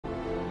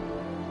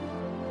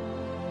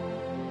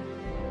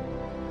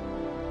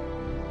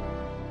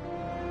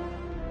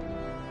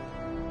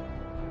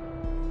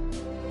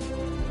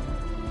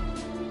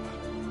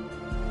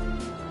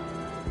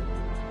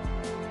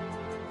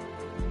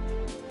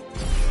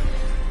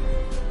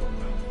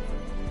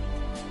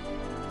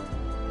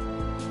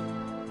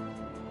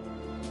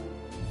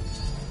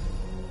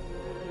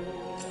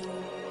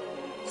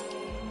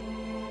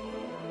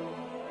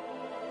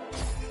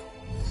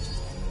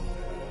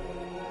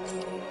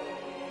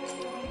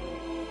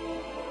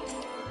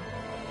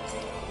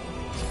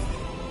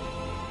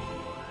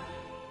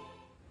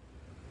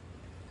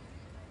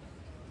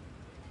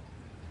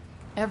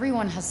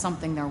Everyone has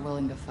something they're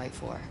willing to fight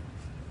for.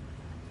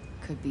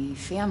 Could be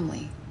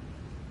family,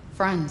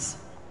 friends,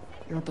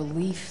 your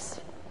beliefs,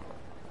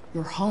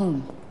 your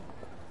home.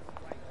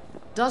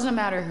 Doesn't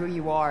matter who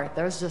you are,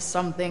 there's just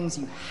some things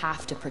you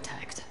have to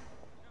protect.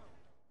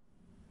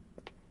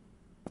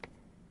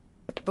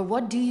 But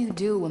what do you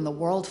do when the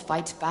world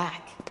fights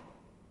back?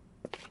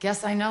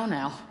 Guess I know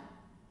now.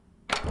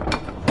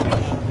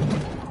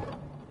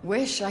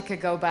 Wish I could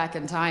go back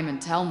in time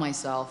and tell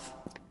myself.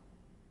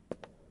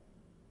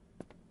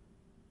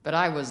 But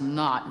I was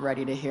not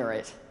ready to hear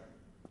it.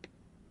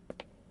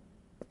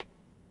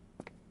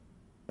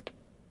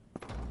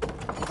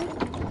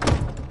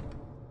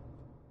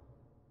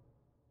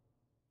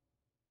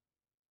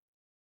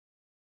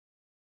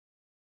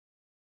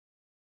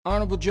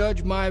 Honorable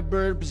Judge Maya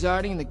Bird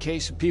presiding in the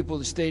case of People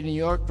of the State of New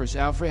York versus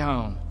Alfred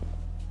Howland.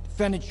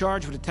 Defendant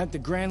charged with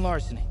attempted grand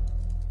larceny.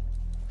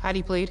 How'd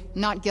he plead?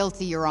 Not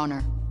guilty, Your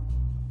Honor.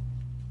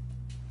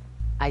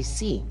 I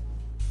see.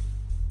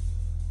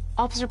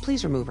 Officer,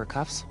 please remove her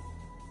cuffs.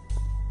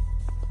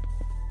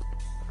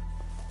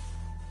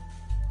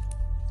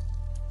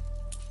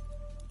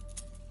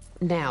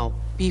 Now,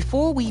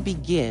 before we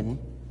begin,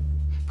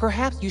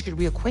 perhaps you should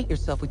reacquaint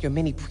yourself with your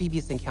many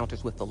previous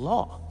encounters with the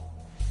law.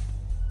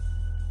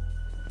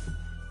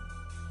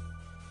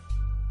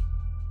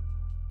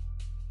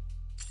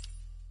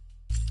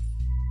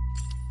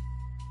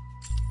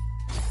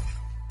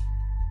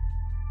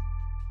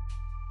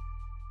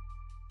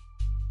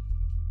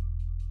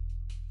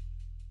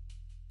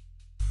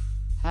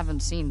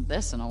 Haven't seen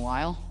this in a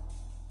while.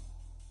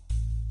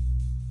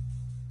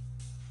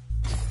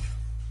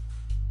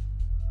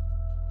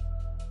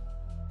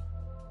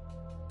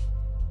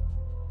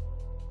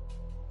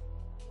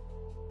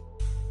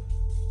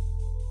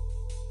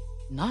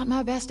 Not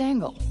my best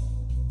angle.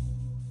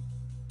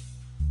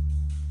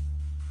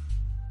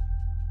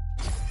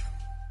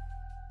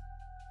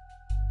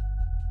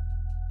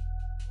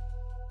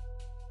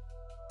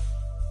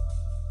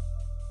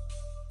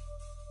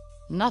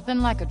 Nothing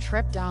like a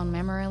trip down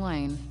memory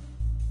lane.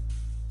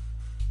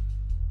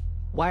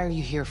 Why are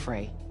you here,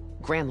 Frey?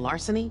 Grand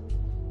larceny?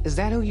 Is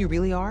that who you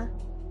really are?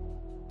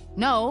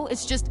 No,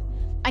 it's just...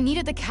 I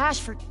needed the cash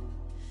for...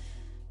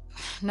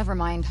 Never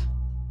mind.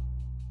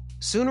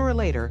 Sooner or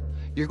later,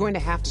 you're going to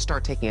have to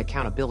start taking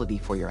accountability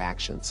for your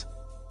actions.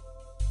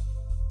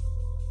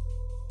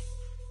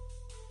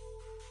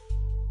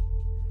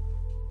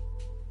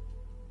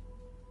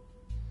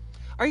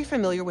 Are you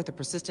familiar with the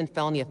persistent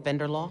felony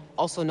offender law,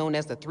 also known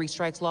as the Three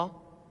Strikes Law?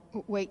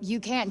 Wait, you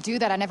can't do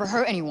that. I never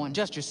hurt anyone.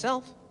 Just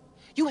yourself.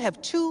 You have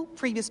 2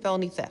 previous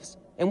felony thefts,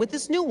 and with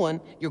this new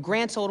one, your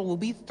grand total will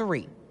be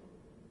 3.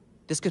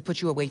 This could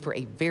put you away for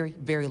a very,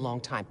 very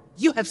long time.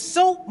 You have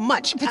so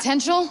much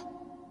potential?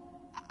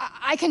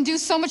 I can do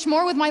so much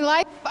more with my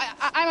life.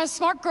 I'm a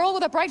smart girl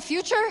with a bright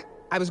future.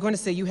 I was going to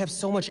say you have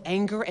so much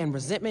anger and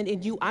resentment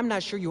in you, I'm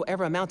not sure you'll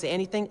ever amount to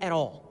anything at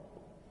all.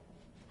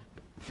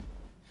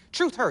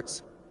 Truth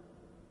hurts.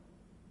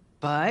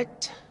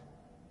 But,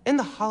 in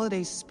the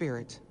holiday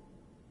spirit,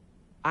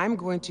 I'm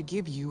going to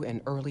give you an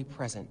early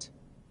present.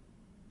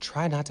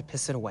 Try not to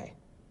piss it away.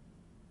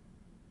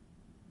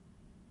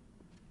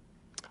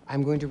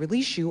 I'm going to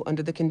release you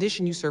under the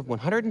condition you serve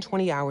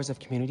 120 hours of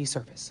community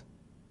service.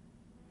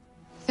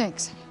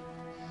 Thanks.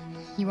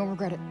 You won't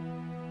regret it.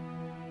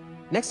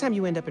 Next time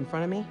you end up in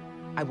front of me,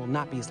 I will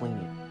not be as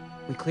lenient.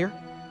 We clear?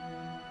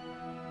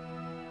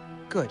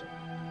 Good.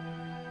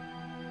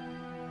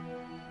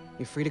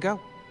 You're free to go.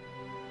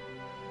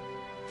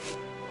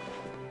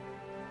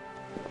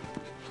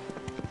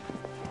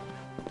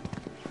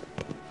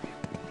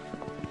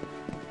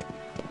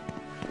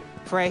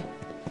 Frey,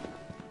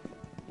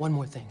 one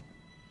more thing.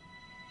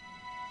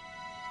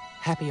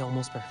 Happy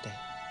almost birthday.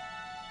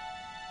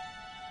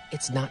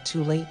 It's not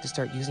too late to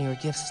start using your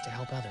gifts to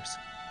help others.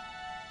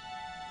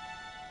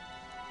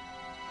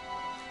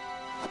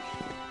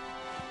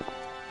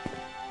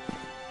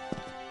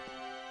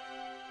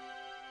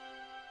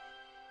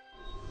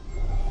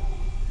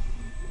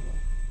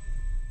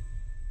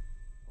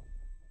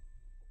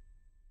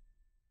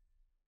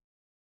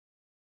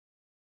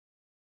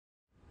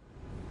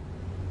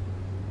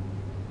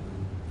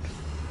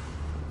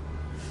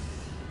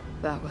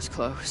 That was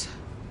close.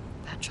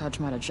 That judge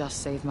might have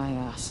just saved my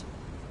ass.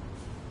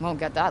 Won't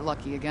get that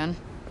lucky again.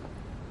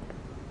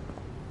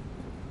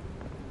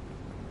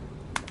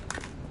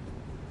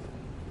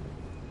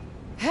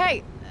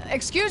 Hey,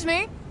 excuse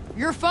me.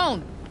 Your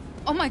phone.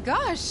 Oh my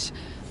gosh.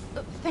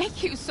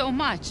 Thank you so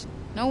much.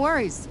 No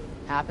worries.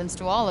 Happens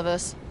to all of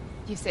us.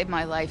 You saved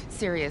my life,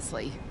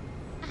 seriously.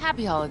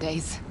 Happy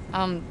holidays.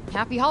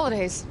 Happy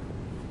holidays.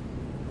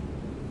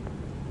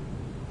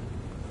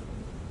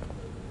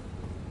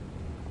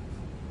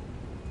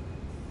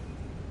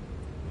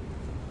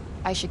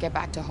 I should get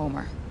back to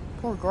Homer.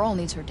 Poor girl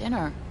needs her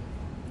dinner.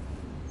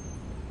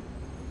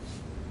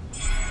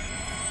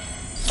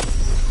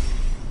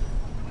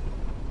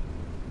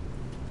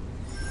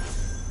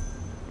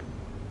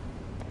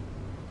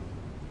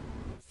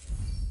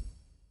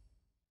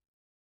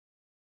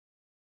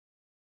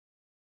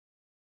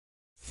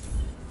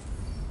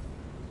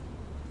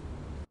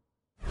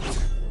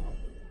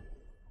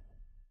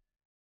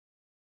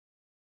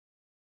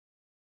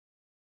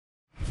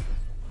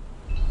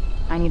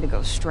 I need to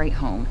go straight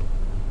home.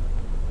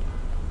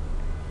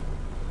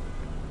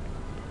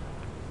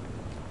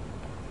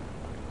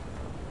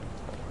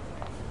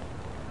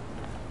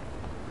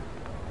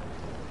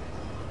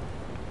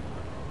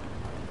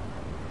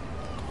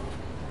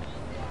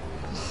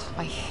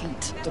 I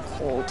hate the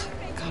cold.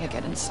 Gotta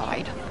get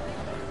inside.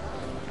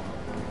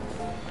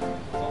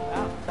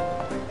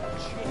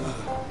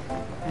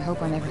 I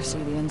hope I never see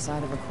the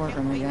inside of a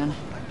courtroom again.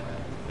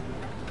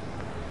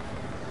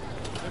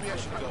 Maybe I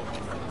should go.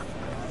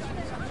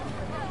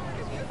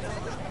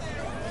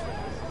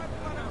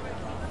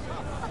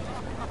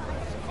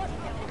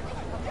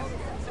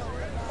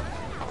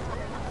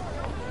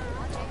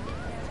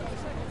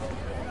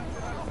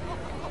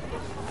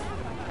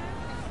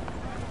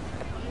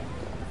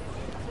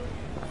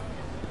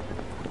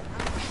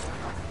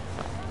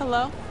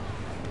 Hello?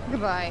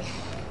 Goodbye.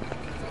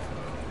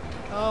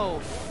 Oh,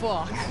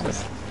 fuck.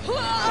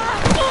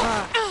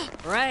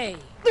 Ray.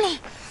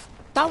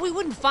 Thought we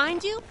wouldn't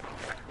find you?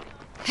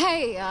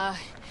 Hey,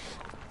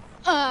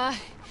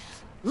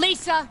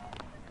 Lisa!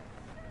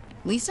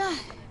 Lisa?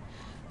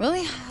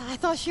 Really? I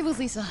thought she was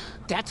Lisa.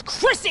 That's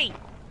Chrissy!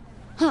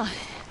 Huh.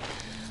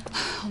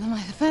 Well, in my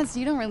defense,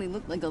 you don't really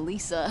look like a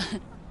Lisa.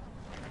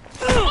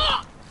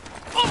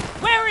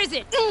 Where is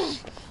it? Oh,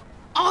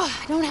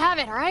 I don't have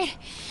it, all right?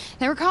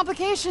 There were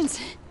complications.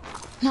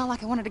 Not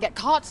like I wanted to get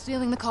caught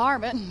stealing the car,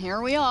 but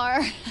here we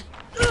are.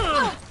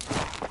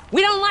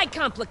 We don't like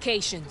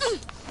complications.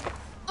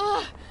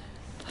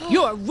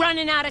 You're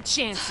running out of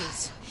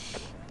chances.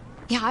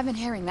 Yeah, I've been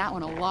hearing that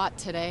one a lot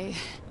today.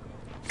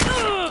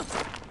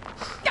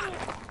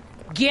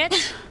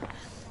 Get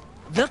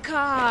the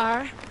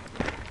car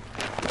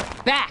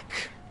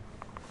back.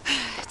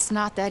 It's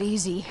not that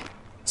easy.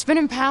 It's been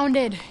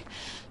impounded.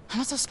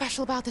 What's so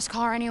special about this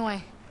car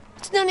anyway?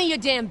 It's none of your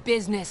damn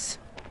business.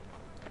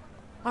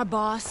 Our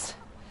boss,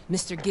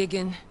 Mr.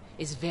 Gigan,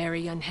 is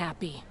very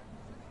unhappy.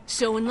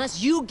 So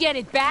unless you get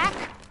it back,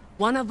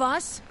 one of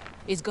us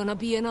is gonna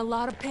be in a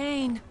lot of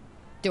pain.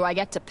 Do I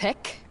get to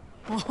pick?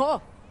 Keep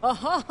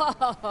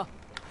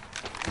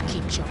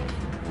joking.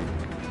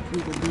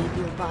 We will leave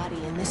your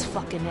body in this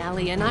fucking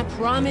alley, and I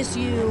promise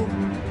you,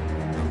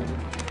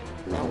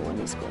 no one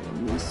is gonna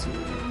miss you.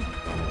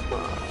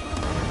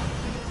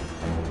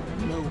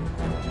 No.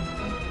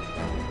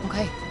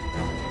 Okay.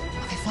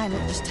 Okay, fine.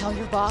 Look, just tell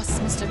your boss,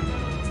 Mr.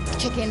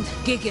 Chicken.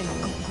 Gigan.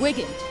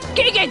 Wiggin.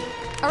 Gigan!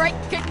 All right,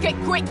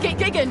 great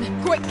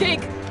Gigan. Great gig.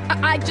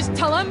 I just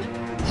tell him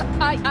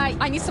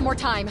I need some more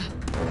time.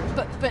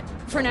 But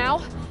for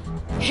now,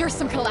 here's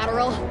some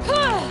collateral.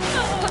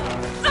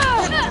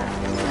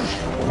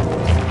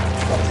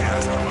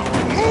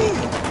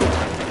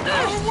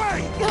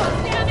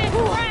 Damn it,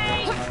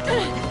 Ray!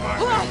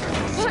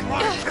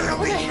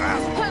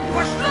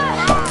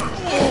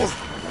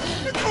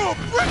 Oh,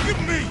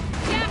 breaking me!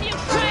 Damn you,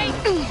 Ray!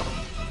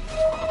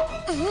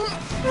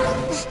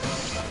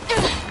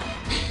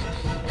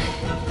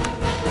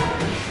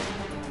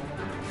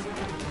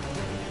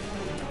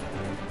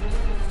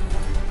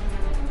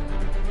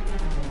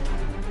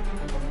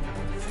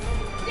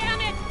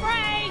 Damn it,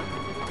 Ray!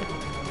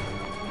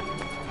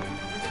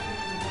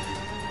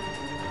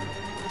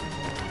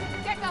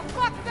 Get the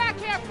fuck back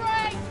here,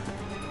 Ray!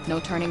 No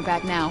turning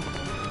back now.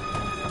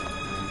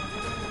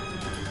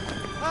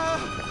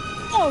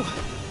 Oh!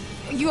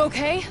 You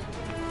okay?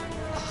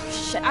 Oh,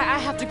 shit, I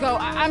have to go.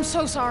 I'm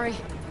so sorry.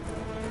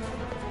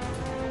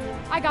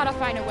 I gotta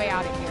find a way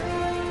out of here.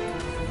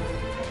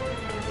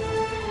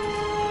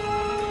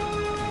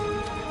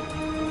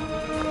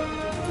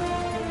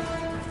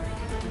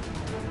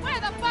 Where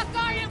the fuck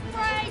are you,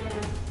 Ray?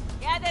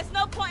 Yeah, there's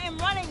no point in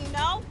running, you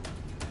know?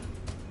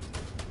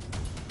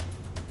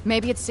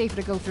 Maybe it's safer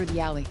to go through the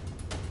alley.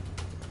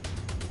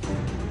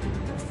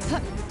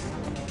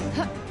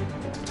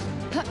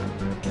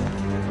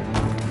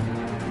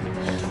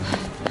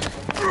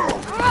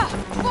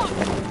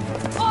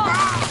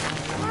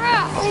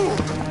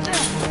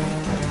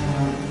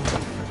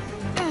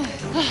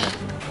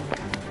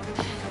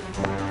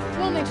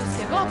 Won't they just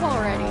give up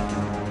already?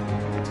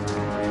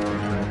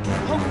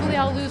 Hopefully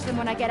I'll lose them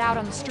when I get out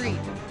on the street.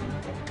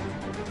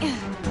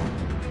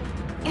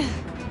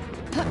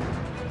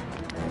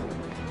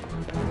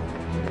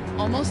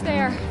 Almost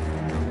there.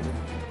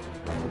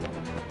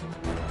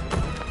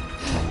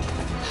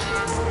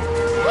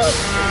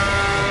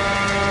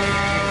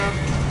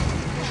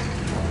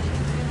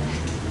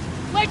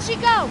 Where'd she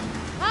go?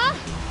 Huh?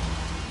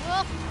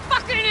 Well,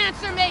 fucking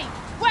answer me!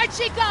 Where'd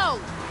she go?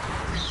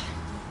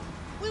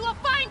 We will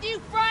find you,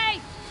 Frey!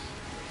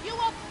 You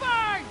will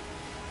burn!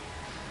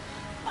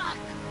 Fuck!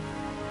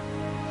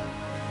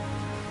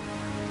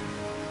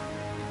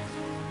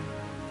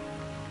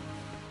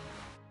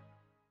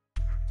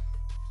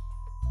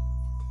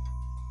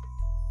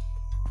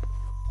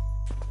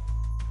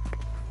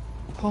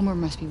 Homer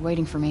must be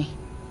waiting for me.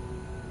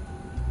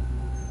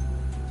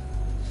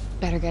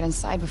 Better get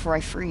inside before I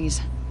freeze.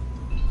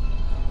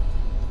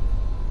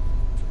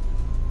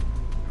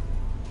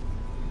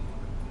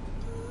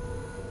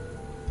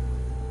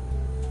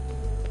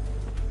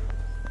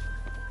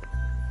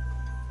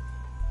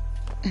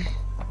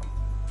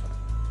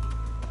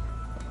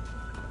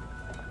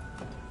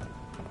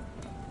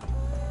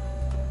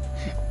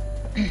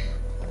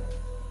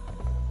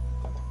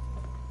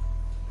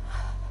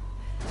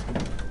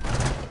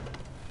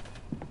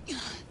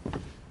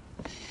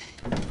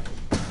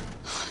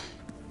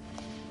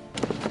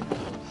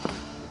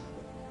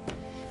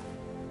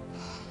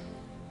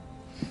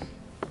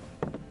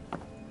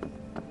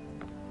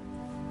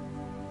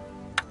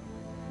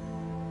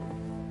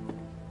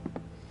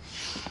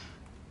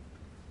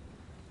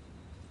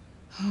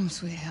 Home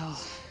sweet hell.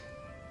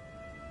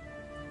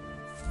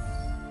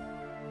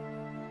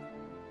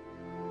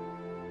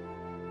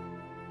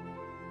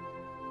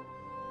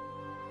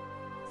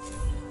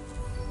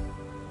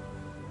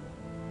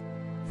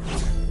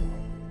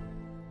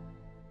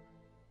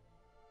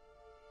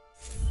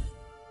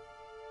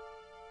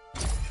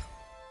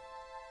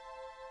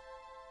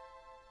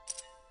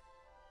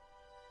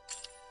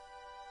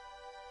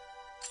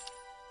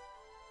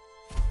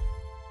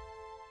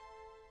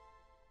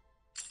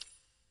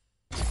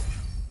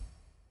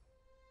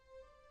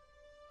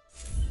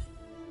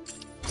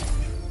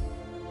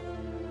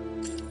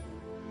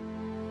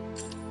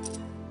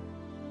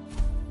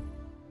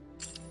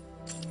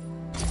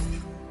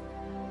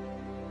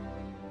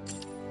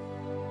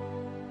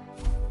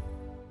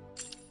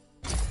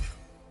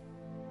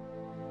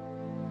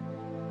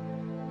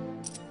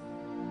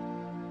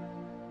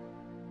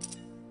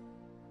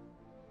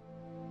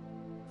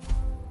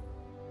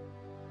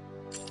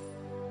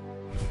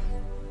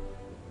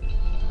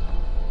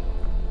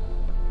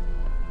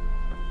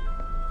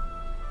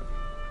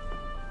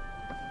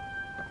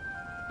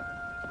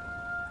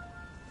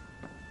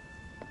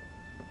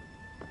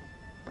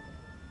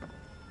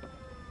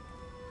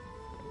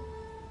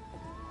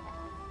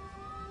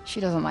 She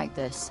doesn't like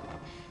this,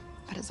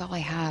 but it's all I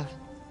have.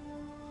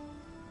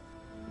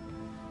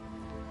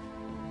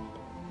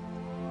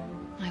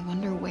 I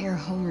wonder where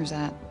Homer's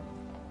at.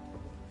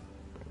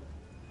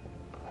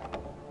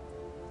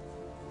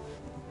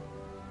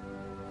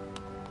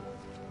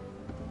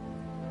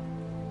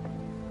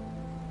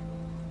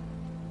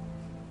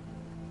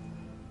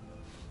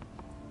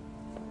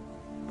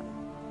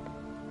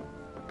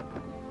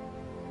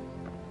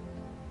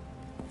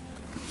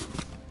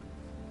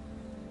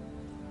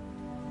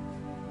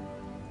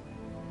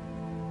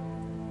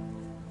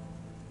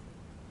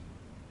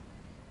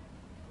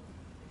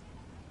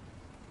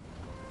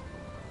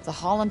 The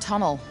Holland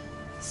Tunnel,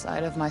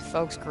 site of my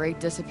folks' great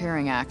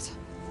disappearing act.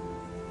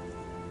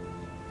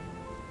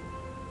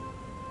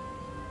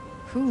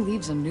 Who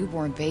leaves a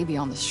newborn baby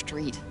on the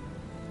street?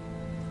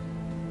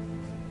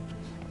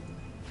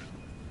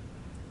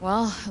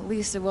 Well, at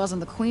least it wasn't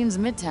the Queens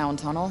Midtown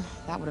Tunnel.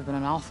 That would have been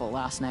an awful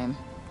last name.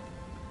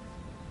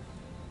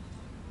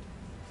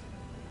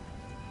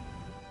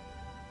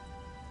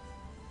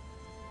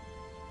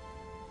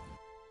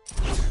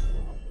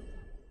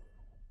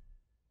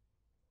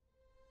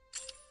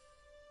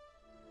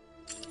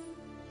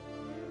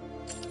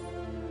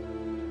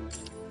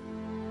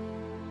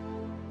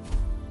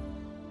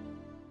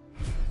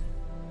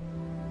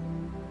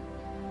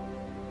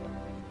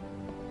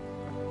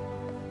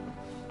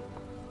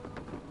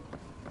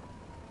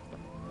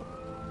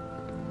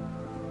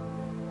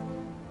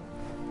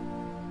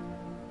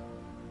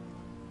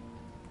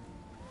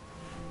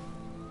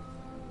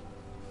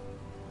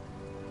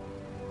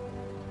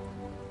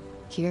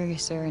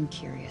 Curiouser and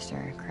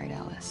curiouser, cried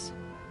Alice.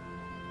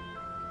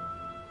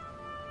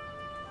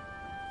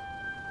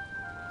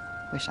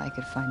 Wish I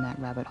could find that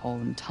rabbit hole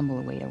and tumble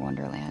away to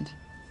Wonderland.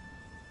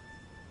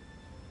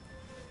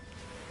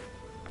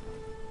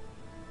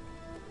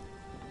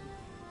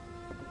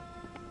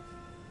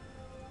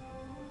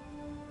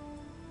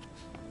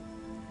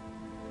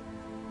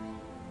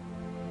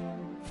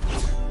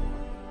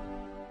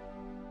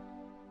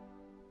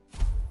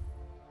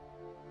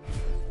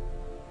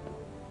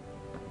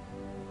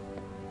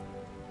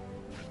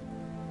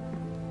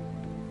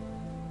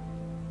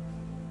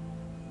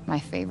 My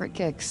favorite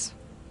kicks.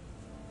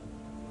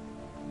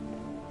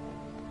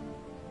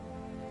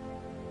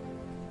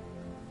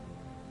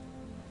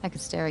 I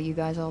could stare at you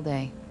guys all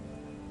day.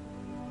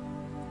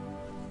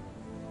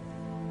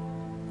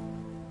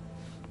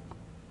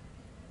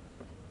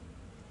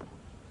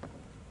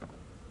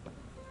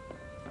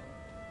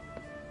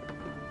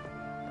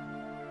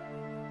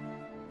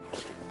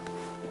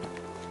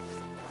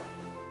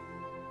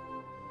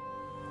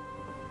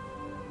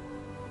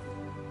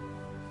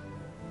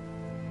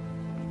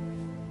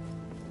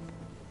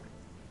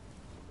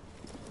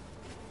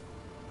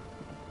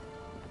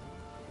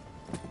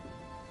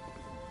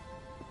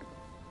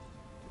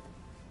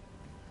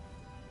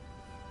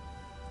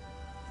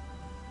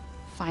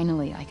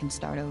 Finally, I can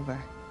start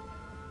over.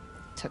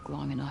 Took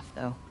long enough,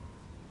 though.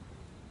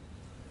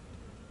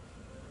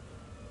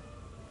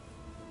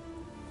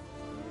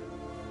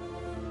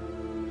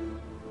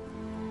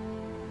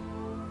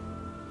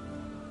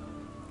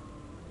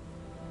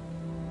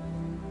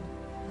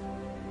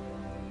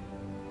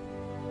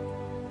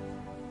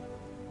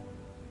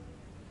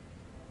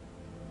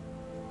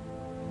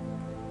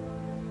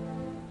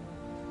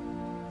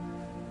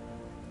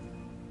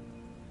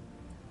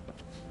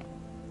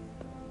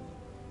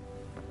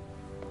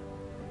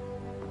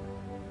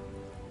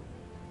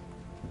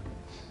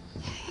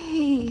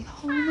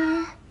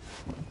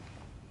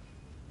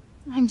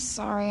 I'm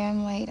sorry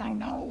I'm late, I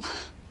know.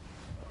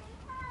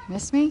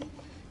 Miss me?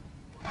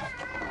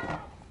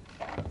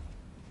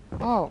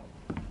 Oh,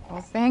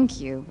 well,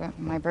 thank you, but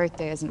my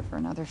birthday isn't for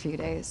another few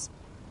days.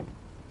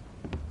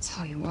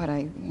 Tell you what,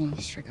 I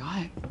almost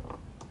forgot.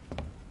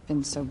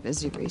 Been so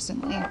busy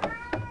recently.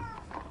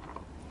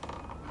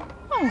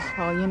 Oh,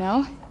 well, you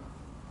know.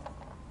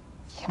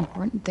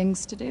 Important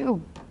things to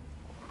do.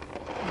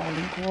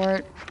 Holding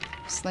court,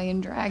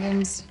 slaying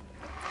dragons.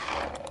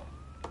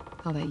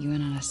 I'll let you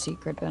in on a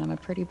secret, but I'm a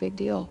pretty big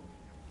deal.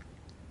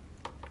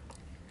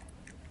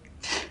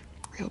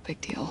 Real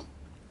big deal.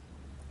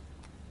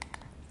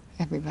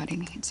 Everybody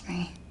needs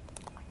me.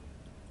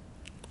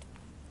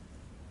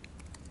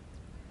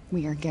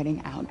 We are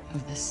getting out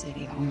of the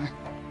city, Homer.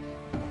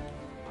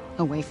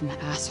 Away from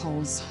the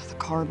assholes, the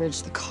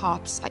garbage, the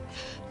cops. That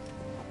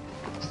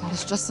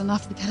was just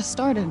enough to get us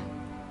started.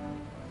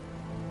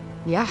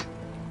 Yeah.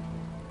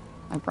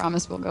 I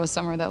promise we'll go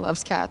somewhere that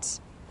loves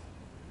cats.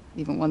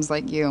 Even ones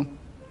like you.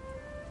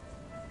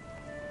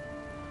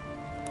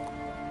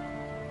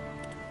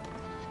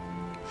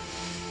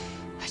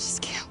 I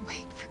just can't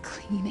wait for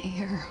clean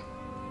air,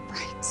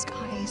 bright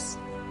skies.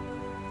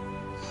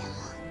 No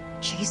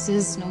more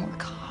chases, no more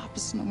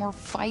cops, no more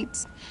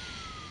fights.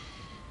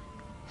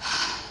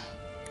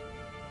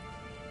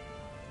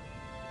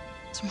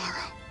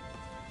 Tomorrow.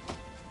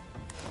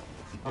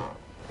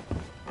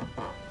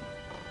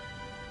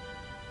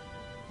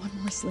 One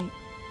more sleep,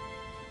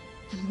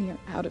 and we are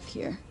out of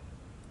here.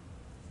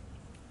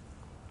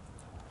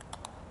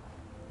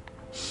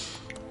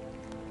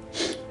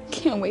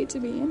 Can't wait to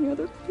be any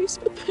other place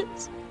but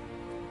this.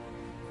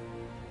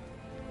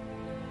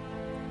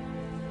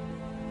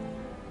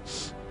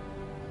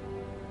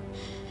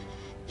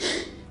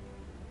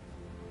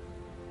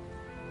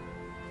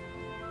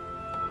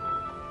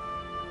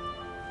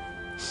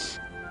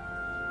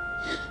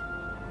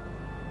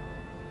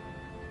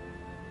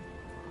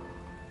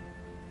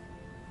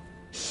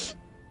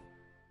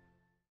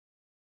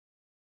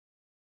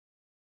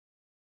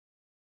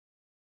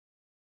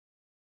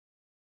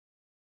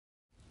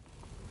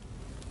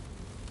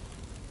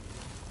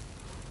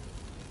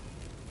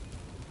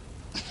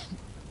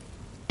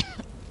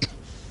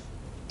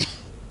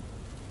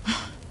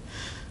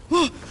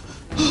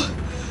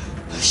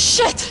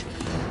 Shit!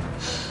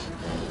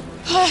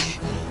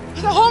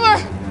 Homer!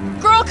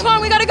 Girl, come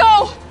on, we gotta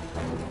go!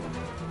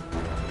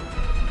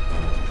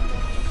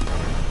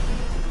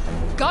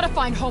 Gotta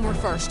find Homer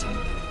first.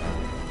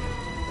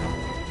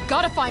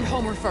 Gotta find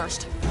Homer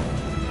first.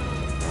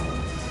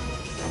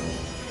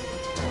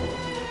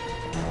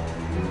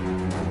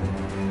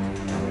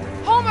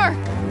 Homer!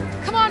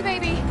 Come on,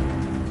 baby!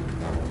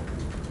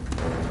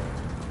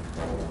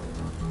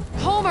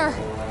 Homer!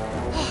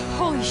 Oh,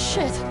 holy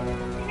shit.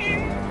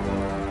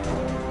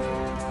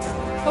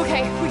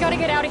 Okay, we gotta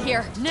get out of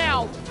here,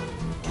 now!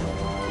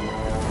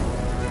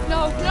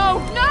 No, no,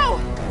 no!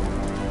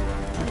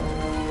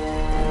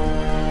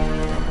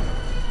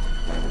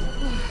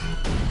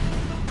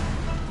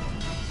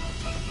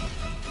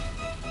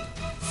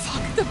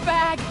 Fuck the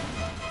bag!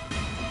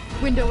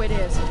 Window it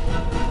is.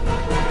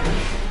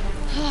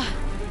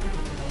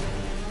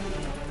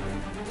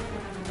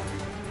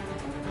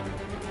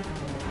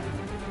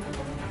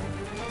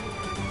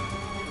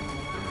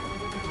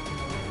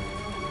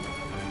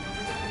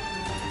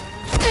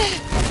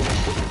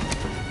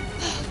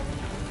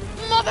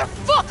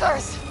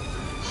 Motherfuckers!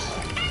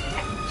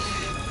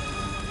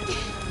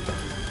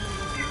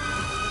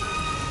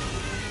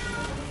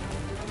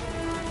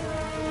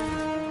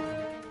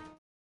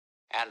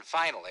 And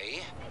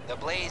finally, the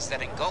blaze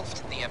that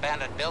engulfed the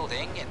abandoned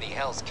building in the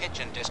Hell's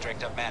Kitchen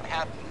district of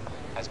Manhattan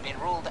has been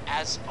ruled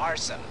as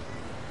arson.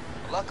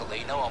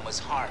 Luckily, no one was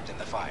harmed in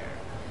the fire.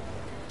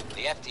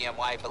 The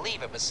FDNY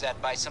believe it was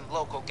set by some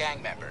local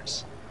gang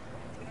members.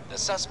 The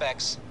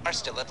suspects are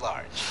still at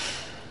large.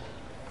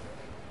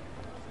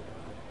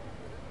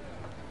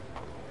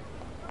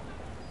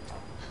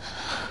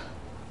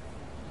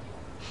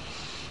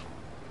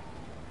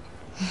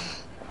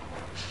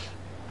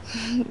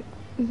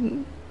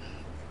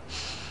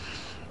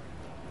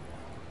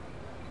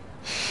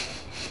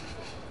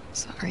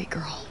 Sorry,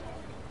 girl.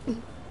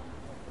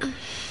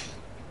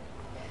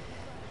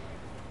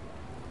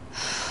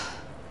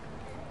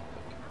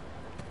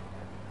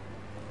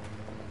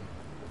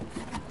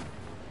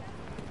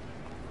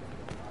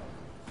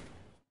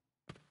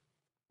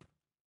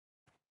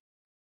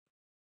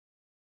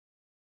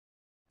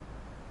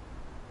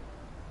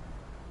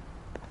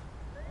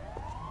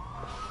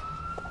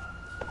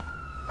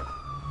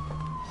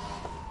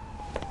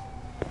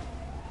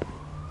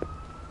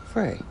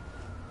 Frey,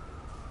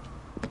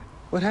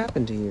 what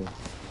happened to you?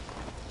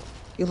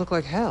 You look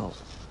like hell.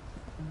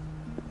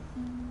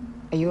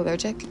 Are you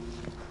allergic?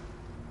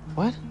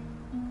 What?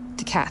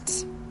 To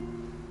cats.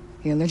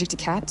 Are you allergic to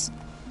cats?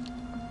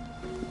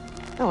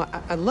 No,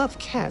 I love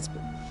cats,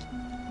 but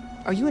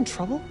are you in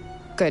trouble?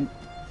 Good.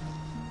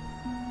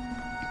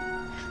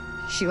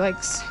 She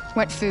likes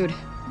wet food,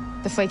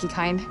 the flaky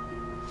kind,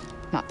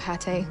 not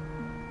pate.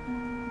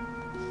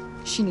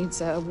 She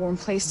needs a warm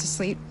place to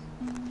sleep.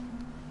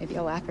 Maybe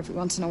a lap every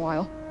once in a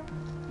while.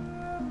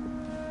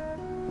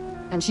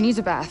 And she needs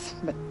a bath,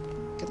 but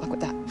good luck with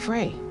that.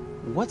 Frey,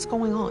 what's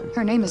going on?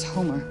 Her name is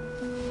Homer.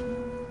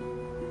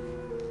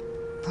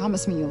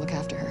 Promise me you'll look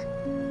after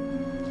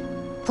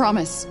her.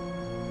 Promise.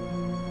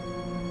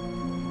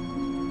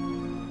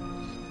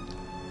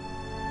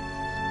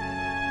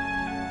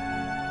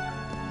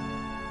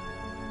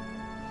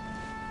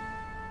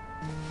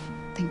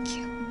 Thank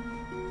you.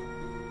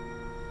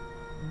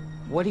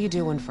 What are you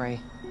doing, Frey?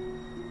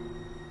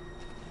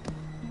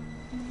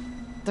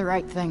 The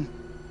right thing.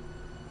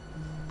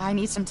 I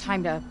need some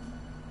time to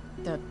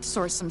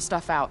sort some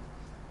stuff out.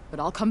 But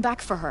I'll come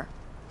back for her.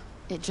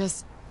 It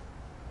just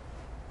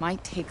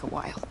might take a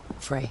while.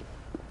 Frey,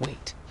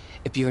 wait.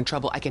 If you're in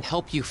trouble, I can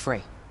help you,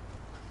 Frey.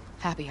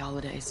 Happy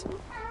holidays.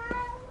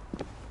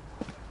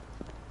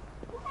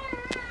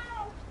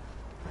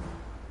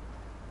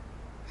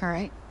 All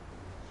right.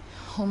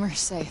 Homer's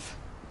safe.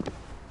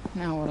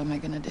 Now what am I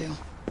gonna do?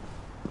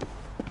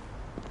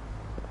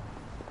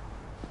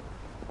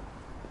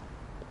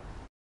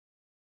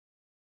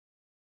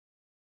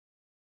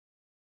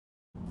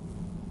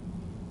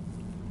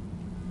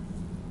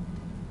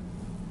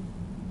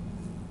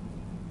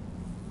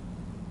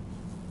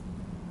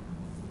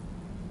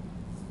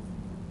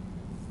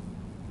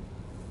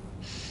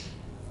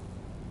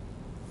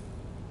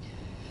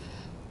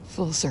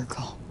 Full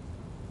circle.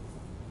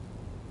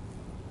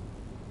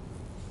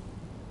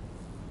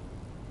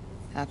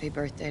 Happy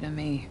birthday to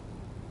me.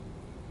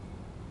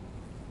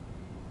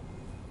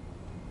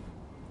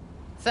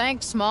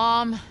 Thanks,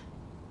 Mom.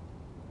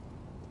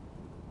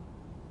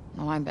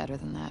 No, I'm better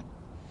than that.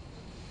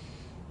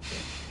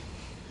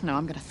 No,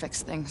 I'm gonna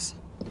fix things.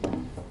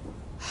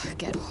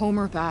 Get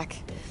Homer back.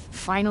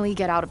 Finally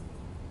get out of...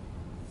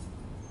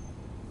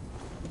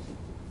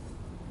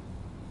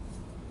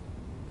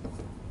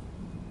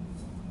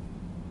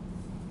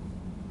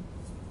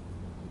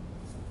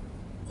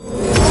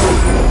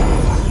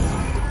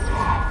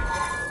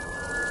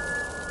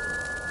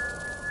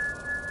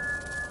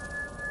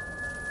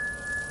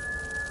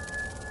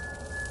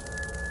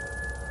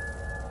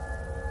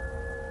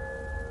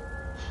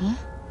 Huh?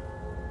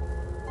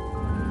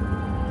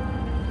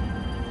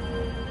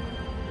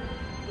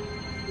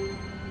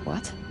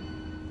 What?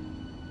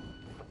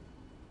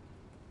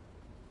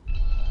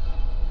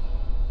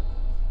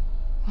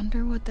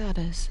 Wonder what that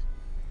is.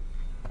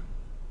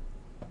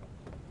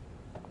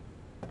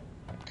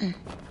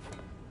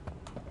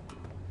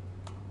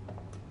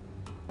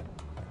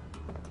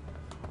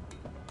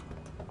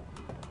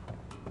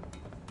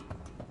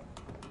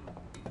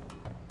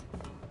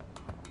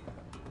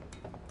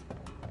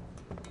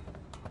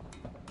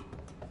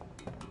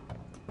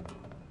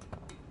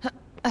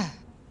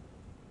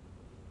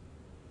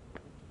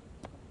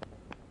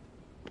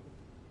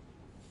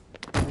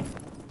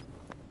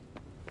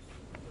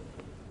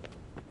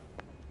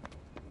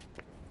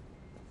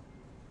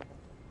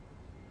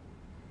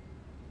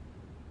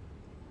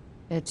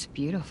 It's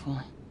beautiful.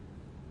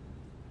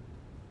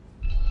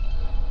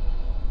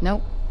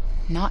 Nope,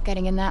 not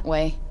getting in that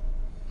way.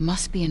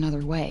 Must be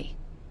another way.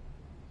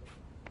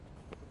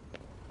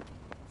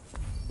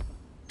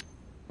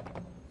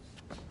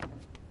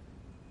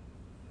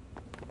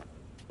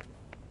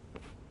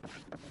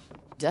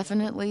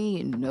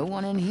 Definitely no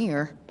one in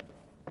here.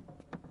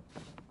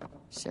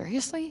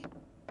 Seriously?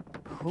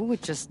 Who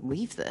would just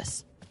leave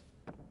this?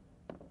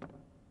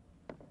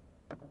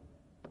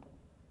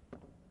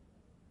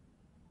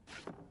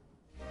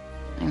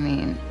 I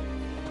mean,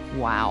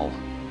 wow.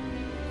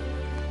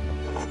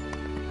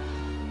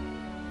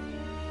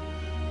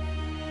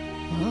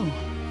 Whoa.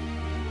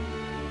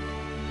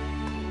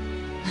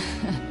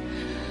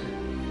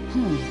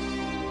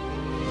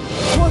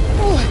 What?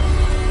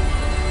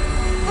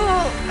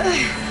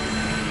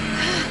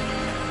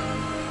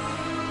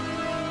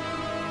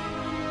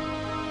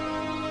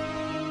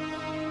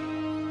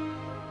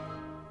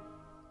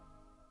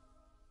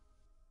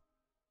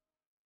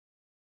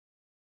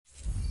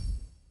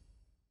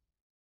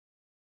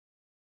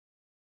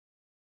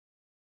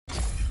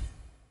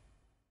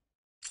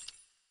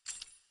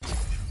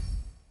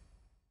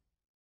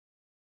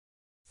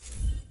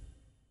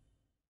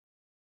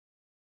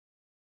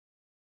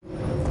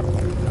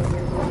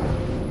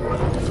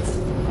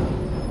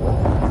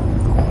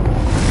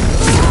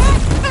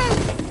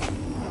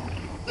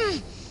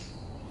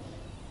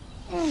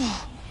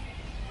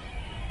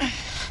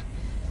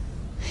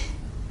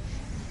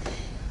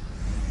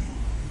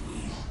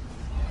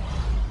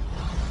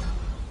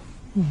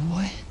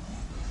 What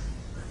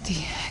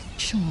the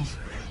actual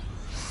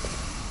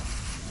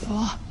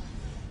fuck?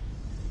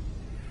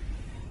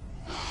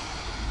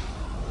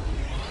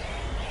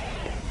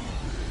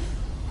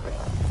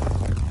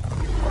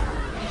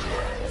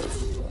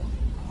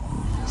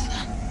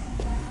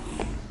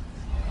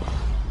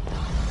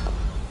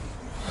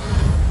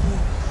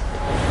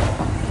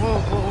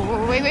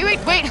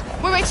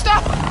 Wait,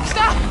 stop!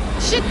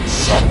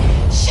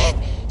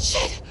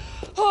 Shit!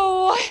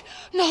 Oh, what?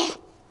 No!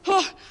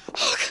 Oh,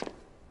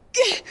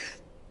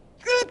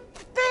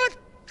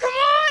 come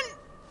on!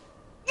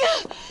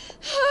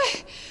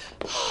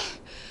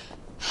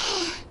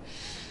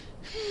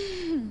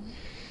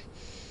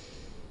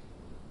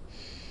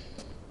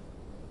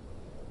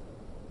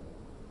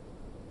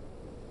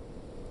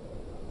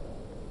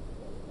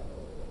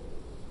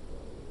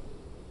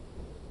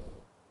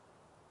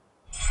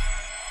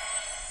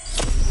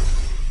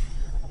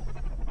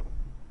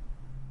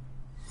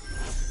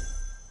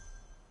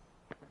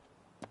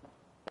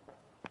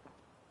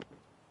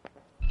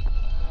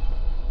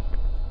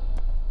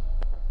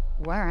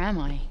 Where am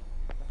I?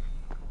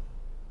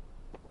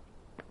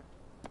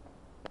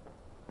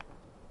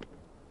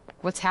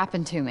 What's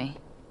happened to me?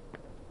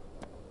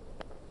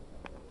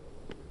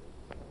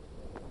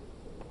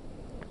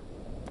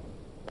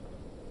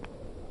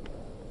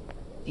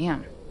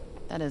 Damn,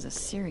 that is a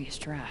serious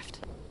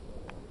draft.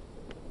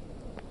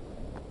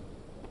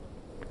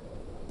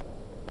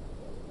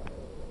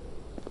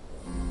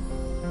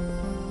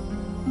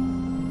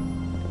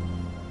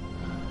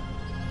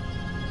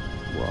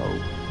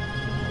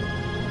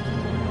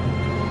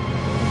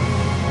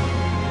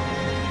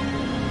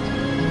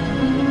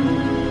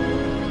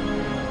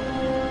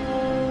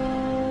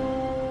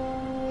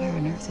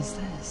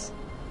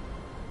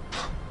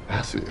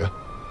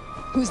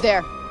 Who's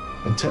there?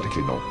 And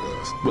technically not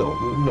Earth. Well,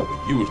 not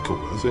what you would call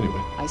Earth,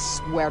 anyway. I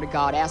swear to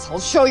God, asshole,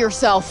 show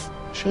yourself!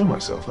 Show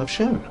myself? I've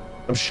shown.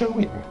 I'm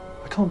showing.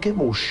 I can't get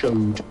more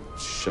showed.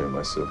 Show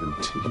myself,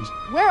 indeed.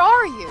 Where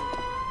are you?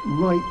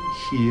 Right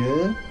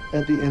here,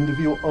 at the end of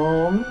your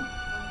arm.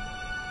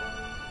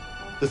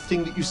 The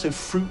thing that you so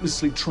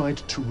fruitlessly tried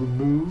to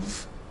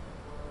remove.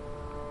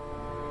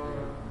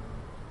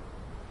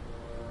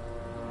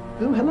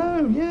 Oh,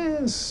 hello,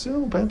 yes.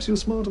 Oh, perhaps you're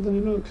smarter than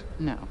you look.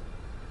 No.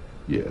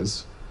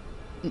 Yes.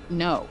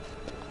 No.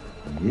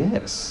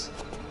 Yes.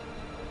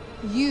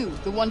 You,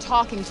 the one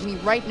talking to me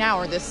right now,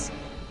 are this...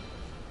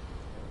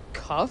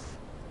 cuff?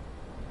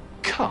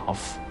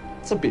 Cuff?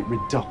 It's a bit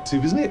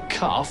reductive, isn't it?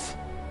 Cuff?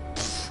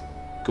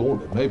 Pfft.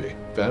 Gauntlet, maybe.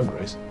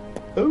 Vambrace.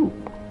 Oh,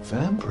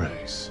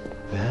 Vambrace.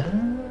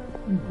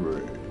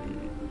 Vambrace.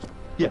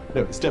 Yeah,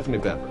 no, it's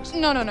definitely Vambrace.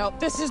 No.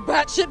 This is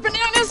batshit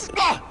bananas!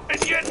 Ah,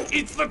 and yet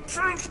it's the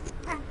truth!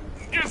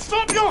 You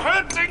stop your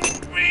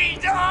hurting me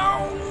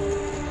now!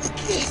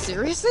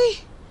 Seriously?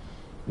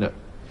 No.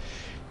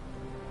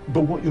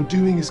 But what you're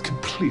doing is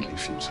completely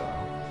futile.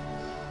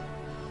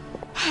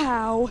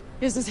 How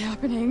is this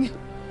happening?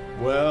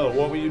 Well,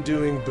 what were you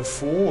doing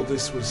before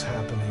this was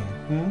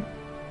happening,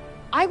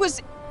 I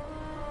was...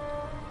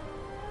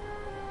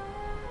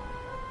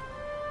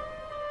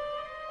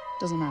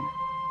 Doesn't matter.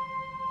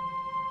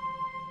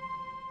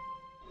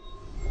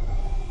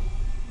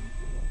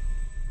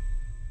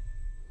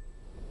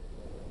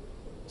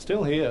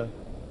 Still here.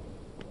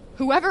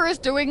 Whoever is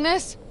doing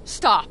this,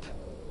 stop.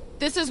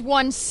 This is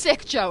one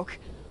sick joke.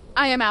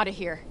 I am out of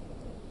here.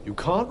 You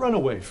can't run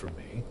away from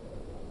me.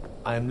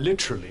 I am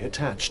literally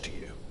attached to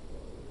you.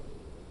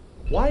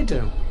 Why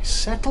don't we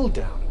settle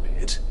down a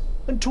bit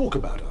and talk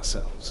about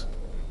ourselves?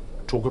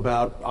 Talk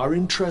about our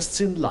interests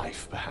in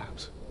life,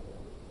 perhaps.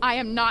 I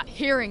am not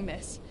hearing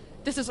this.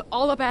 This is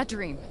all a bad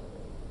dream.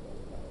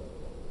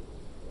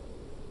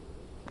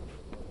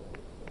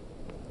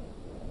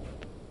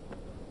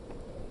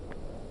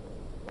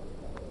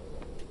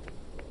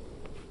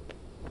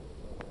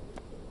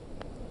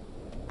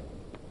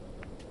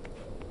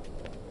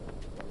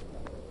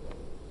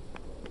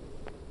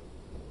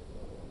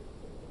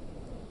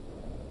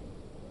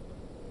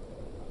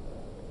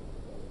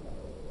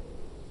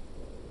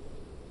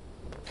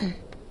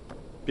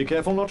 Be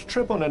careful not to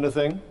trip on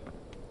anything.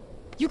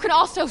 You can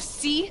also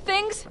see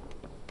things?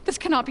 This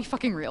cannot be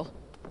fucking real.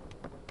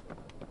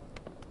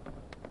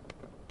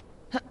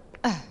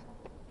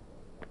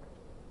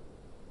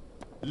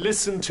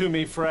 Listen to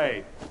me,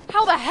 Frey.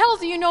 How the hell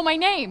do you know my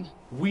name?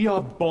 We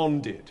are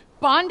bonded.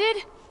 Bonded?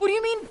 What do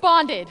you mean,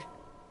 bonded?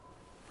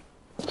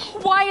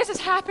 Why is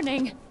this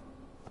happening?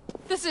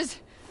 This is...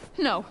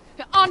 No.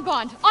 On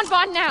bond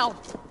now!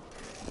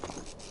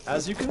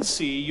 As you can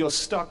see, you're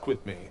stuck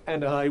with me,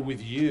 and I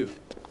with you.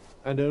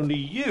 And only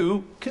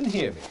you can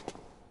hear me.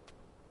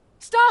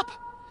 Stop!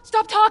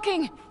 Stop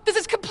talking! This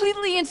is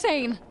completely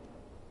insane!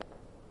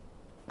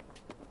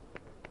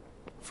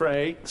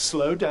 Frey,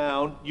 slow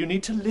down. You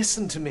need to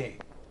listen to me.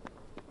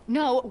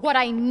 No, what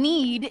I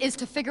need is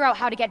to figure out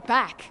how to get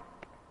back.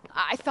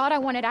 I thought I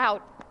wanted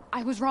out.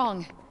 I was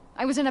wrong.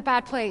 I was in a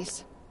bad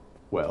place.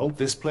 Well,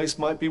 this place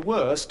might be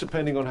worse,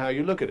 depending on how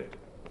you look at it.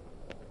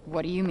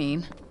 What do you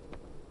mean?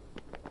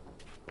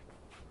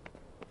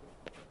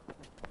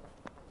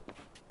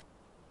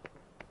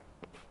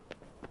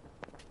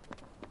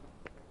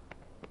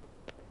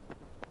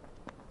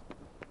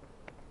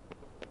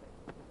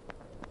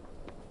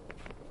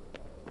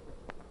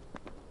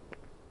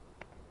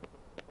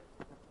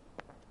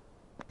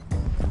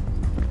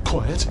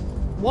 Quiet.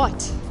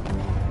 What?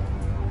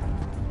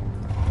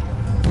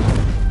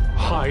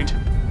 Hide.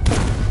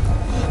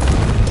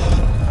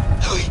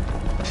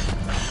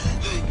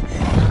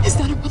 Is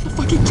that a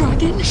motherfucking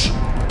dragon? Shh!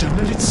 Don't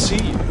let it see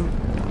you.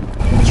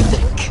 You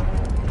think?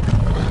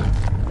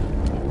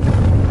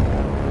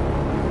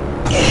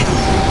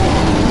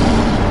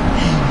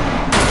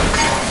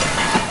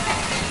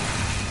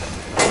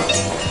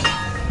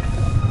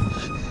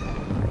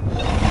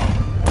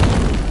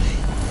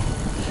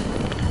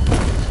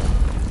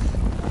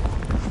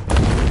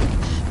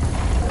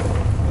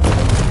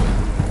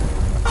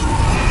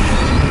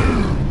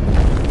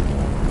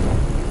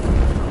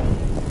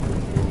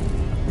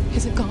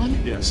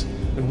 Yes,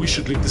 and we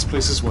should leave this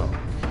place as well.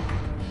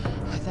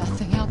 With that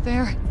thing out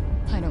there,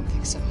 I don't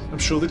think so. I'm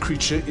sure the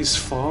creature is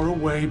far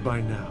away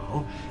by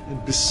now,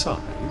 and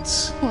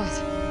besides...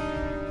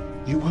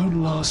 What? You won't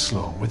last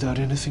long without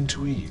anything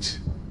to eat.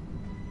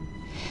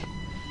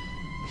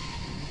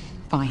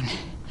 Fine.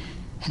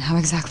 And how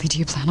exactly do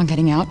you plan on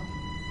getting out?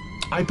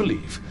 I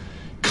believe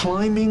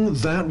climbing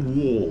that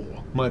wall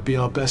might be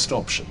our best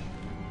option.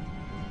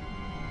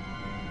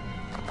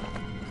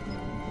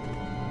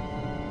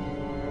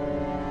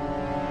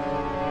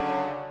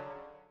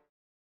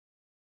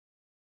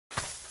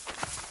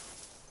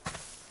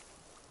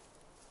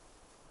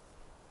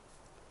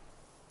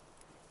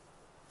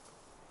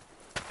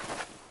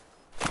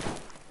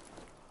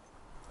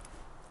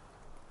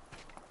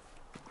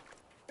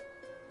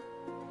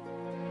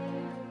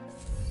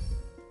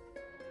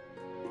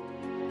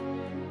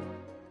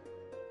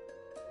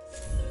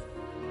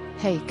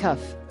 Hey, Cuff.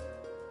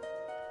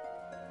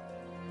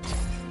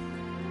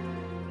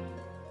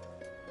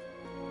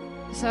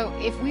 So,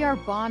 if we are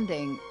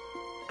bonding...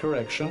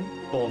 Correction,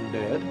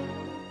 bonded.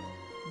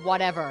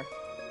 Whatever.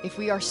 If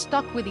we are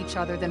stuck with each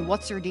other, then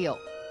what's your deal?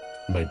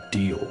 My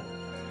deal.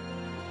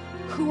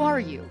 Who are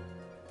you?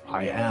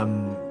 I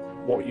am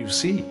what you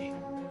see.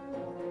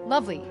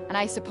 Lovely. And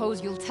I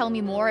suppose you'll tell me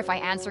more if I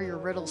answer your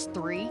riddles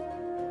 3?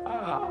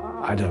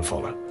 I don't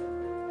follow.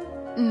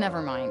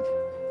 Never mind.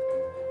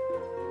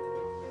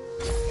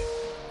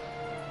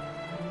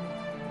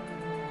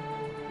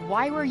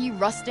 Why were you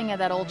rusting at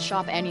that old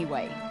shop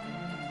anyway?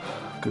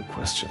 Good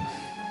question.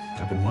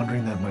 I've been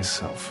wondering that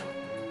myself.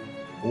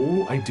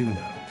 All I do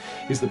know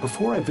is that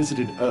before I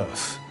visited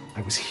Earth,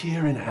 I was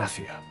here in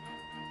Athia.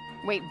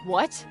 Wait,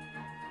 what?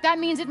 That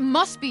means it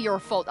must be your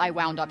fault I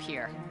wound up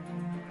here.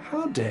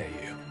 How dare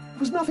you? It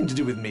was nothing to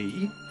do with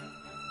me.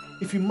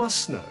 If you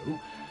must know,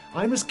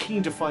 I'm as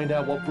keen to find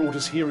out what brought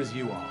us here as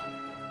you are.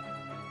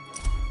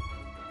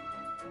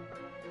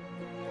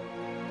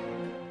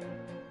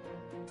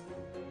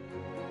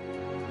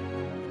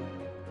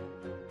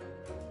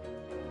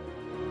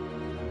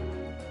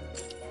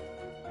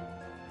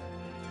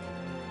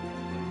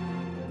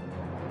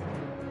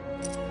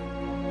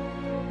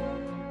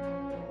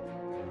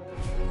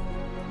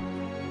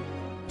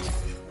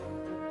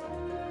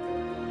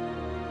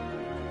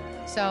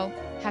 So,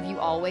 have you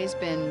always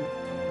been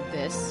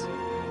this?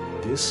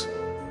 This?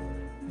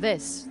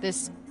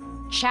 This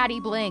chatty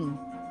bling.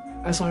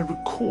 As I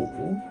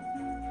recall,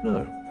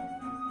 no.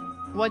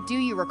 What do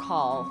you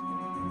recall?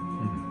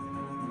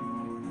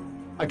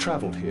 I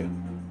traveled here.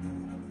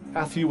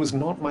 Athia was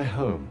not my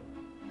home.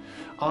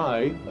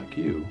 I, like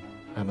you,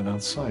 am an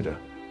outsider.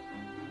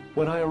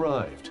 When I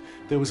arrived,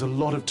 there was a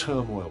lot of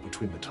turmoil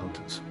between the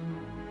Tantas.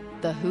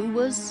 The who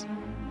was?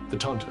 The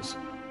Tantas.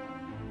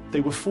 They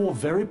were 4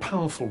 very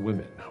powerful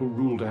women who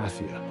ruled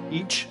Athia,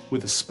 each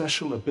with a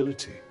special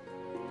ability.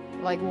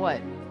 Like what?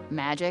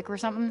 Magic or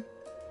something?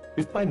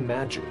 If by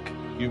magic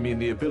you mean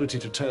the ability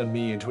to turn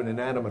me into an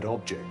inanimate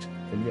object,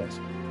 then yes.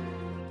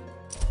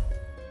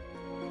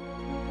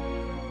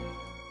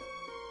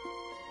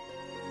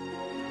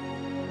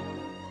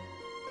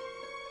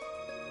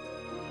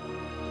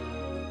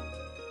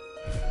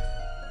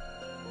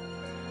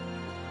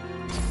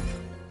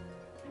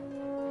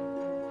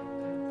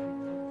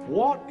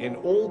 What in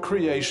all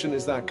creation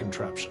is that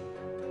contraption?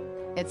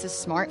 It's a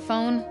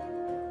smartphone.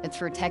 It's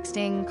for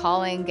texting,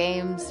 calling,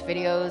 games,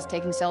 videos,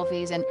 taking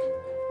selfies, and...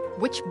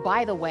 Which,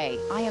 by the way,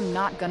 I am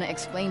not gonna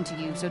explain to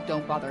you, so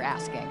don't bother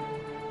asking.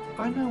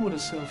 I know what a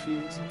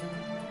selfie is.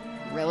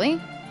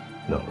 Really?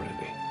 Not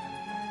really.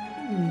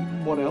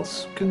 What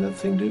else can that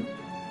thing do?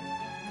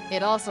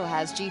 It also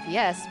has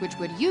GPS, which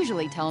would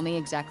usually tell me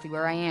exactly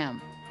where I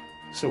am.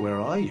 So where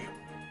are you?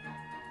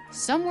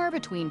 Somewhere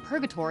between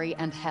Purgatory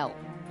and Hell.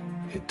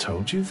 It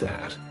told you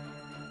that?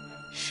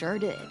 Sure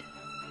did.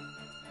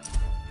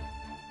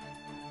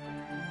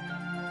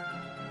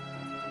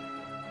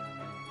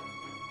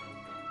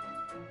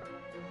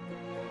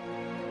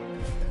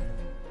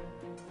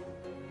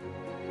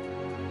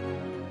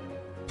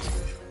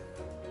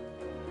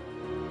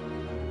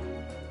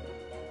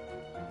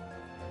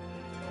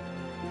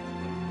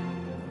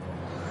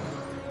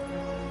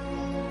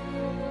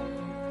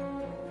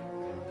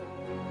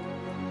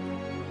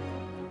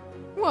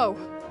 Whoa.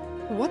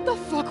 What the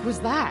fuck was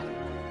that?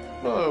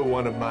 Oh,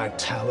 one of my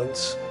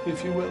talents,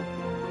 if you will.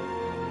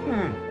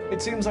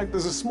 It seems like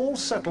there's a small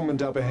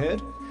settlement up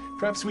ahead.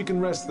 Perhaps we can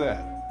rest there.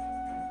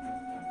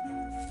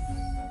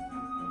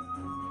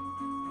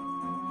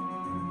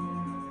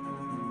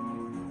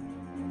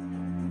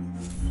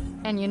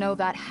 And you know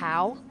that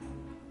how?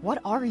 What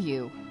are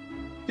you?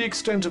 The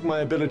extent of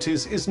my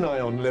abilities is nigh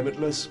on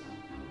limitless.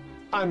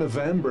 I'm a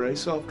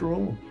vambrace, after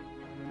all.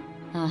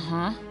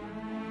 Uh-huh.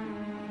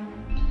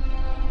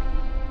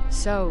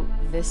 So,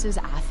 this is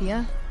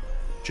Athia?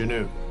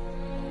 Junoon.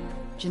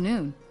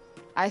 Junoon.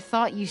 I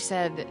thought you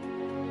said...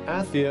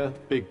 Athia,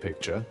 big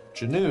picture.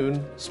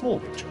 Junoon, small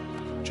picture.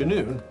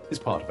 Junoon is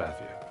part of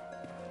Athia.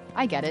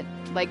 I get it.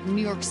 Like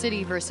New York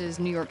City versus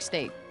New York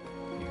State.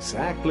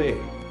 Exactly.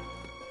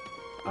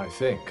 I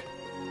think.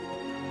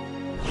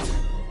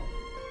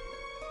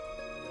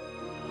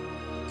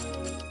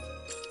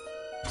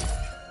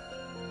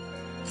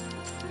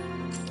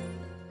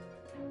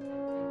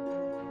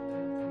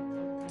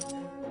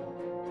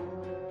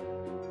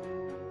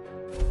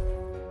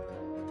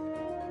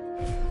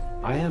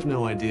 I have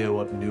no idea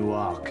what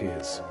Newark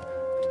is.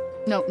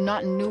 No,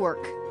 not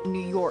Newark.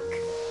 New York.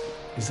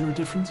 Is there a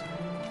difference?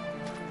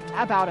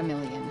 About 1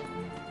 million.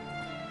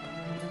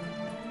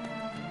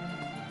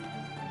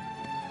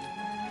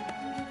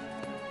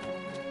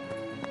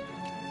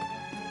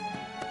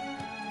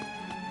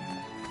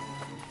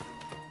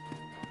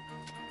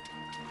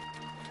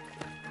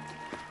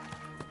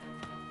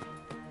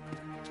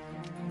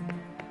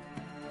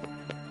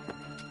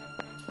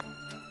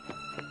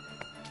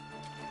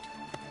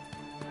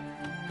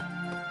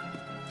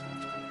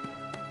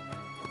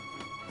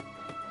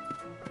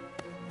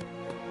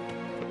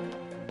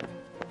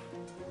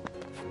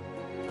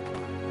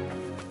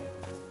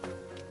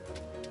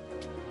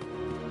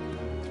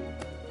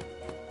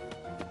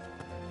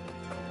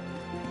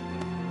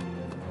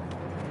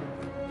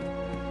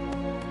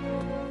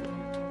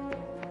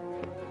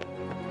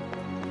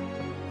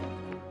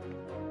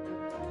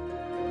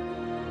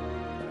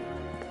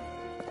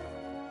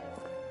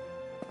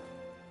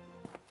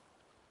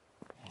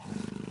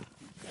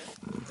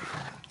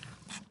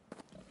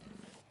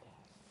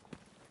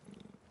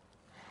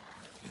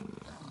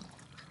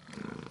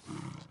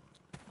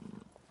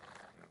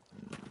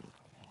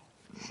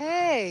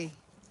 Hey,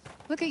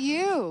 look at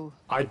you.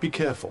 I'd be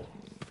careful.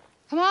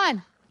 Come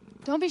on,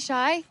 don't be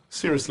shy.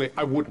 Seriously,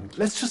 I wouldn't.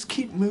 Let's just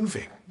keep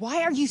moving.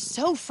 Why are you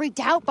so freaked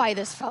out by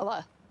this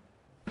fella?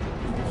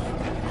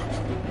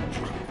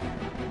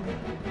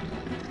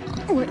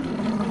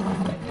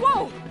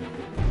 Whoa!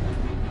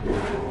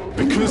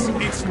 Because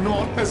it's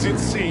not as it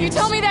seems. You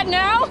tell me that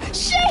now?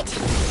 Shit!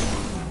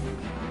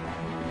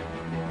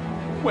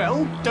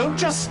 Well, don't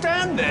just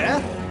stand there.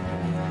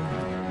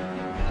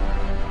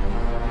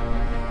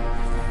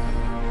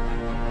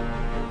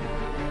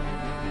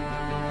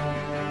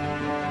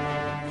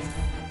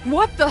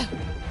 What the?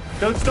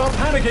 Don't stop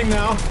panicking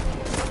now.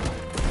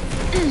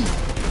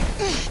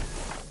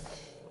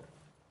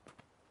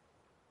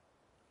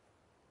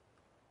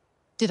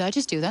 Did I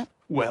just do that?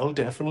 Well,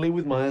 definitely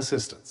with my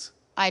assistance.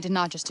 I did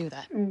not just do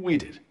that. We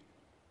did.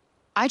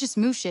 I just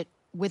moved shit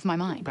with my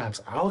mind.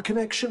 Perhaps our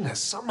connection has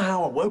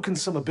somehow awoken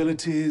some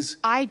abilities.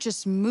 I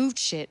just moved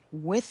shit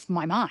with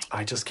my mind.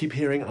 I just keep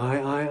hearing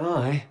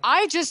I.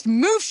 I just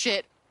moved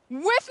shit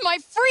with my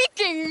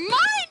freaking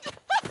mind!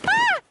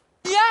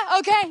 Yeah,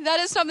 okay, that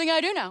is something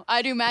I do now.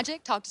 I do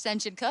magic, talk to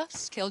sentient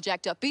cuffs, kill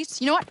jacked up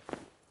beasts. You know what?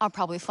 I'll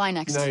probably fly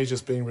next. Now you're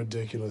just being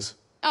ridiculous.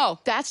 Oh,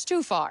 that's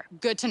too far.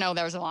 Good to know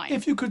there's a line.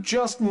 If you could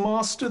just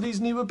master these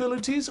new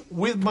abilities,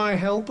 with my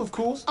help, of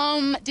course.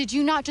 Did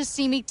you not just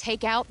see me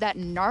take out that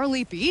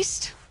gnarly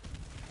beast?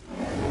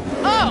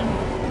 Oh,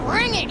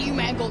 bring it, you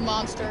mangled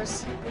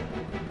monsters.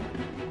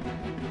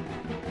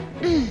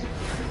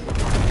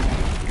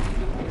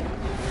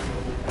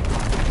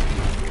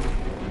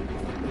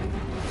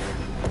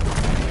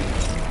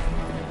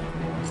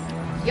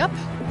 Yup.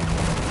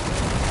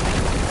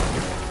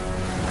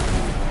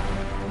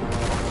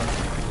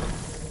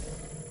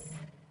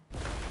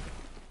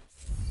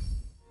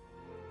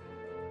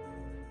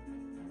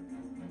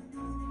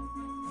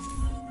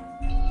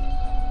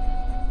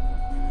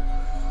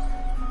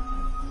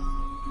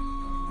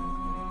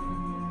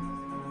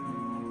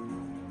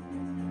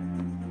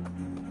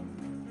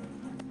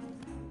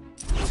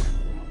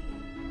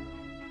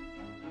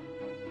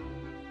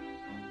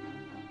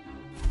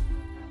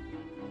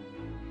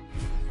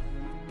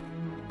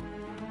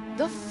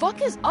 The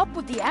fuck is up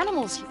with the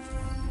animals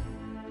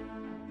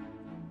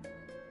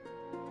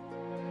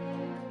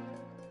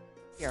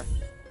here?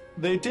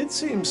 They did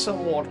seem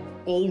somewhat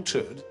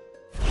altered.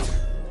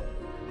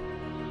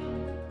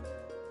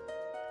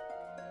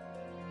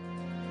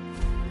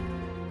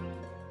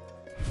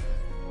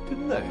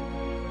 Didn't they?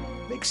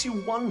 Makes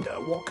you wonder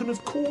what can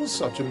have caused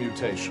such a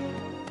mutation.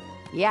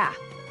 Yeah,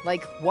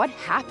 like what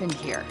happened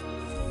here?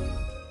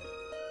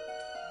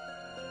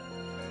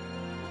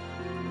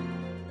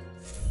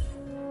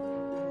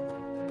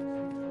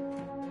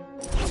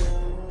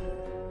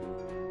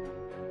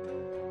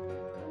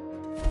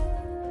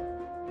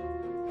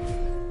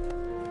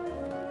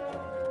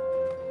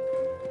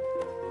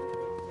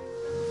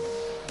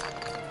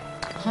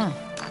 Huh.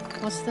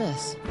 What's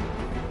this?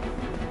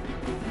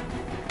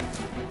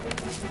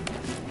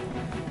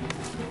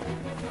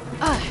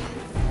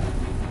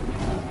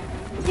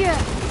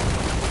 Yeah.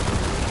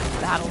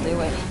 That'll do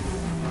it.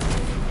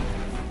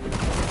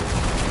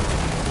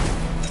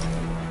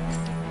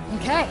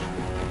 Okay.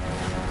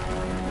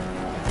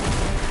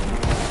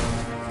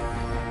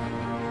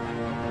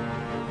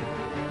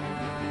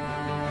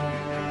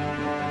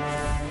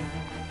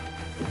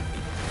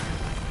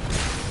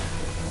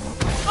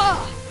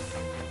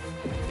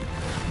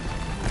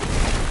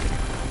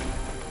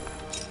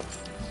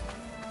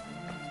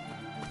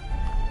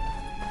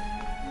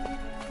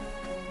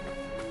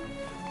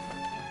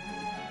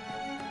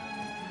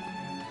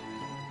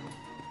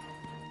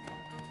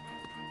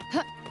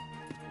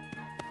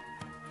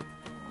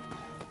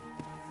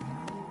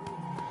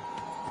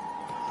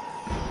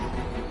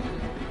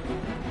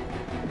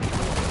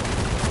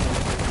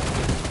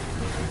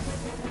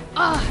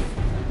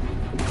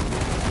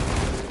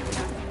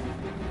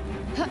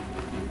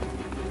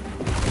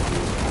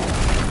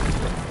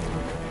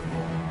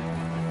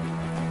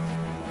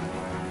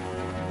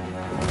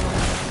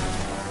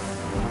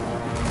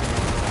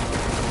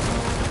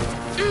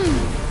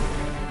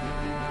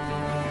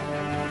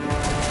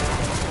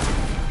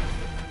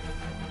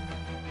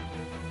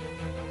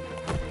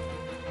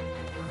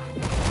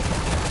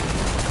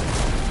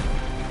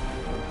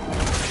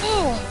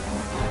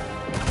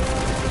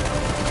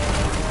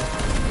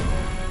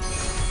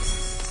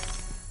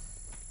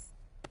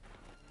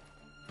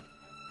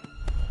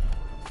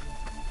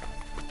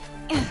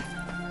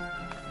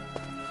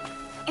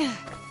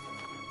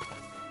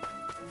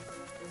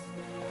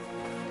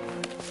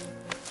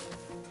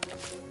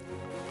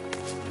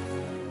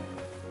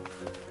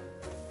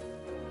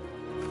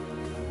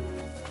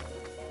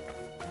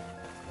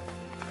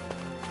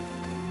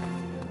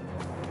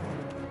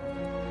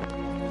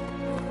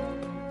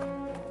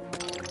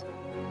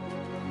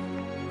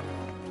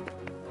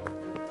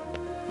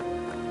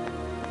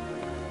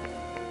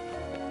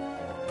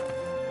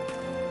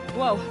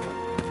 Whoa.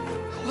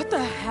 What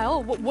the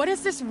hell? What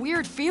is this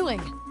weird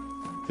feeling?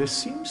 There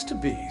seems to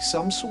be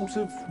some sort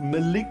of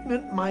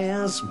malignant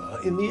miasma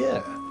in the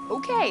air.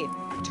 Okay,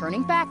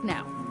 turning back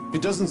now.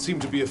 It doesn't seem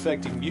to be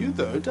affecting you,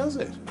 though, does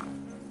it?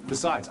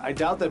 Besides, I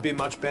doubt there'd be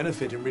much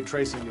benefit in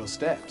retracing your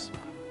steps.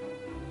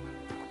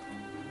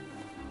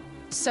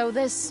 So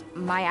this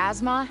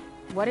miasma,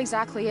 what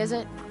exactly is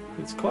it?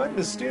 It's quite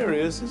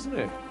mysterious, isn't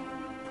it?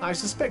 I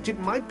suspect it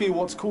might be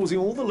what's causing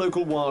all the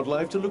local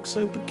wildlife to look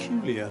so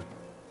peculiar.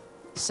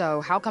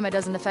 So how come it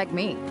doesn't affect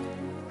me?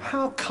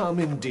 How come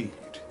indeed?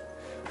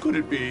 Could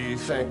it be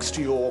thanks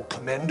to your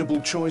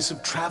commendable choice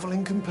of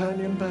traveling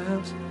companion,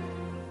 perhaps?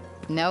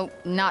 No,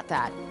 not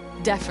that.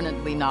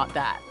 Definitely not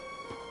that.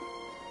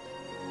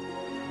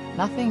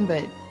 Nothing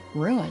but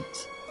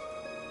ruins.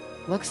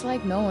 Looks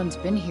like no one's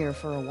been here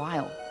for a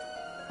while.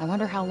 I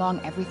wonder how long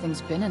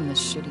everything's been in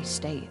this shitty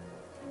state.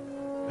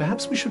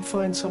 Perhaps we should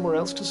find somewhere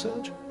else to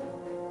search?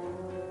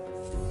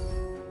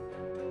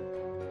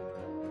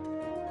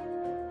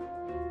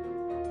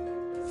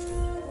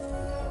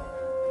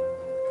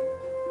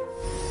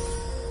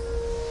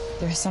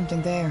 There's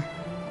something there.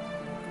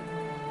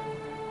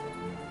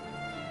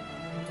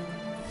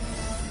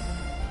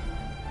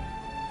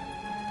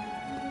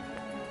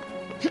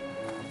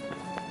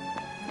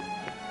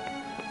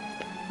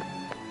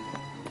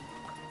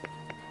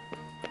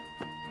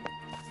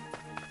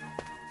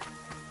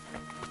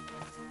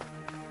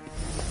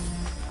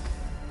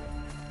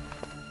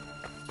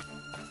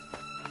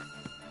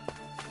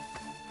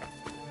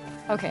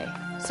 Okay,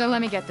 so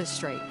let me get this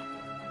straight.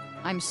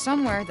 I'm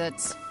somewhere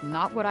that's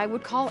not what I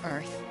would call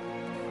Earth.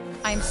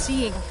 I'm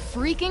seeing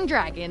freaking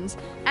dragons,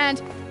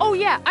 and oh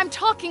yeah, I'm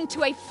talking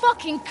to a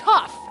fucking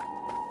cuff!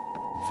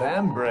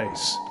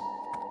 Vambrace.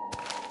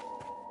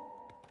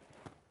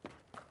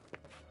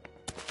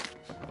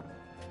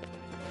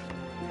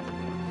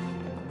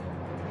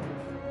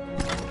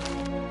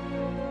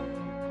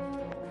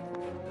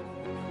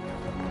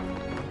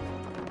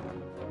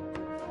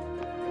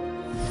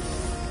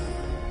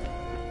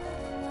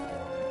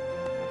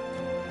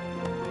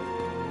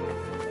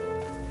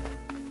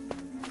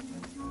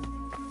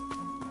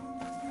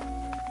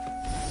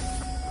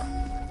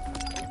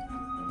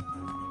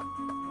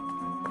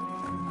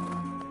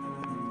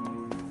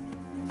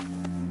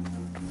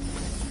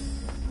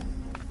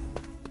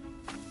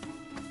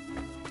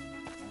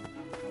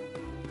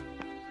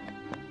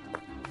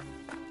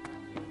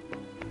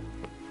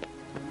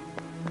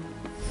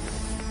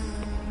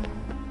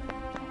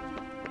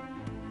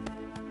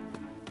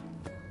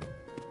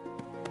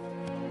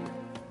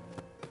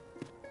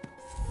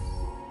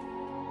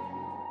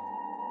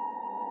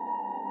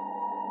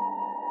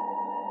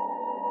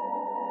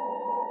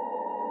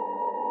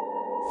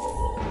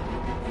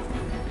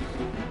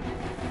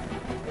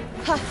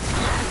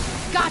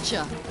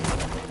 Gotcha!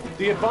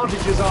 The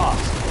advantage is ours.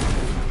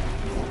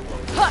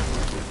 Huh.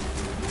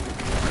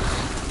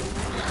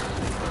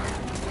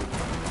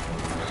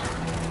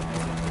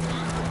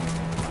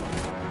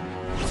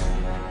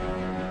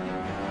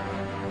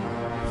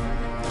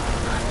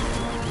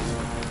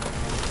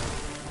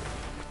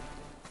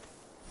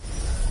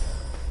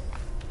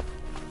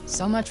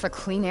 So much for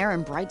clean air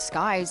and bright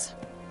skies.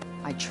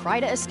 I try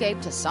to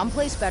escape to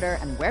someplace better,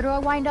 and where do I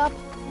wind up?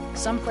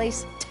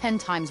 Someplace 10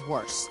 times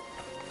worse.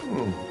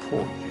 Oh,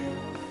 poor you.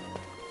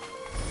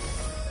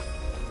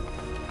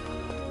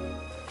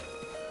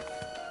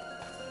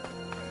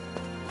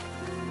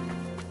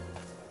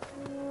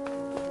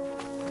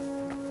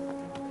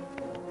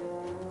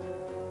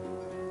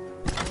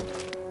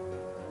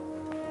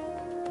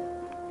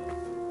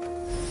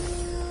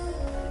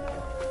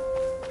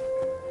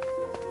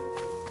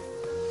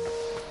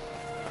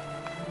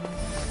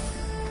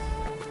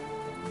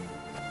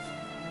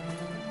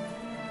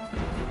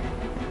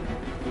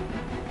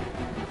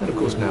 And of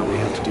course now we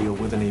have to deal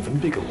with an even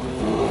bigger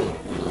one.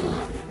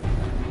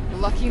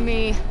 Lucky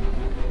me.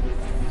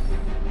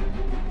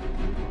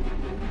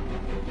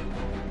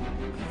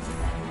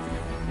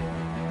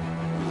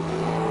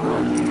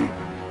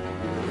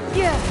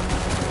 Yeah.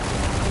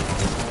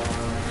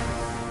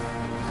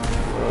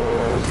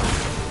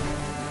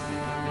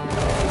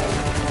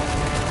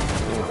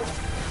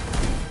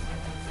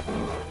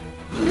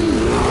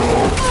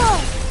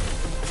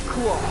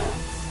 Cool.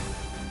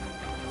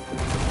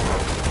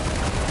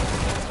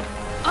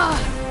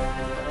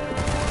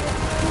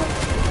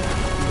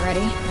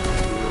 Ready?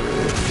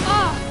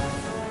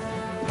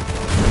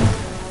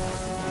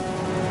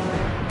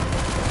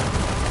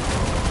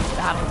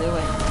 That'll do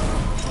it.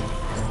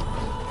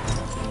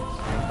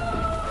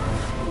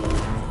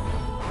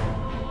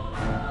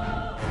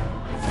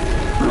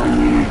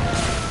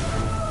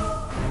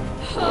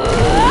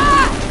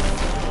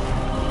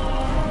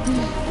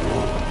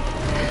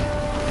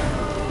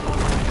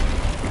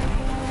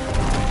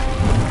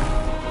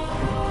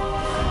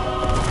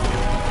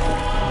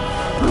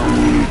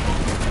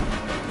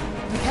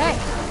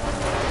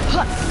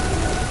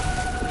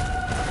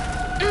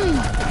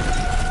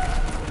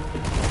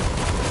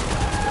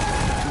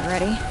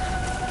 Ready?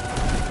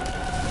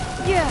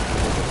 Yeah.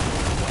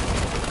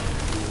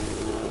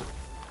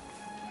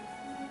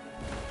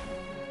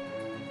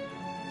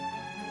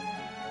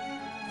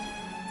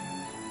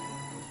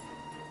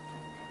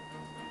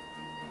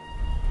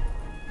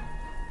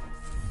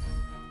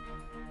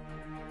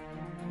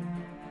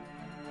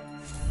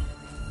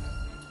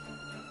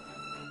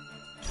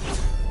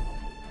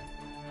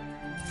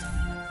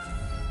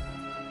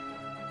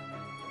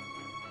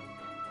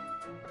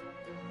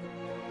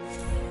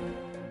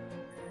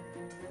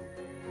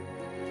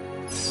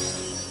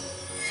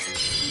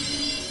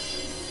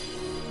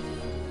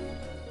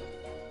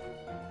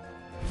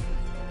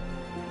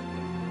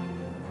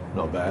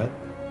 Not bad.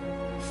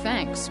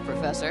 Thanks,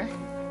 Professor.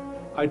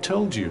 I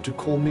told you to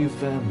call me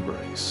Van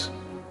Brace.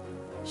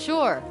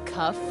 Sure,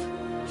 Cuff.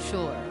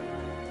 Sure.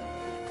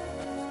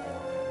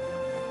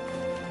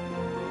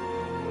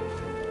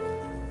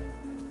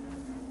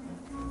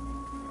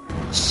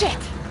 Shit!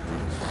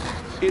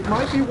 It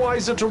might be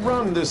wiser to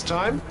run this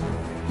time.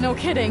 No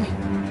kidding.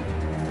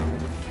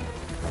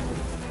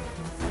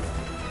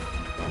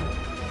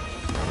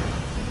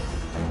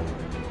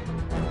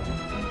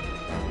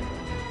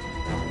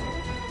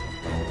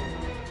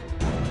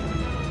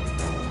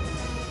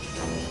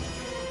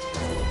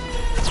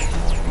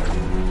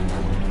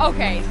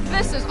 Okay,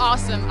 this is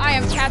awesome. I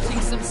am catching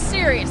some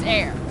serious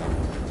air.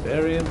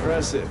 Very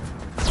impressive.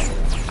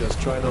 Just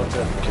try not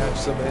to catch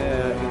some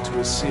air into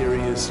a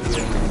seriously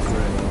empty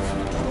grave.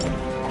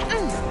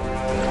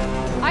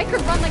 I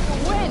could run like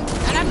the wind,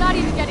 and I'm not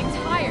even getting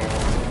tired.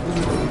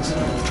 Please,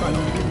 try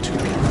not to get too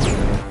carried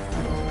away.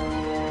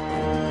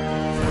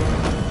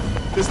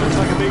 This looks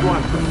like a big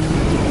one.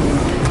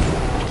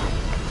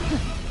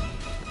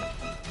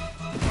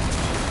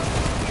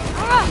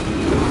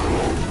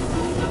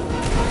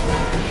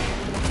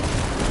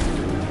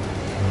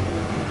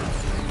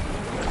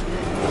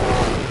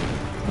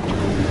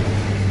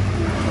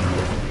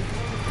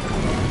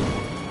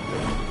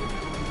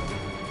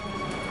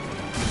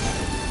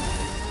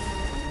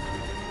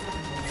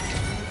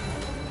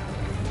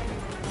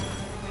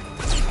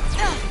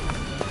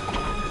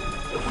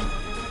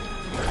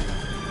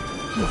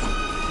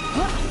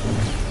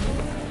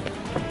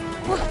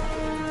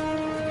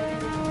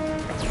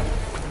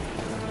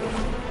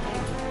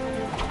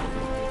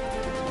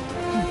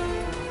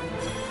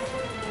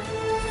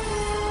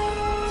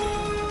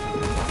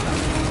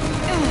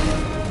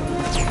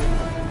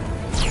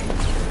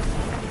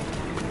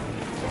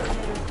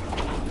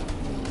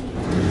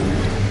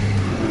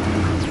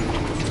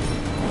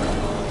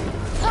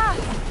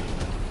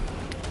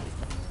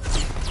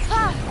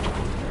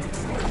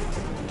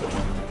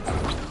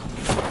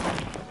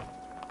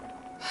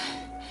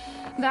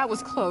 That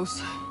was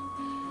close.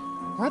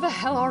 Where the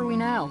hell are we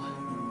now?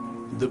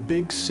 The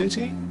big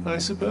city, I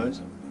suppose?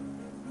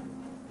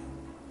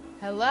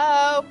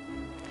 Hello?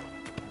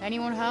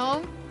 Anyone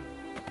home?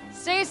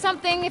 Say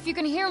something if you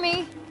can hear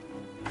me.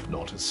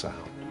 Not a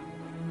sound.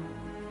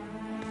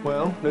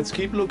 Well, let's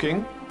keep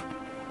looking.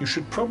 You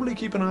should probably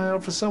keep an eye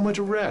out for somewhere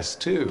to rest,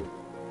 too.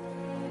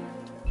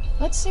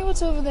 Let's see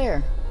what's over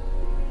there.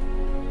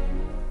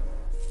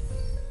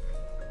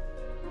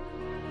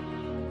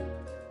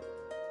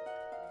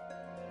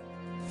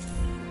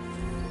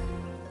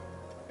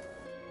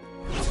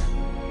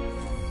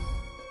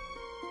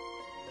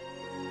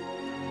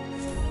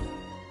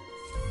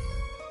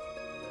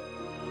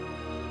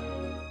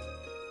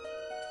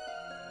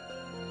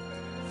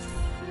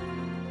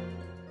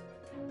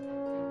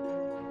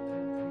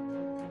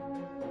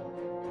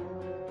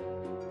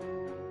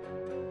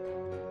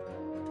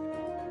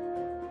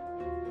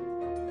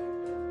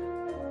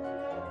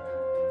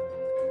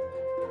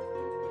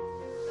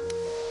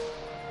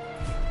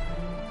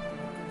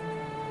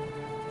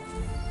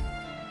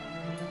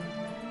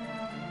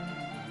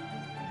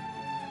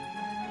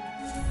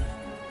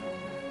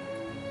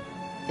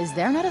 Is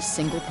there not a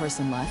single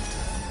person left?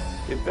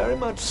 It very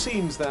much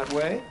seems that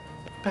way.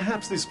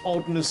 Perhaps this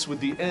oddness with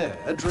the air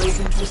drove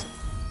them to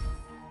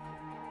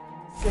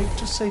escape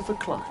to safer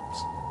climes.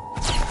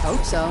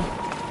 Hope so.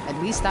 At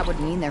least that would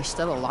mean they're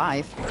still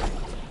alive.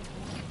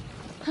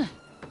 Huh.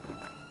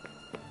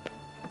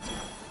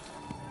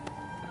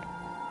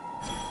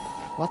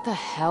 What the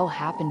hell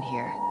happened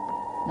here?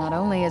 Not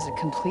only is it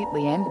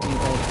completely empty,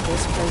 but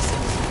this place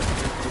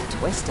is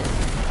twisted.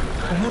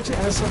 Perhaps it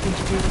has something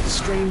to do with the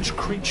strange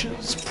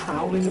creatures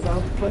prowling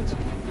about the place?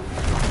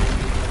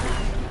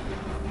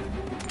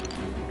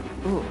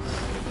 Ooh,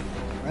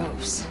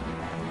 gross.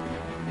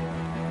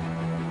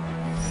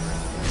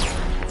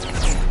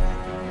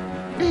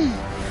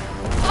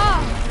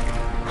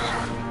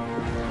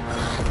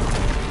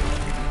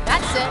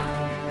 That's it.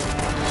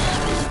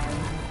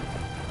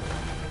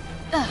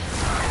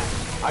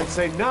 I'd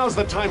say now's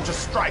the time to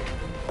strike.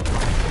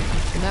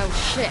 No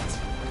shit.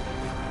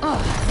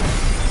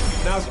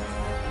 Now's...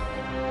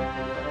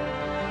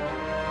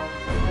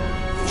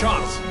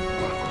 chance.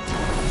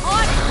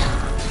 On it.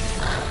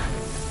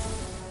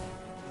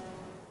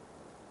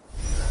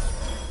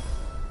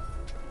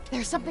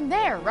 There's something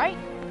there, right?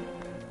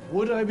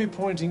 Would I be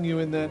pointing you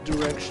in that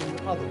direction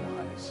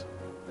otherwise?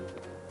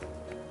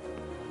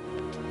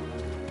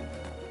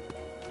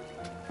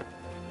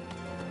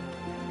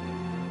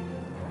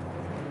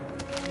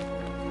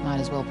 Might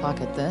as well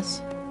pocket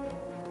this.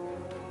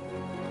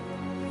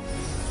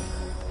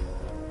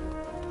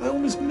 I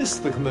almost miss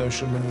the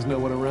commotion when there's no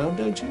one around,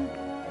 don't you?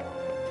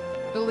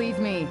 Believe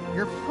me,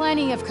 you're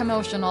plenty of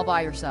commotion all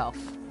by yourself.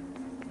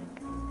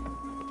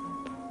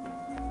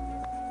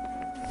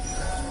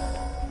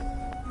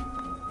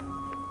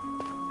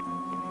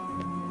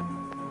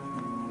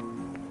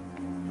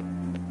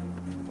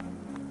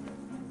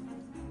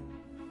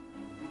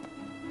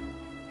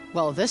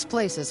 Well, this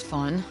place is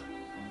fun.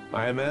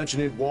 I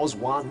imagine it was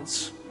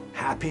once.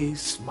 Happy,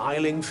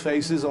 smiling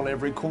faces on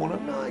every corner.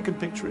 No, I can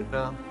picture it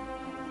now.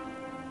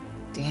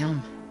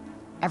 Damn.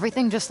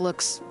 Everything just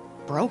looks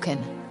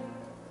broken.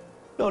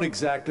 Not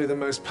exactly the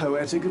most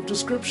poetic of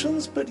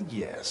descriptions, but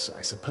yes,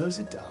 I suppose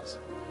it does.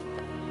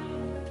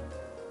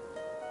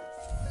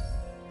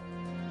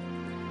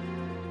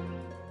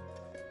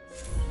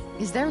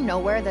 Is there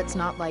nowhere that's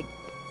not, like,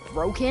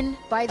 broken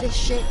by this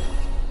shit?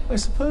 I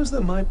suppose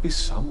there might be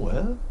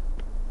somewhere.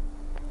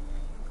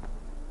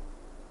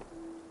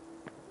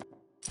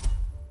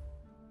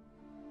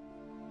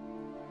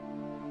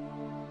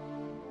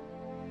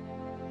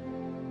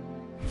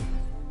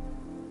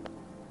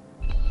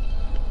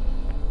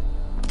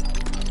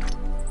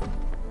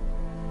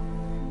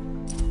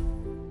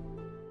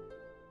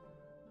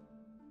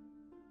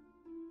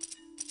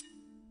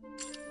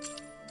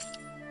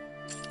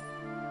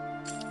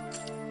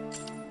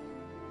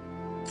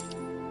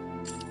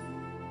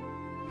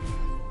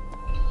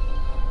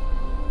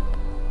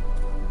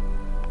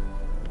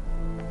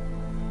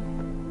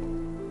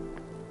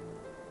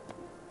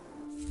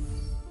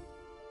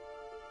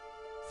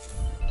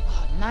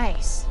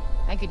 Nice.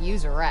 I could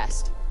use a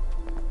rest.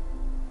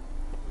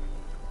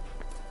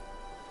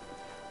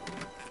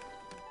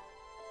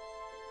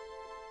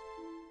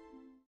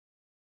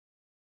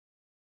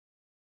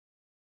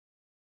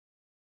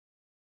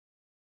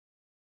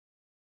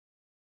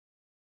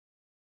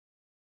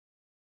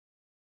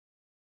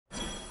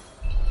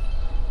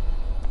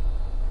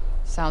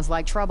 Sounds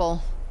like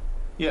trouble.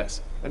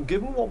 Yes, and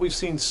given what we've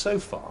seen so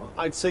far,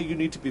 I'd say you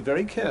need to be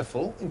very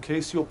careful in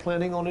case you're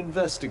planning on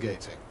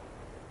investigating.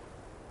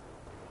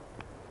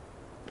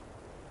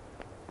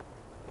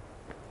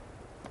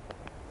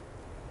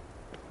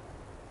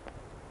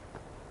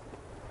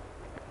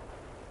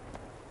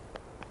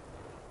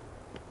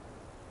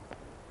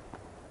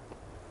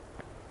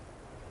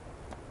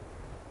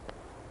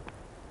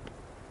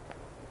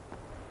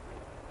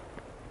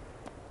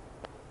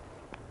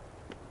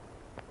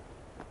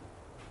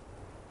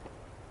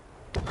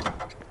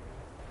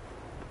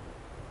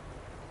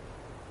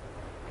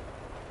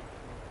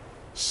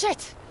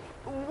 Shit!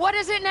 What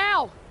is it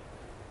now?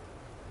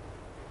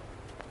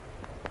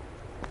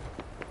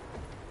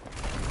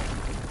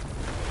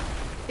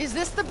 Is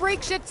this the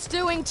break shit's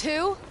doing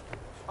too?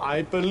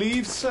 I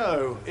believe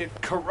so. It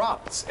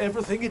corrupts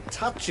everything it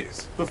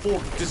touches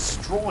before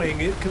destroying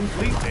it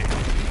completely.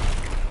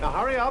 Now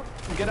hurry up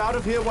and get out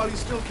of here while you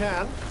still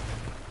can.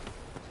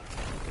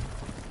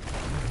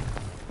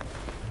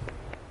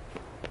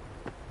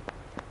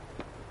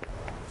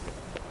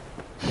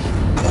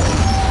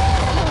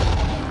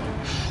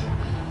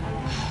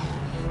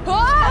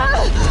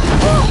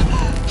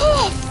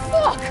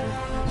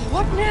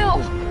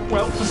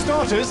 Well, for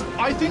starters,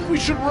 I think we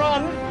should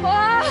run.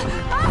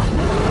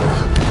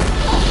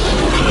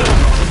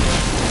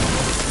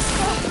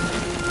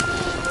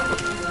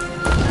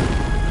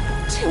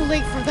 Too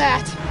late for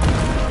that.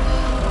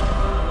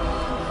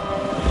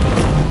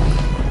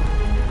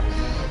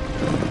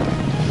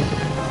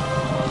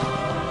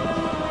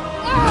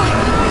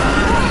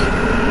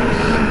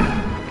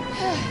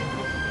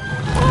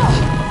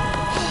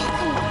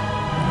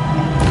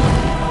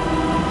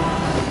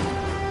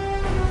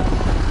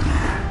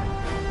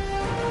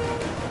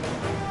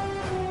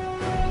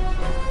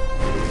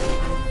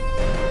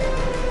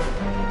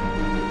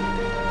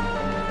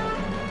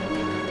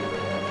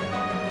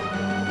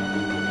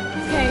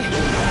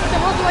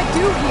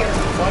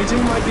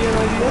 Fighting might be an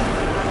idea.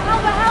 How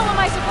the hell am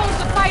I supposed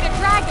to fight a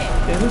dragon?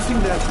 Anything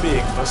that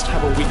big must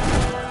have a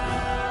weakness.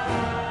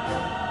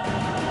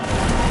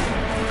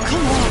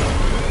 Come on.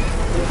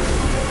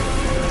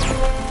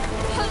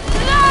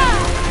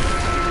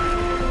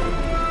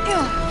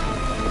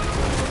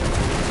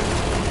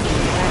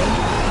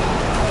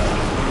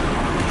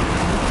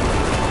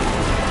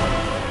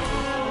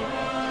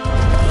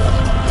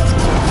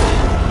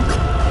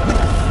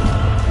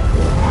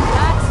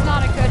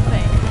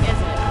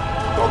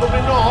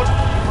 Probably not. You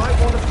might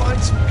want to find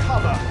some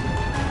cover.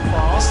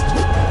 Fast.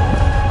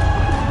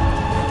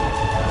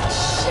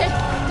 Shit!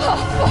 Oh,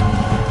 fuck!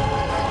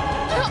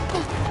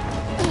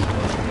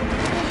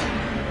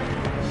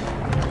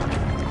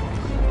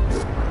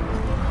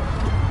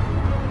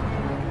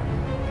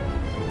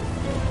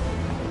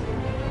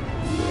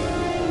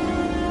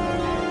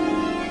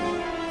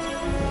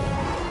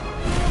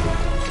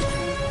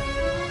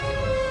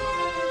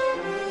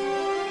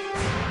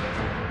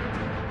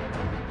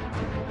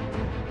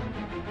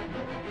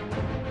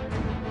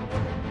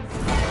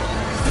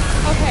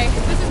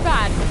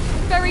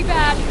 Very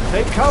bad.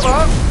 Take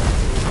cover.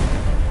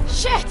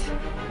 Shit!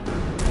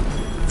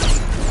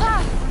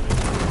 Ah.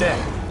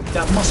 There.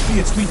 That must be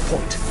its weak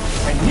point.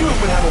 I knew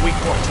it would have a weak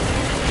point.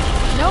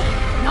 Nope,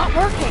 not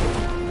working.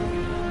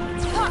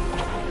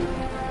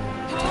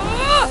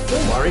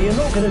 Don't worry, you're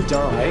not gonna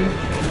die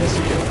unless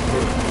you get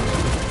through.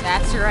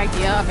 That's your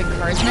idea of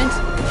encouragement?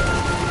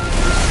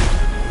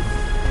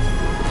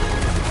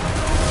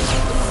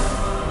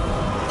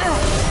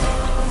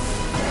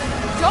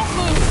 Don't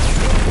move!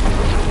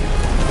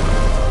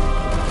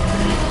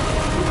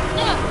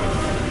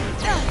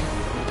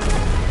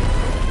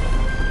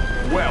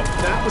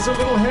 a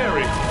little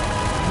hairy.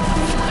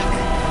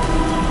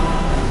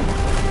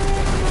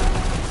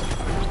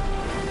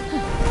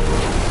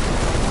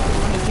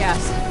 Let me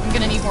guess. I'm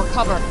gonna need more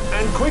cover.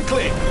 And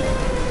quickly!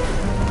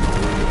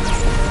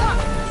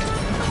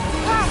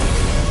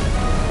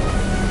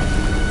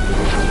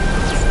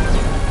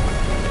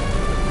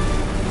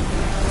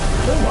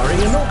 Don't worry,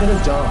 you're not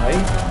gonna die.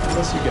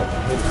 Unless you get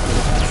hit.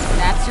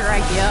 That's your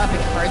idea of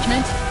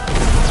encouragement?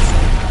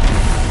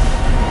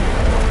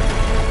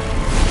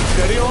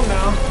 Steady on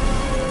now.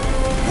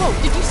 Whoa,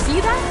 did you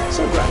see that?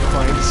 So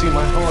gratifying to see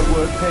my hard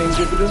work paying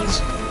dividends.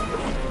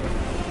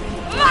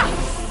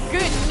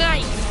 Good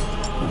night!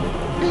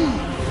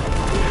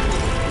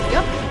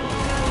 Yep.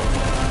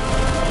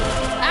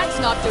 That's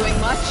not doing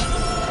much.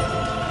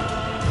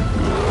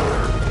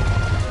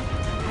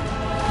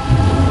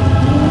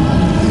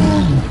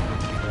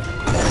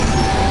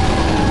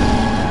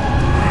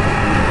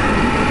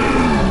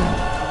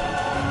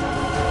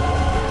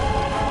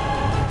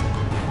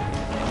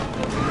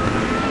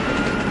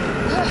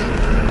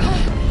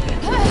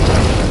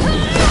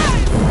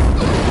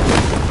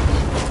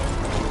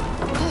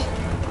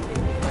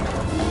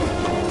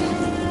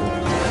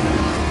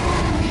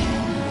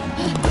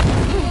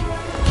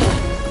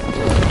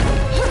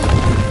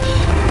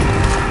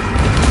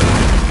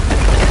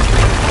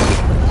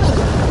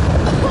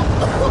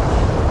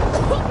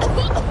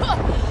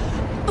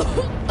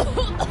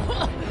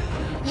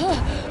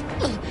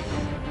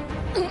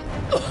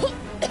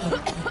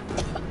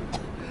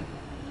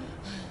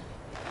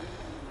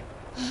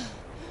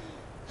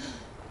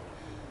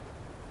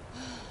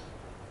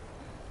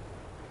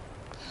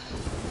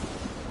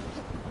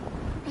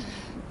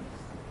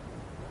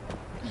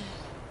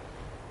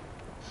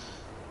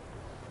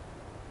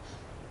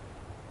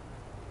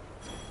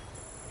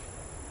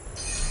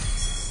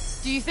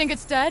 Do you think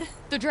it's dead?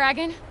 The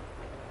dragon?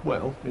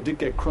 Well, it did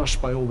get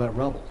crushed by all that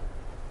rubble.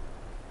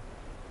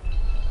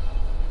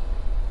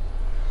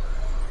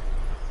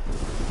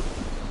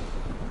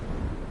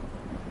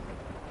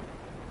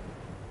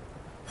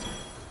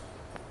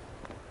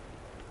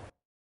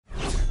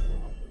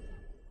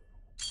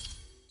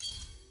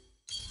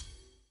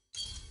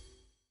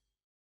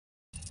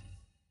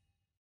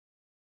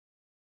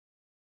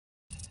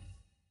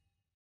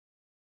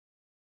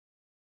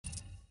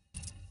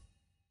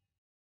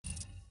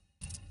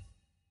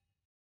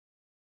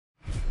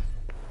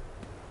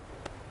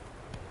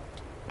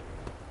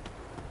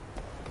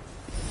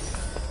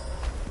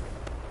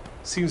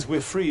 Seems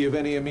we're free of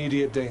any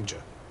immediate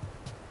danger.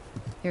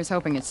 Here's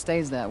hoping it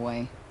stays that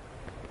way.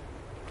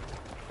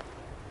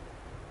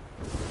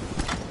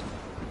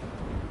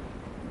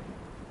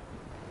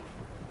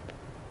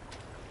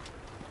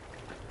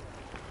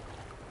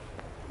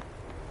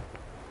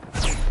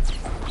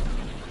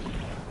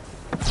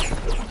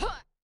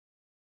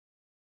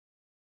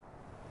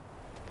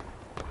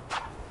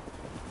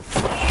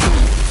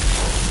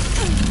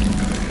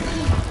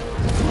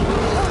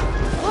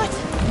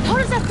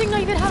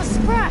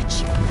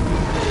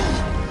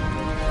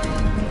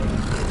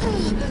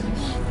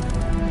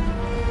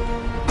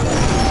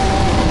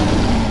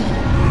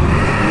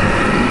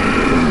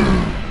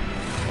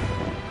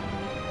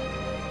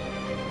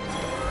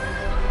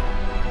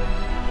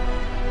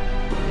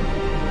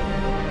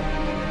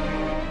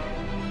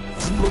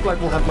 Look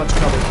like we'll have much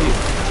cover here.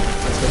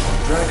 Let's hope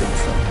the dragon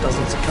trap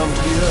doesn't succumb to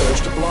the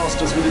urge to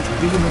blast us with its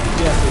beam of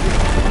death again.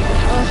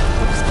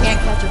 I just can't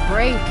catch a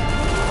break.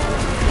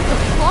 The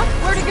fuck?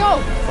 Where'd it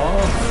go?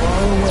 Far, far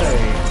away.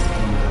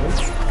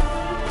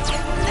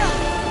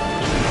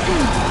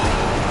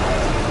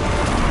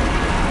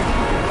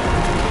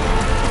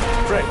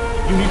 Fred,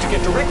 you need to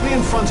get directly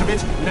in front of it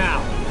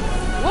now.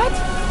 What?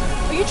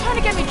 Are you trying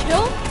to get me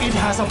killed? It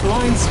has a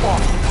blind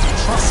spot.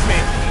 Trust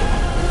me.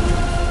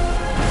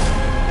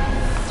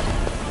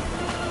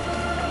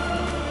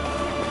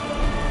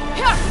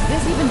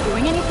 Is this even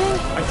doing anything?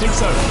 I think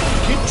so.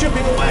 Keep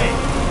chipping away.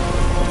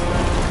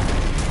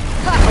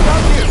 How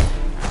about you?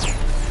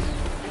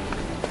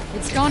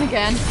 It's gone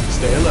again.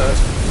 Stay alert.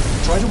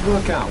 Try to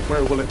work out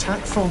where it will attack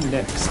from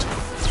next.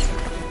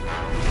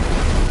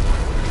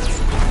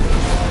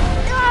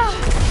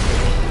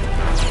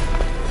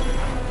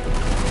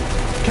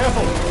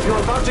 Careful!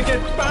 You're about to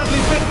get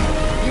badly bitten!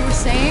 You were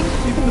saying?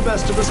 Even the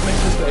best of us make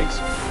mistakes.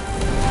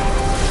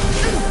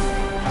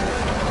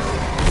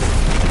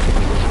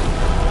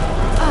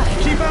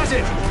 Keep at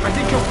it! I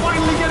think you're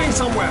finally getting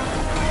somewhere!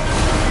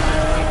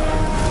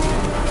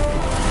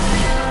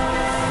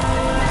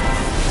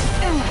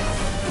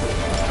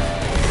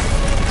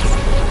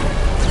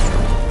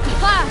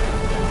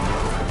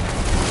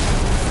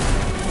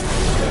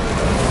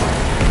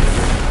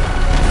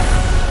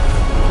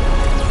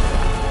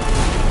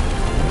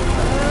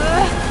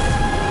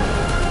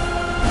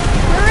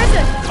 Where is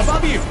it?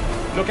 Above you!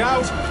 Look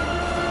out!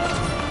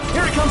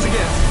 Here it comes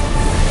again!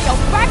 Yo,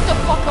 back the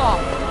fuck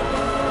off!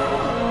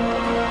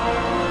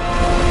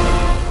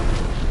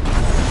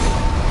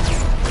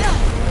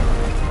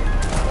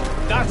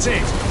 That's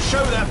it!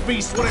 Show that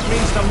beast what it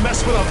means to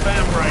mess with a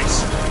fan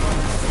race!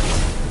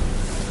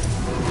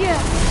 Yeah.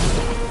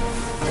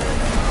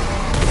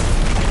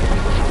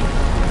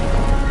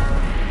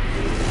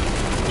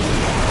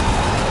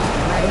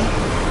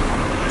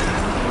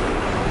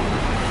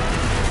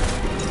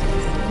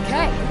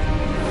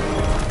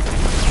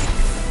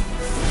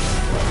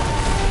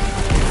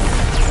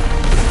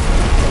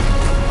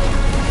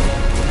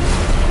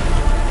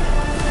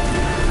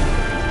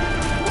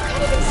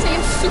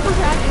 super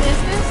bad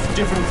business?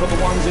 Different from the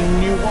ones in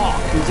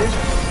Newark, is it?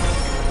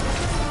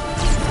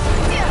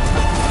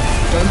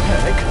 Don't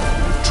panic.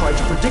 Try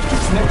to predict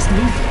its next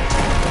movement.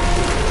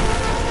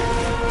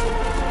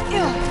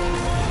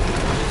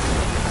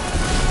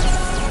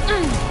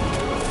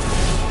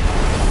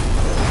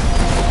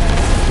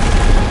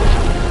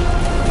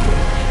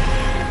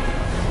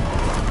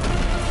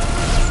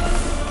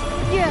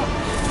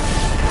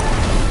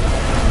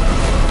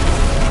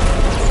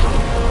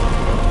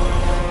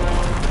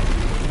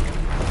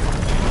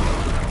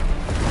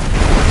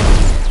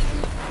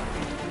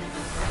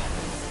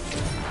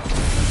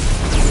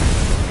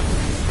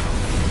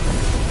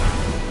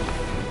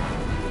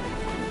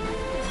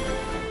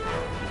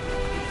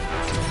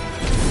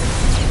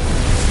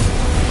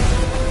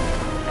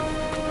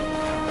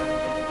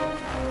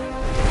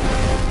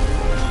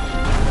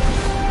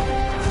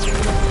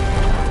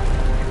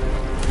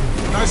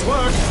 Nice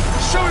work.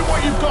 Show me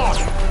what you've got.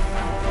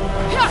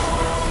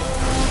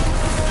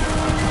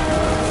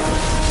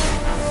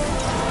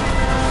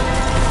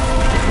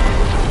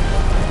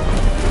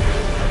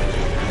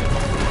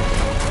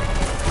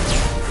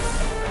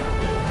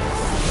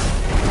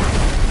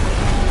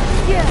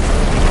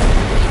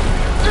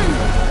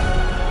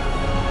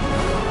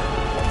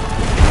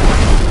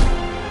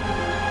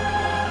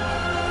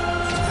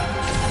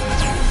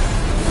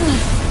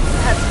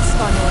 That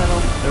spun a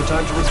little. No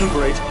time to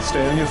recuperate.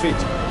 Stay on your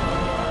feet.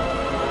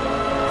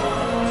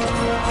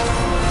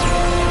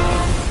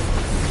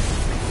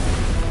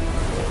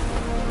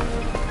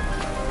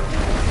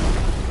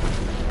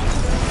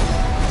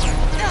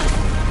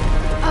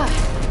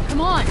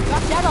 Come on,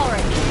 got that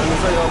already. I'm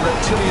afraid our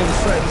reptilian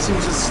friend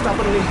seems as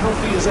stubbornly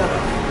healthy as ever.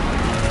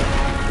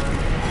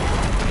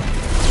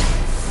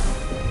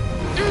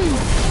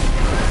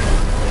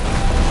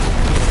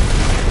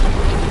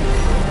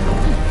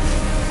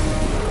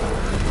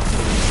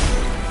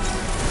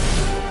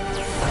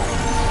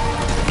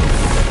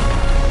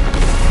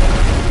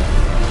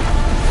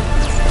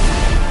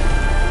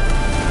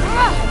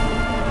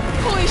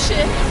 Holy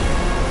shit.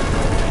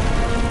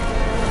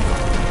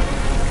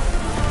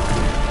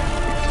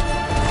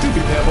 Do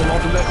be careful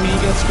not to let me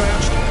get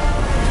scratched.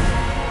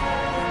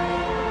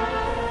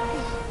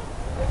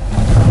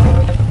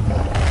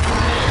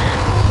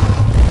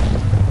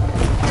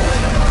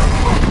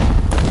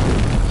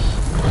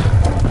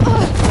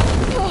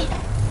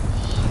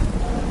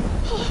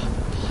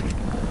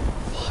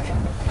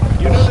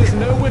 You know there's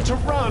nowhere to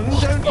run,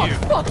 don't you?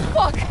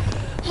 Fuck.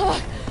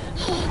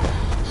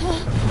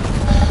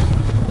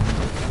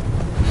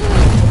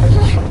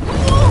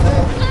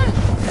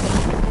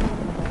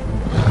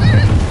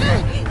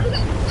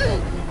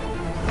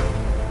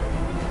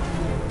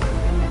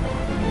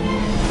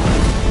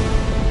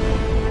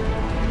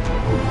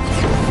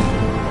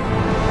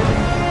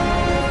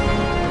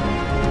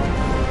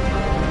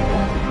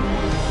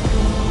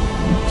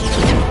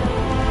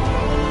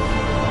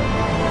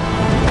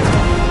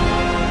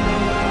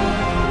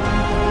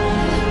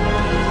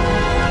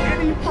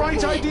 Any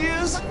bright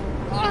ideas?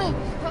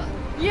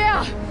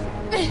 Yeah.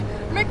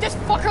 Make this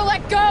fucker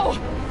let go.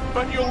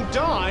 But you'll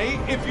die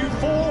if you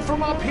fall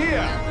from up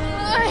here.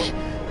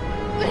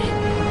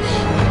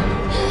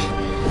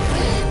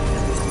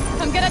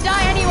 I'm gonna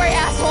die anyway,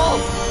 asshole!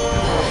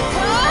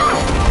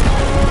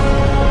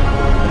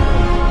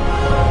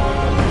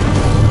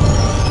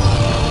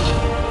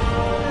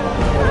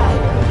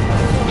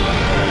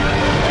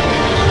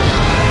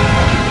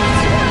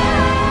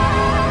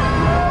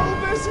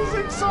 Oh, this is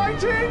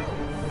exciting!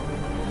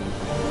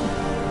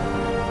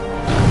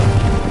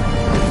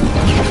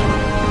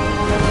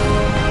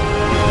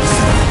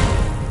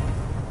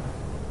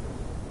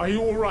 Are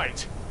you all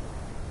right?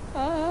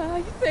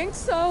 I think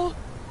so.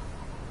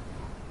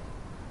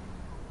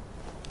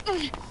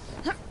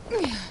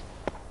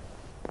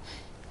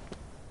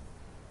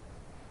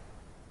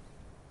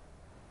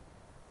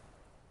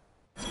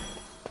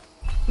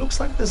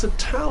 Looks like there's a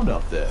town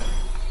up there.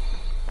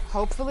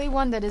 Hopefully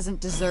one that isn't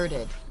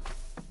deserted.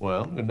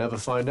 Well, you'll never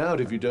find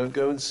out if you don't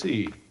go and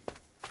see.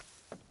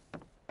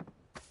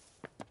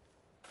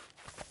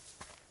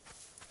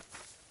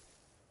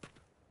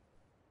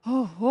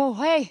 Oh,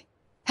 hey!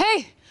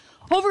 Hey!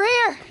 Over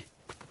here!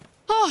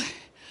 Oh,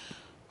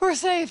 we're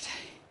saved.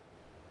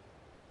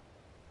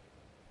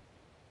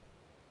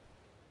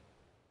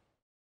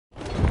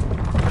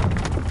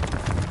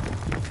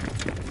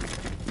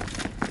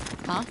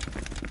 Huh?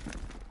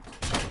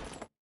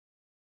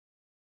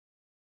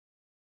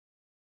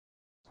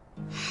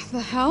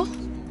 The hell?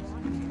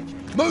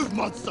 Move,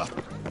 monster!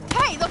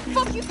 Hey, the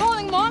fuck you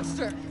calling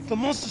monster? The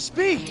monster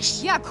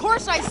speaks! Yeah, of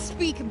course I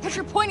speak, and put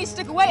your pointy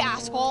stick away,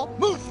 asshole!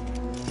 Move!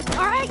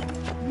 Alright,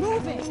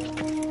 move it!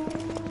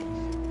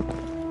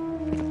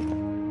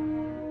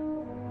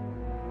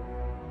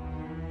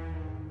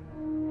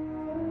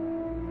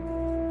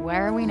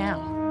 Where are we now?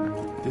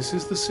 This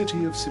is the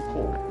city of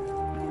Sipor.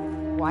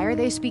 Why are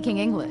they speaking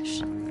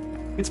English?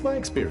 It's my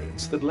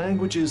experience that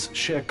languages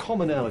share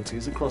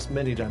commonalities across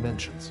many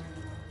dimensions.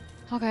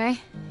 Okay,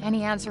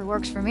 any answer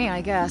works for me,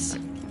 I guess.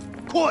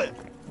 Quiet!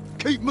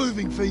 Keep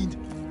moving, fiend!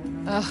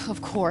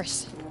 Of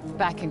course.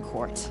 Back in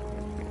court.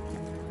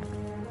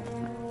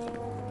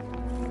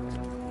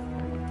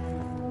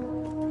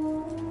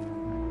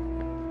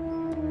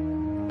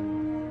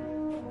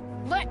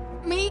 Let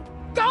me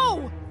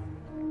go!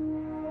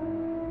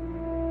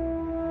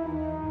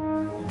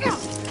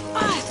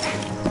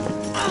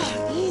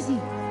 Easy.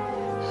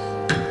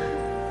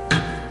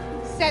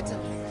 Settle.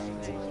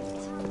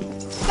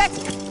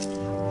 Settle.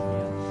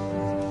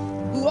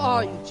 Who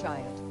are you,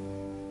 child?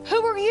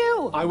 Who are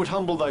you? I would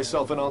humble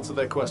thyself and answer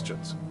their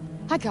questions.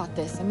 I got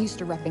this. I'm used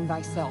to repping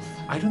thyself.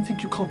 I don't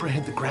think you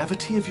comprehend the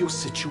gravity of your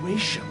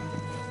situation.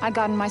 I've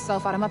gotten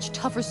myself out of much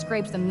tougher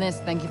scrapes than this,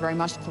 thank you very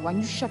much. So why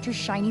don't you shut your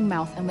shiny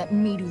mouth and let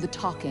me do the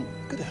talking?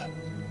 Look at her.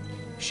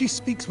 She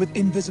speaks with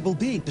invisible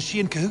beings. Is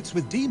she in cahoots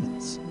with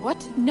demons? What?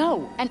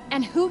 No.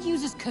 And who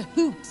uses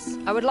cahoots?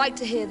 I would like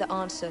to hear the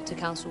answer to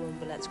Councilwoman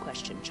Billet's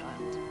question,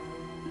 child.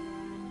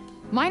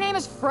 My name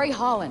is Frey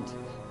Holland.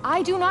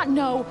 I do not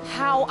know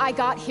how I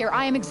got here.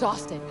 I am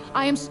exhausted.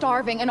 I am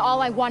starving, and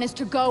all I want is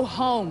to go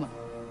home.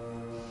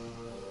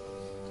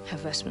 Her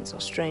vestments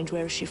are strange.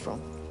 Where is she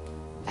from?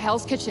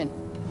 Hell's Kitchen.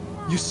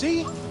 You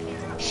see?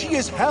 She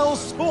is Hell's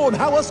spawn.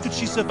 How else could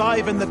she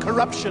survive in the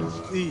corruption?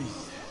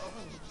 Please.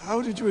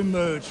 How did you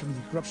emerge from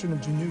the corruption of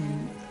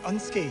Janu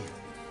unscathed?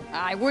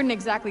 I wouldn't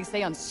exactly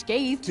say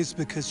unscathed. It is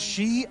because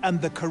she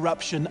and the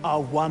corruption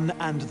are one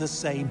and the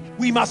same.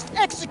 We must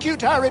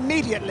execute her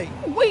immediately!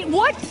 Wait,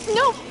 what?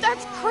 No,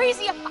 that's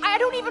crazy. I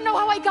don't even know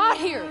how I got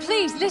here.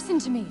 Please, listen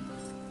to me.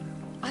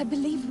 I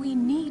believe we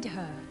need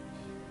her.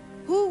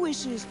 Who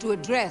wishes to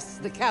address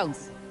the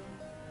council?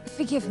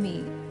 Forgive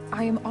me.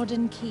 I am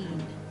Odin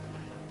Keen.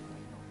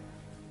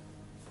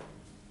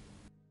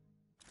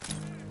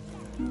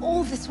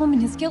 All this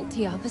woman is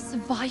guilty of is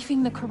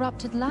surviving the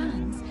corrupted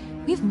lands.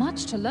 We've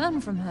much to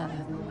learn from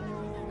her.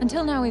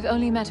 Until now, we've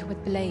only met her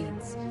with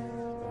blades.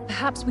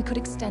 Perhaps we could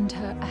extend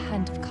her a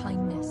hand of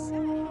kindness.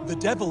 The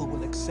devil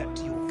will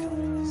accept your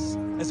kindness,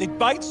 as it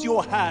bites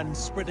your hand,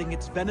 spreading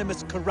its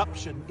venomous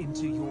corruption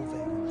into your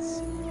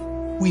veins.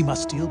 We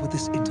must deal with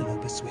this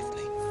interloper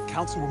swiftly.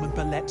 Councilwoman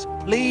Billette,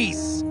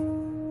 please!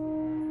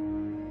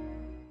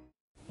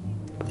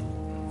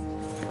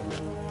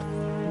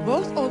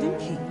 Both Odin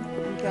King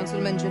and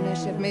Councilman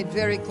Janesh have made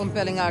very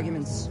compelling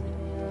arguments.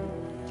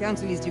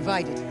 Council is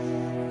divided.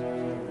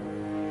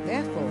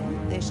 Therefore,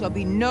 there shall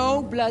be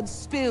no blood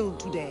spilled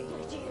today.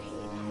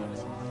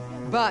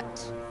 But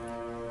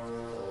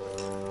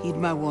heed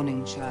my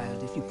warning,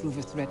 child. If you prove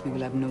a threat, we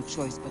will have no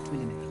choice but to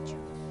eliminate you.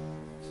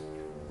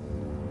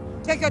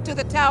 Take her to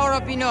the Tower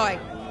of Binoy.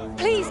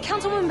 Please,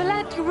 Councilwoman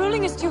Billette, your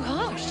ruling is too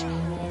harsh.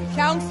 The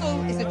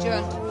council is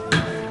adjourned.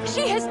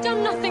 She has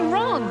done nothing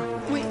wrong.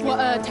 Wait,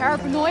 what, Tower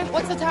of Binoy?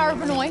 What's the Tower of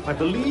Binoy? I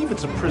believe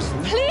it's a prison.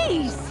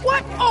 Please!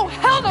 What? Oh,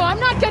 hell no! I'm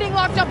not getting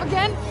locked up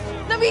again!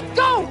 Let me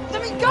go!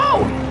 Let me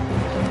go!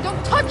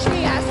 Don't touch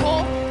me,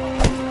 asshole!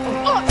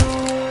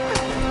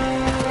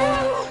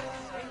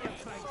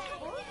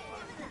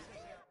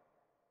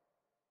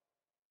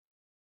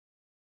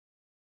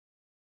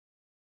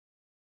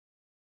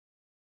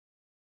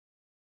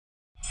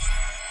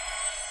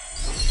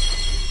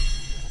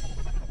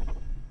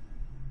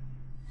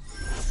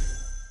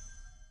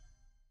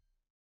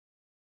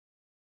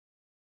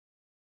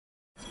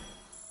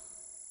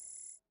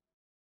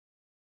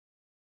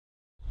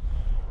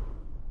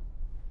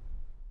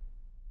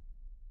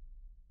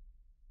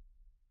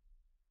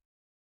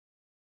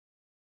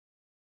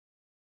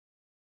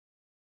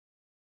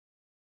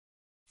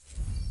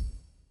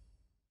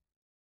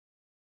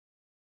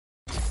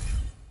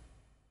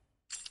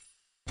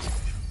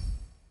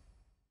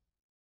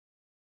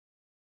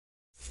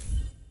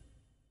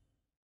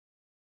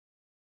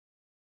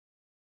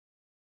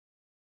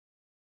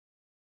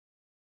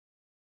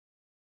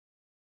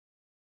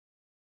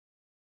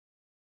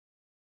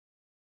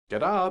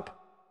 Get up.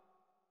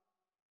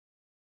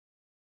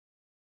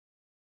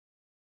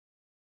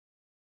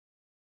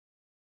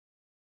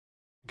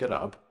 Get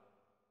up.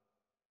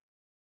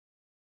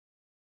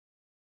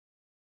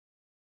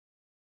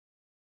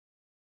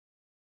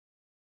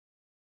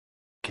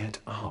 Get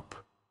up.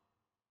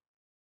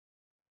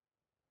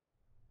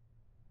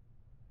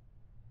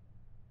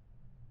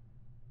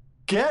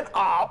 Get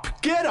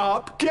up! Get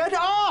up! Get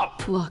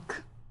up!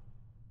 Look.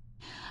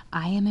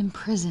 I am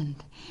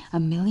imprisoned,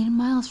 1,000,000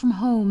 miles from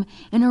home,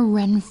 in a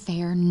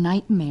Ren-Fair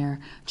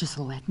nightmare. Just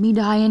let me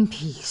die in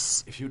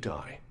peace. If you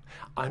die,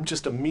 I'm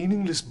just a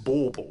meaningless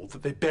bauble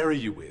that they bury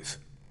you with.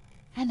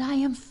 And I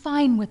am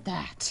fine with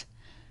that.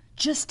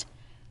 Just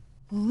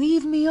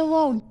leave me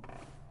alone.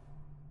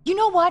 You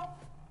know what?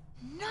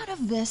 None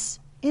of this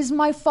is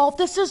my fault.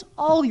 This is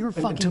all your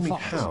fucking Tell me fault.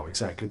 how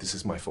exactly this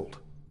is my fault.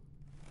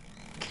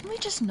 Can we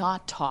just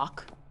not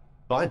talk?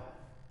 Fine.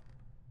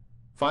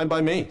 Fine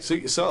by me.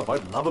 Suit yourself.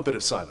 I'd love a bit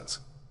of silence.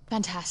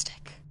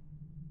 Fantastic.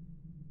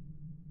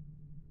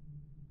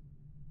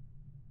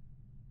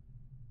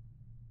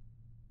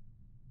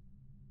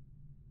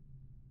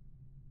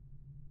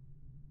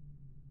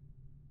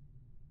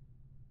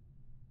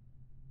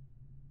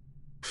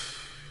 You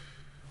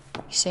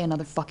say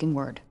another fucking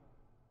word.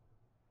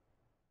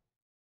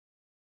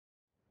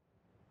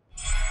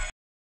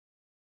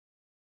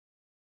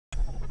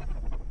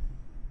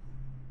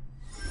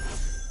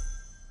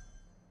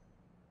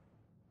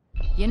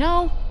 You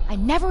know, I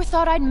never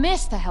thought I'd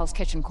miss the Hell's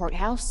Kitchen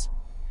courthouse.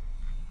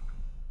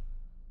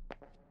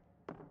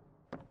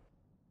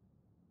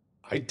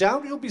 I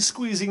doubt you'll be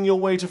squeezing your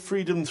way to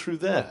freedom through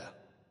there.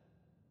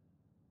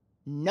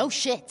 No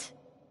shit.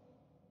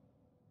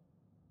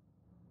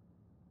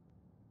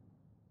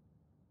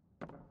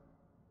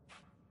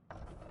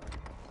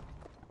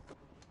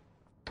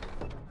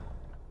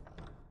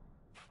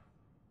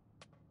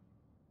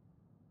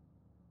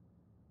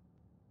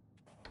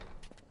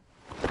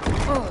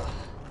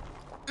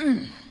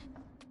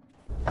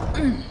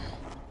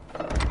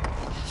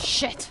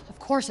 Shit, of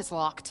course it's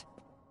locked.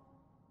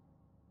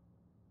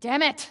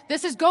 Damn it,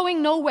 this is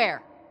going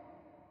nowhere.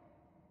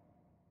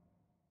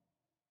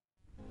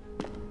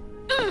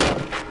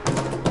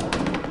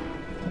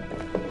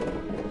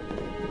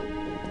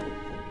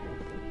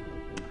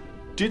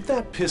 Did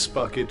that piss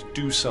bucket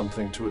do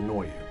something to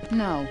annoy you?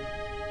 No.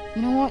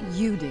 You know what?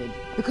 You did.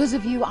 Because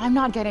of you, I'm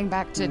not getting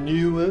back to...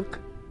 Newark?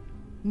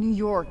 New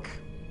York.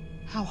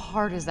 How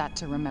hard is that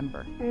to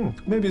remember?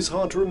 Maybe as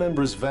hard to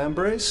remember as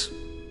Vambrace?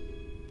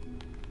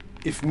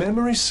 If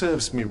memory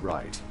serves me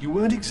right, you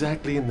weren't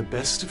exactly in the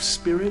best of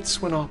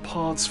spirits when our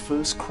paths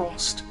first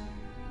crossed.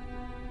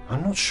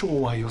 I'm not sure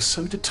why you're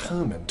so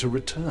determined to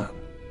return.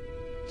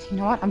 You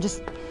know what? I'm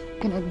just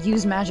gonna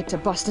use magic to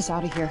bust us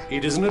out of here.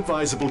 It isn't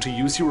advisable to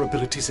use your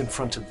abilities in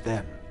front of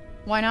them.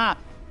 Why not?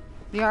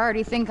 They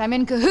already think I'm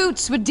in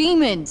cahoots with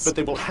demons! But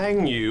they will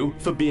hang you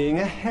for being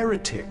a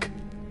heretic.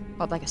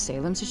 What, like a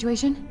Salem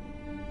situation?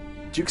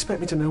 Do you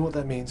expect me to know what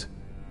that means?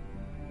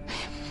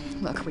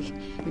 Look, we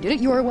did it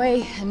your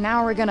way, and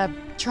now we're gonna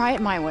try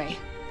it my way.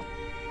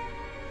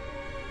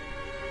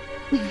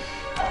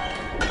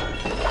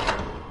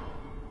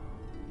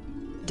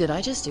 Did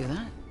I just do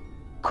that?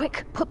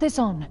 Quick, put this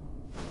on.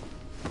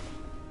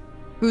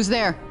 Who's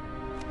there?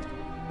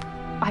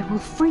 I will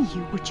free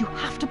you, but you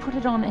have to put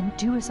it on and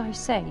do as I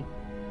say.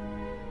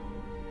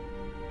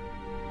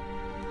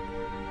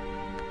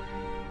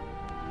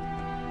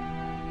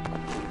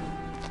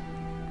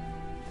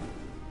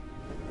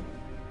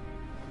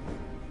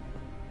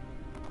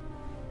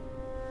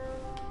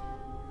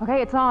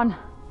 Okay, it's on.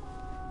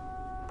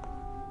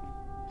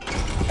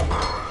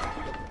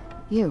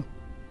 You.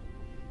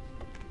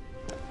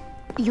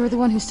 You're the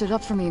one who stood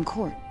up for me in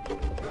court.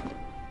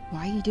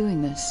 Why are you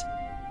doing this?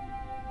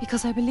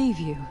 Because I believe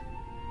you.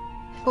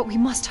 But we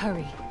must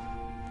hurry.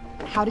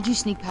 How did you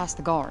sneak past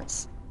the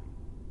guards?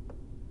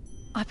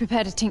 I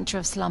prepared a tincture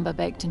of slumber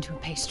baked into a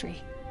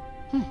pastry.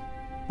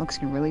 Looks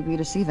can really be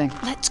deceiving.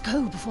 Let's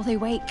go before they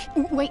wake.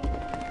 Wait!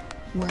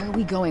 Where are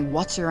we going?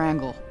 What's your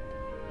angle?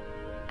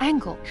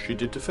 Angle? She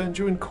did defend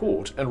you in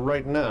court, and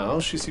right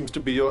now she seems to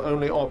be your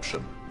only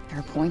option.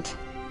 Fair point.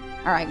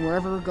 Alright,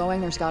 wherever we're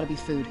going, there's gotta be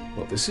food.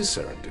 Well, this is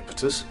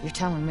serendipitous. You're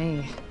telling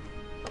me.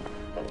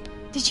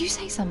 Did you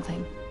say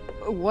something?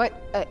 What?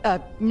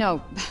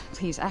 No.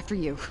 Please, after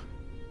you.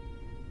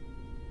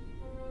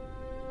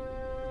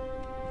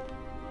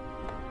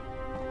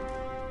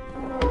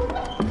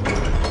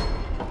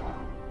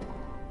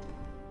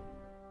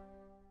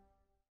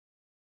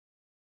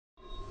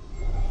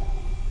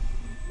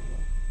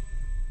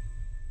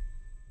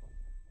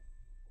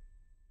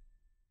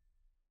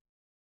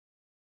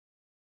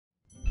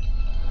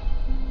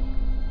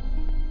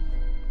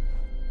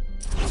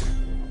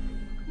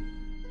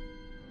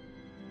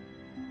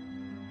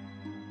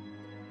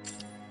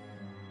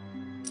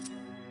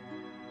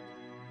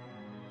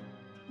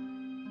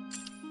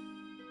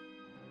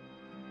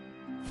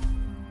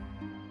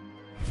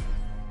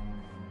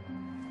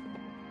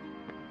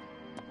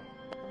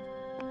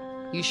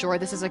 You sure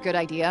this is a good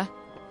idea?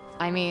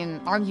 I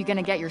mean, aren't you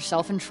gonna get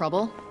yourself in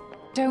trouble?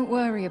 Don't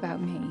worry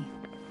about me.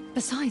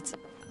 Besides,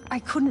 I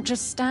couldn't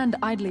just stand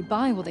idly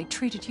by while they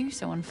treated you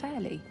so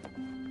unfairly.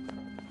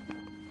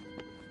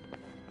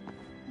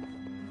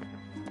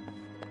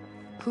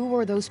 Who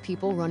were those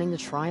people running the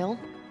trial?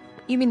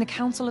 You mean the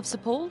Council of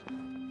Sepul?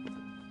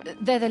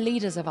 They're the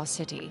leaders of our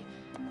city.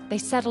 They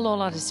settle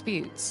all our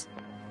disputes.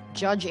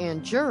 Judge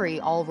and jury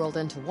all rolled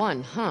into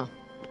one, huh?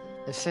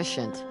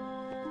 Efficient.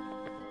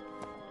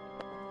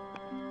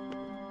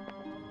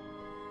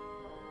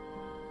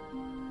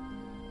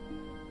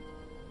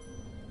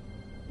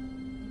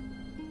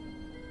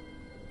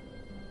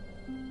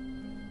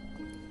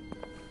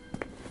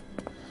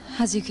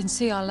 As you can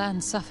see, our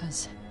land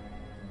suffers.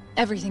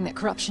 Everything that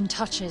corruption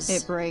touches...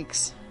 It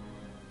breaks.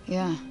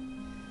 Yeah.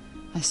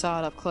 I saw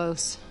it up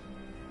close.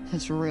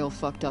 It's real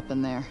fucked up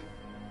in there.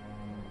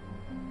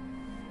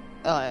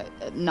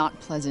 Not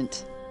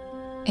pleasant.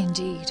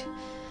 Indeed.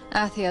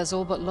 Athia's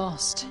all but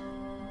lost.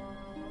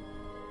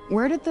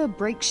 Where did the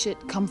break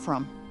shit come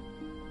from?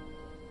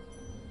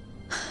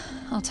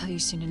 I'll tell you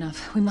soon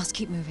enough. We must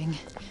keep moving.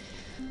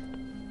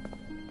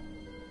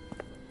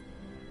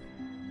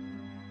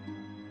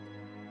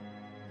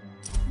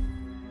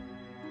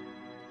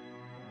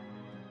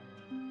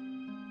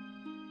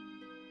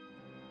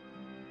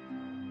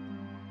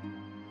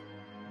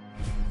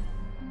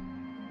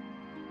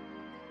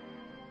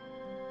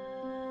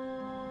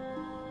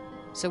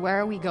 So where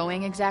are we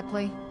going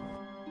exactly?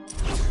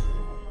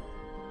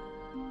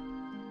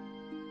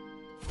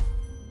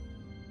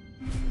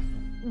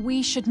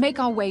 We should make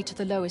our way to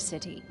the lower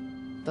city.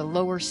 The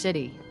lower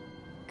city.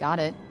 Got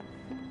it.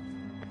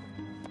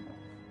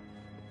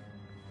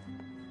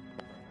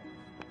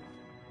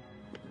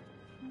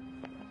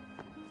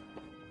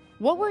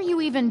 What were you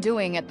even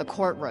doing at the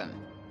courtroom?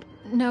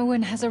 No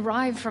one has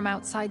arrived from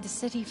outside the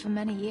city for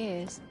many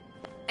years.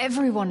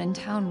 Everyone in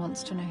town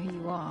wants to know who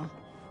you are.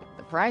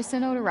 The price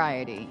of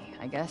notoriety,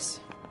 I guess.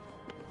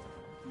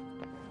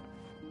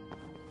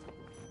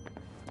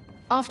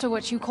 After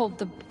what you called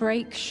the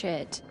break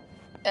shit.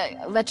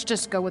 Let's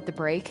just go with the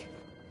break.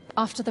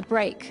 After the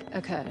break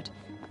occurred,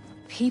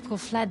 people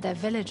fled their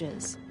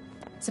villages.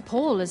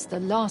 Sepul is the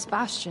last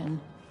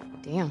bastion.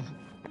 Damn.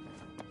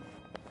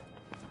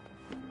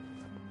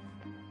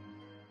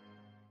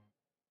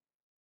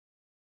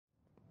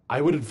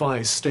 I would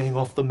advise staying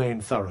off the main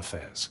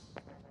thoroughfares.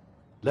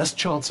 Less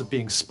chance of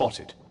being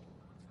spotted.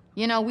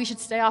 You know, we should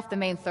stay off the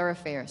main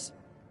thoroughfares.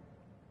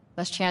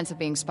 Less chance of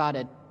being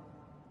spotted.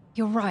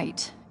 You're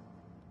right.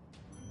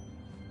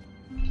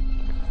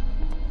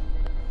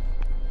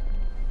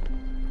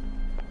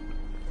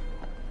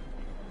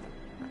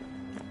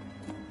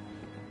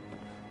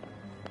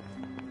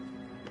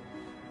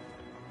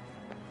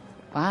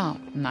 Wow,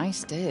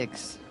 nice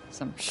digs.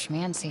 Some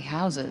schmancy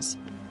houses.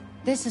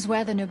 This is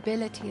where the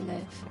nobility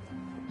live.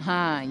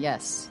 Ah,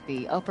 yes,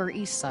 the Upper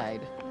East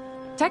Side.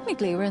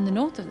 Technically, we're in the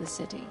north of the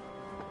city.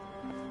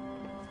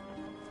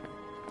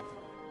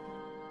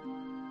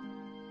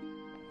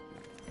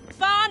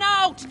 Fan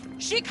out!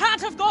 She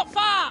can't have got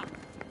far!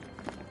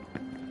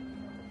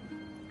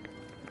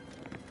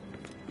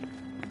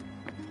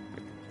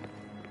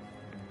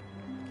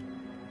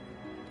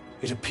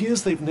 It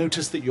appears they've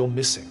noticed that you're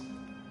missing.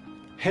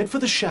 Head for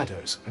the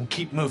shadows and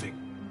keep moving.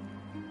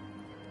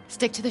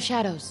 Stick to the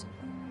shadows.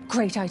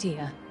 Great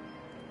idea.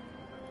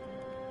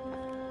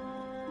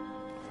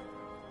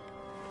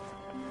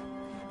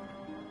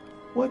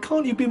 Why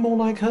can't you be more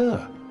like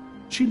her?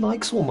 She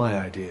likes all my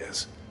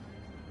ideas.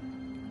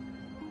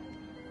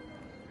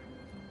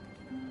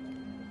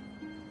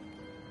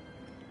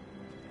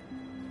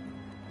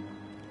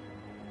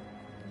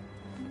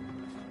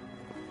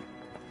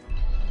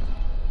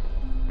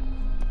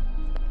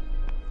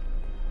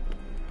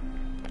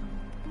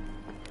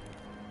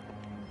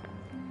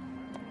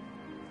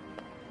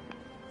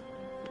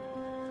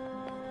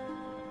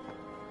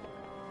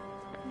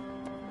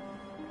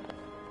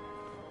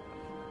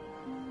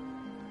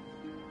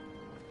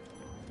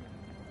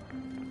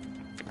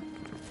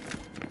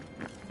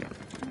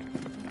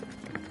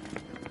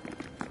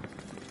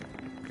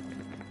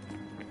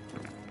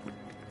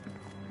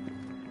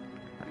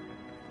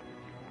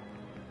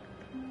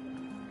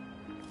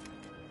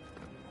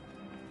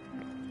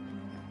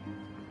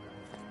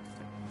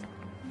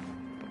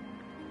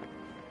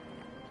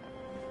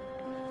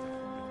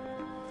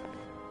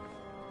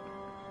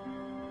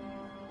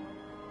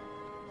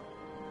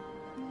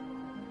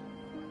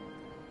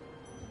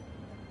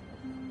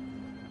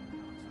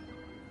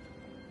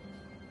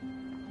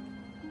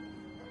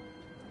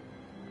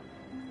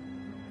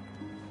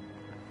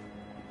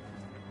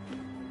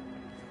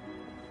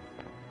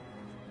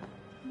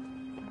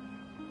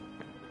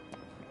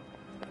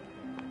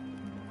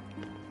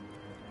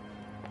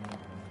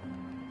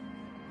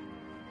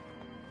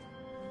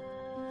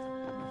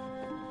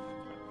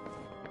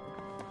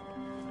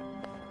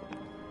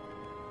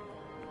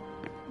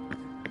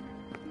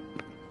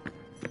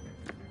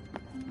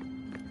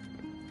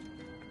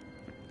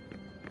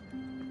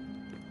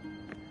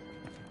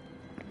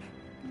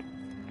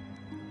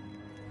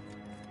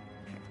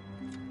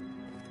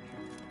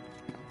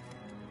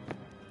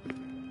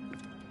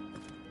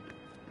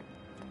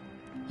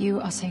 You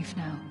are safe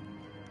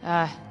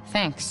now.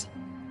 Thanks.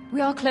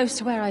 We are close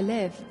to where I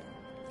live.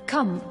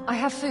 Come, I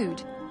have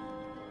food.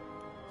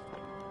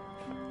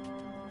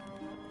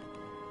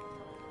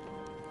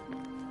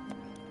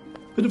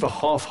 Bit of a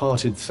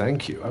half-hearted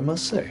thank you, I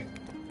must say.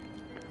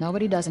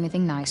 Nobody does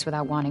anything nice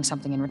without wanting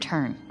something in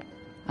return.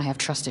 I have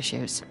trust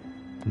issues.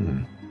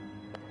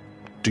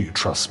 Do you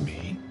trust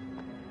me?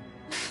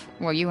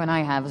 What you and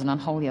I have is an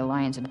unholy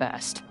alliance at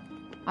best.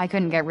 I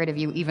couldn't get rid of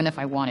you even if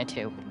I wanted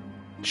to.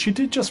 She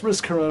did just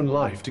risk her own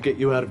life to get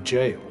you out of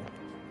jail.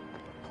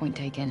 Point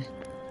taken.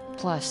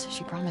 Plus,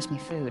 she promised me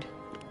food.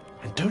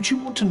 And don't you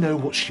want to know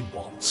what she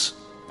wants?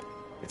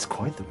 It's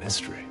quite the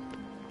mystery.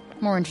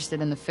 More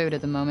interested in the food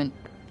at the moment.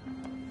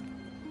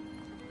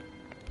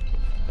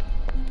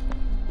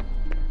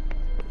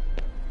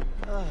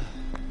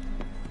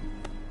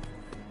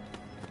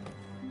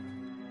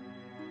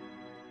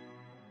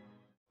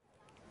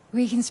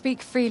 We can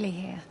speak freely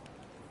here.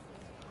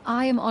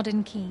 I am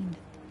Odin Keen,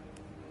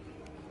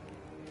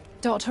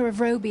 daughter of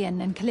Robian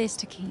and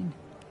Callista Keen.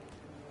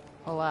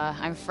 Well,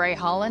 I'm Frey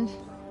Holland,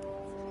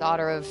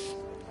 daughter of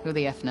who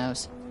the F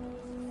knows.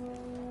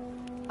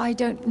 I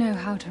don't know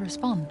how to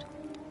respond.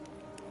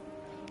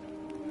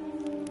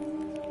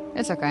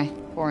 It's okay.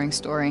 Boring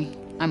story.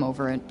 I'm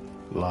over it.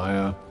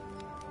 Liar.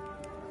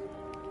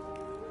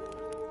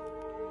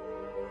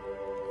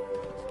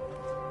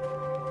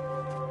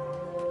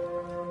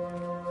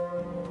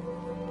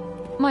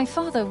 My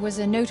father was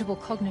a notable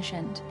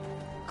cognizant.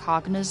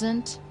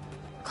 Cognizant?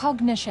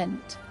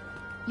 Cognizant.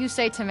 You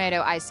say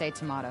tomato, I say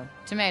tomato.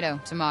 Tomato,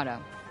 tomato.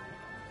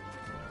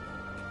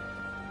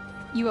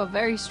 You are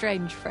very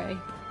strange, Frey.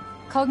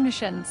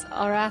 Cognizants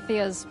are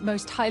Athia's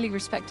most highly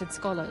respected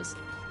scholars.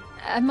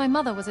 And my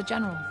mother was a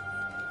general.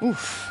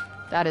 Oof,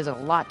 that is a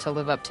lot to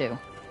live up to.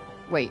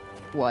 Wait,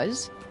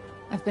 was?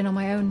 I've been on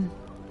my own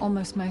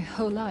almost my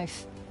whole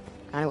life.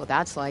 I know what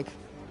that's like.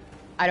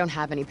 I don't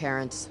have any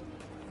parents.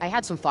 I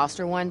had some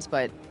foster ones,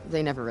 but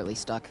they never really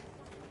stuck.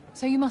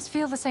 So you must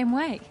feel the same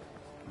way?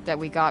 That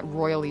we got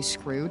royally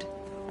screwed?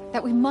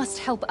 That we must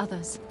help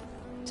others.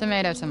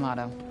 Tomato,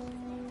 tomato.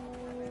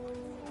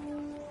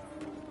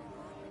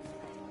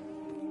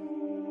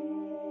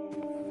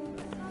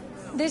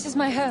 This is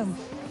my home.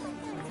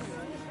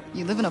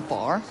 You live in a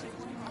bar?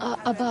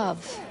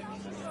 Above.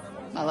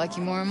 I like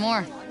you more and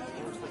more.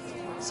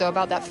 So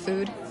about that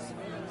food?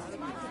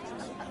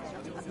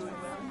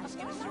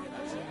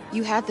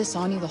 You had this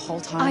on you the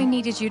whole time? I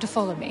needed you to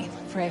follow me.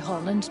 Frey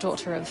Holland,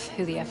 daughter of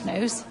who the F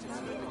knows.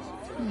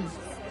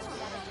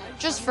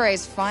 Just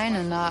Frey's fine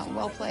and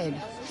well played.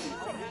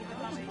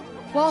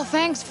 Well,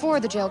 thanks for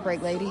the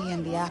jailbreak lady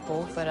and the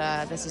apple,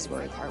 but this is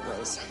where we part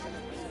ways.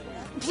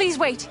 Please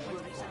wait.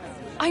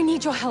 I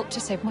need your help to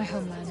save my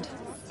homeland.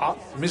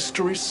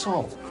 Mystery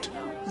solved.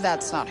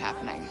 That's not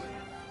happening.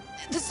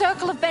 The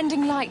circle of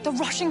bending light, the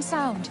rushing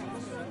sound.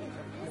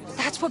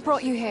 That's what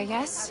brought you here,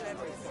 yes?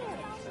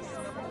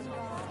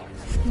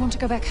 You want to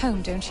go back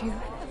home, don't you?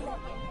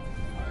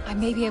 I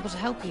may be able to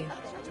help you.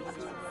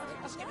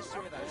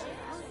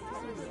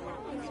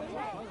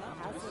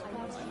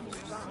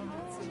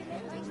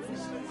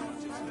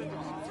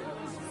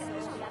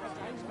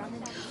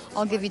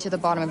 I'll give you to the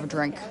bottom of a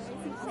drink.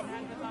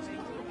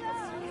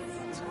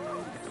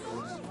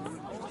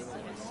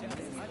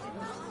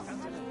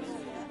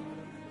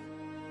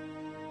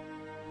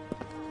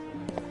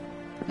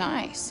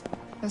 Nice.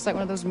 Looks like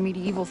one of those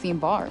medieval-themed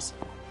bars.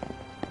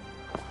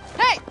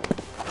 Hey!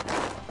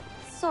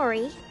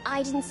 Sorry,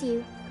 I didn't see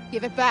you.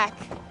 Give it back.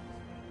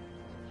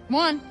 Come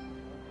on.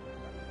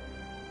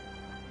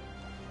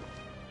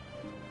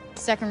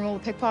 Second rule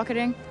of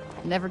pickpocketing,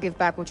 never give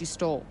back what you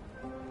stole.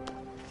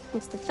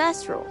 What's the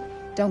first rule?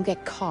 Don't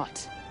get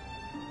caught.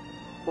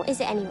 What is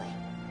it anyway?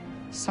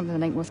 Something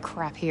that ain't worth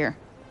crap here.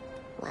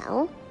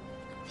 Well,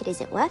 if it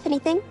isn't worth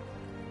anything,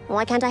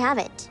 why can't I have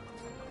it?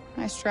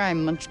 Nice try,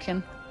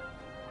 Munchkin.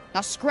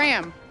 Now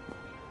scram!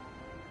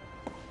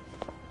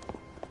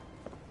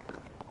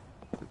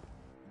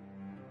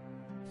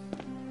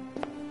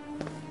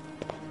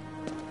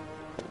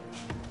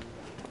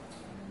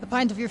 A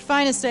pint of your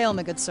finest ale,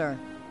 my good sir.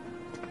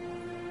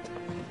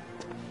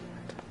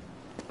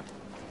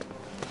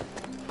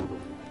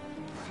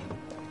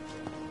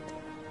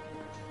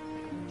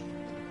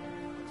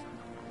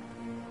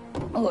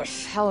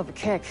 Oof, hell of a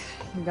kick.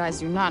 You guys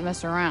do not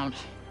mess around.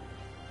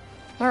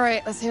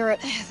 Alright, let's hear it.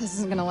 This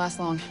isn't gonna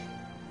last long.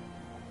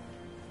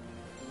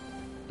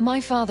 My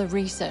father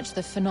researched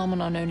the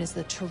phenomenon known as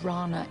the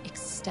Tirana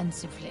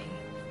extensively.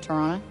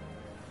 Tirana?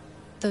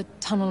 The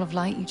tunnel of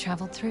light you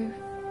traveled through?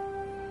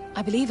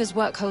 I believe his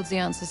work holds the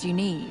answers you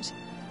need.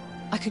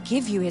 I could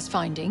give you his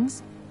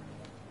findings.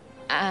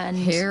 And...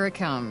 here it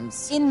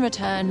comes. In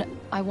return,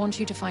 I want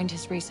you to find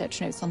his research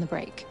notes on the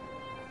break.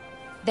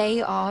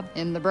 They are...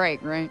 in the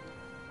break, right?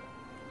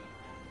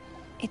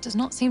 It does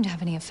not seem to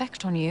have any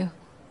effect on you.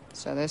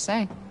 So they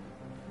say.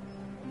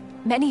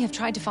 Many have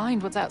tried to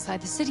find what's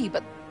outside the city,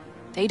 but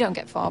they don't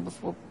get far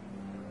before...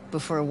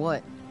 Before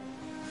what?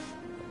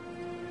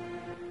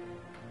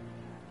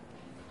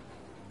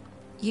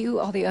 You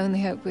are the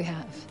only hope we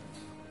have.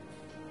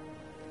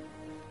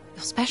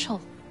 You're special.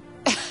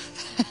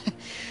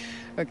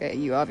 Okay,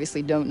 you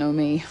obviously don't know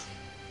me.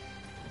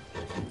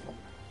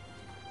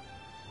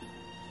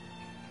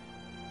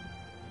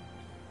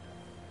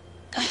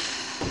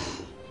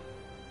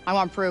 I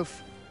want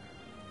proof.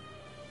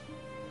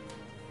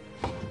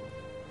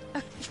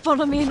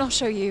 Follow me and I'll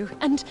show you.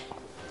 And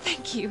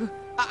thank you.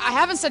 I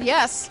haven't said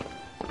yes.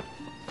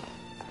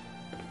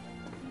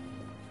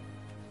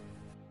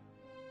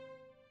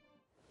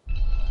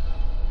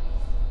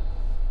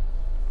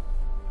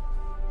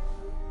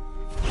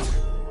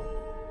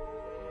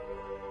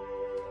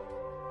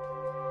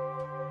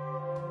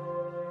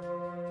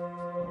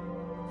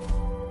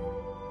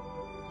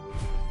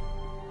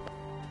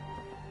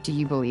 Do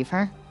you believe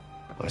her?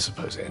 I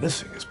suppose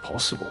anything is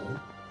possible.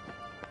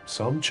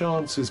 Some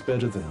chance is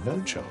better than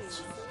no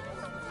chance.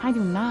 I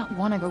do not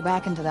want to go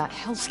back into that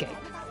hellscape.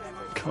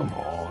 Come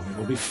on,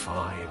 it'll be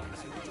fine.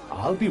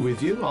 I'll be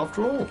with you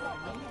after all.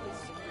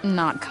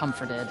 Not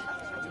comforted.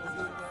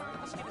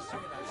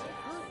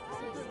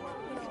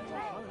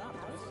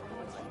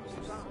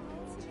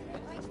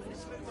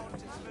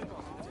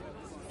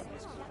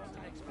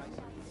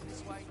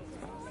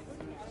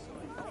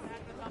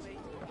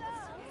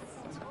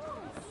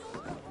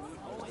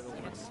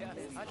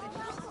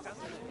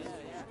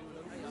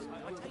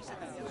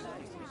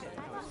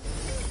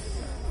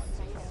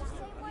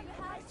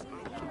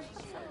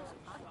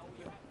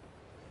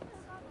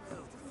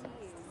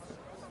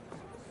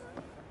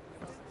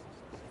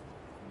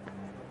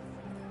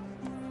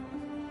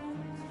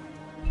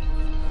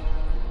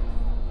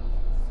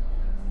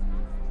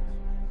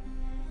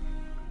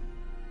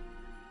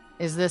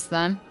 Is this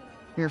them?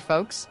 Your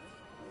folks?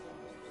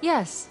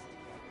 Yes.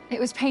 It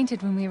was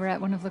painted when we were at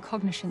one of the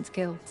Cognoscence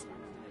guilds.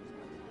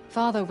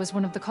 Father was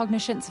one of the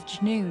Cognoscents of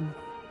Junoon.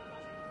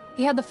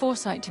 He had the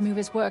foresight to move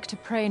his work to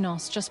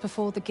Praenos just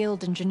before the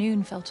guild and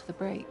Junoon fell to the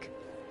break.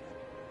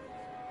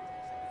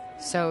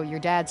 So your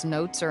dad's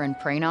notes are in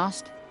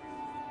Praenost?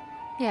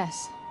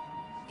 Yes.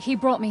 He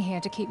brought me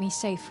here to keep me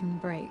safe from the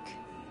break.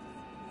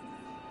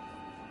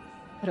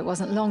 But it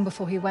wasn't long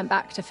before he went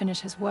back to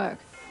finish his work.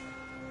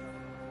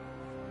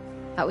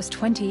 That was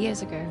 20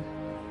 years ago.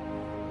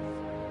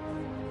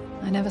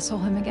 I never saw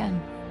him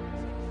again.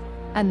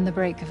 And the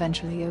break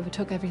eventually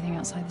overtook everything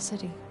outside the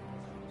city.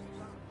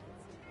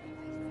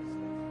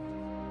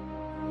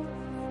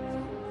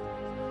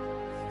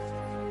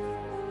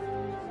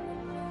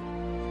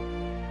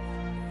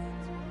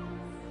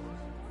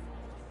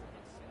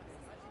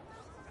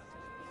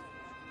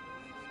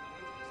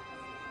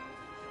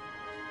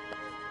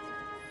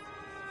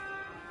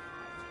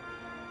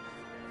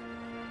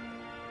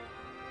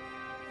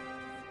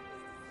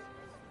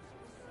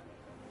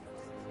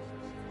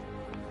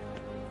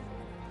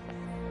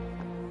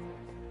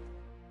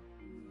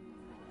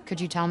 Could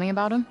you tell me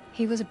about him?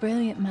 He was a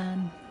brilliant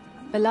man,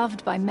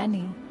 beloved by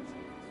many.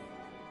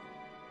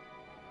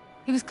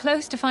 He was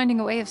close to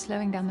finding a way of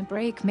slowing down the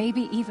break,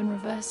 maybe even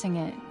reversing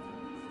it.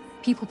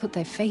 People put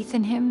their faith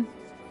in him,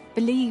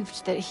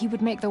 believed that he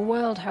would make the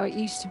world how it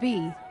used to be.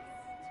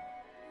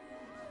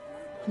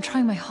 I'm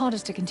trying my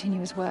hardest to continue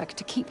his work,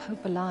 to keep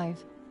hope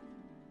alive.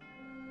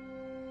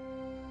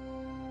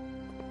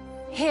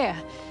 Here,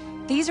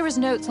 these are his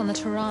notes on the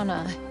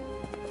Tirana.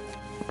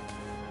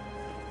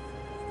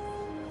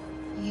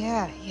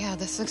 Yeah,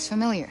 this looks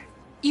familiar.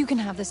 You can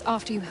have this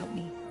after you help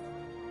me.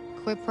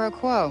 Quid pro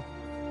quo.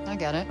 I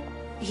get it.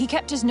 He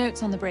kept his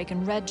notes on the break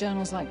and read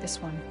journals like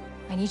this one.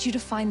 I need you to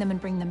find them and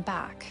bring them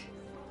back.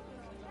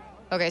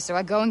 Okay, so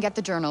I go and get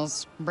the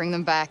journals, bring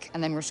them back,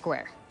 and then we're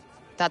square.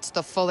 That's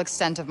the full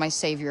extent of my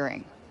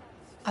savioring.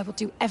 I will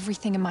do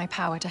everything in my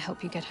power to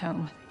help you get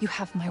home. You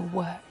have my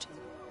word.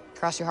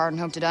 Cross your heart and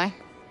hope to die?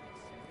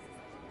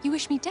 You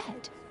wish me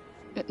dead?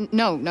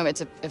 No,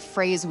 it's a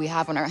phrase we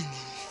have on our...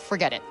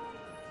 Forget it.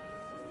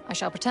 I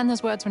shall pretend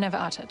those words were never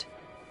uttered.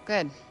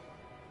 Good.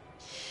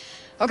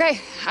 Okay,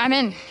 I'm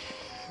in.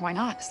 Why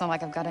not? It's not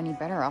like I've got any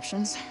better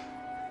options.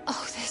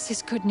 Oh, this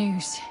is good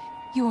news.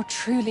 You're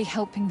truly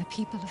helping the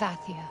people of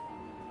Athia.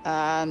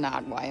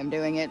 Not why I'm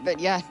doing it, but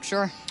yeah,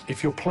 sure.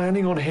 If you're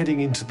planning on heading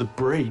into the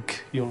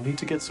break, you'll need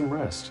to get some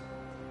rest.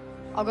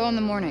 I'll go in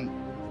the morning.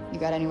 You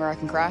got anywhere I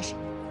can crash?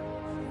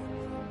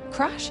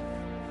 Crash?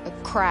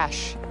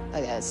 Crash.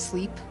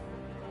 Sleep?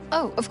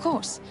 Oh, of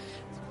course.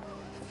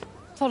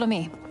 Follow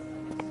me.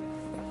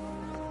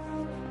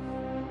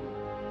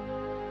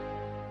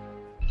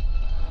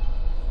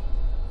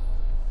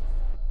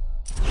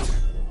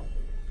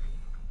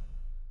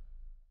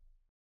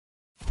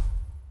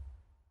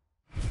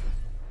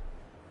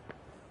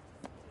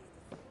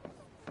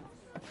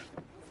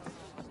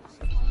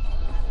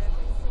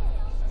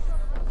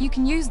 You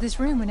can use this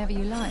room whenever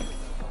you like,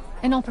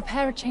 and I'll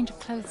prepare a change of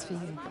clothes for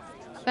you.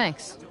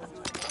 Thanks.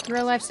 You're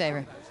a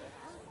lifesaver.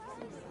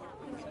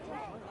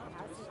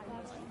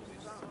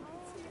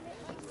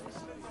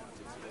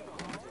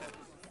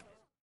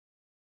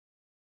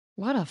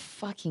 What a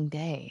fucking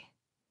day.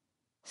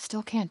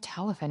 Still can't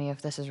tell if any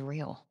of this is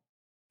real.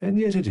 And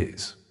yet it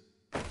is.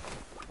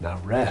 Now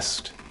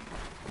rest.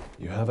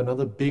 You have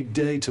another big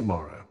day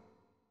tomorrow.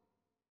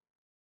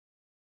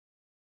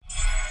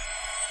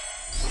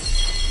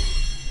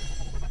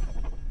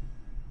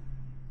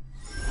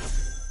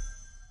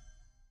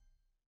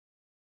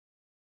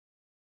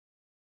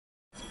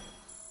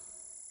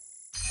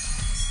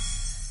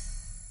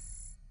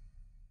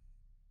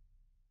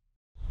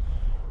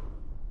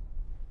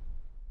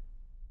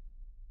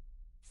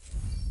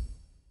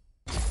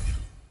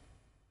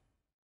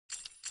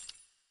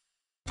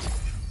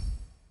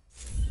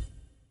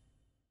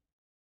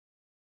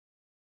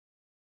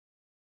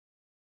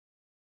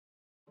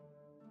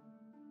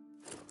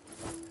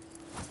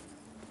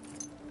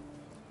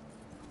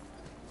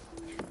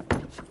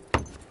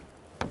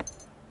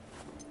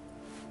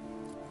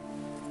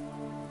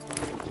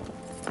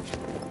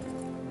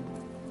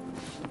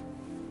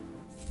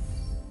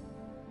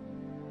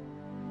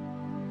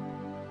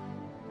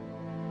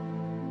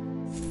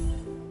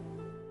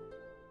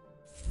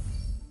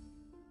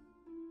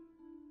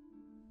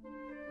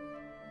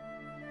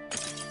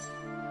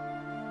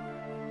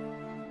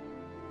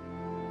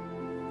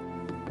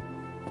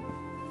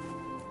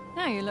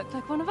 Now you look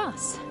like one of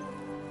us.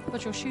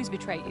 But your shoes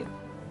betray you.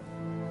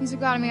 These have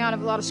gotten me out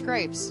of a lot of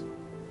scrapes.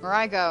 Where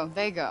I go,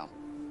 they go.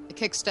 The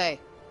kicks stay.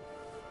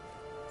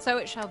 So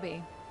it shall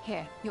be.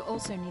 Here, you'll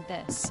also need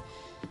this.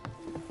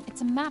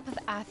 It's a map of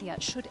Athia.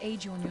 It should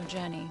aid you on your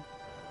journey.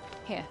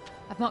 Here,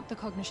 I've marked the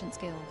Cognoscence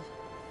Guild.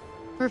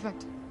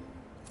 Perfect.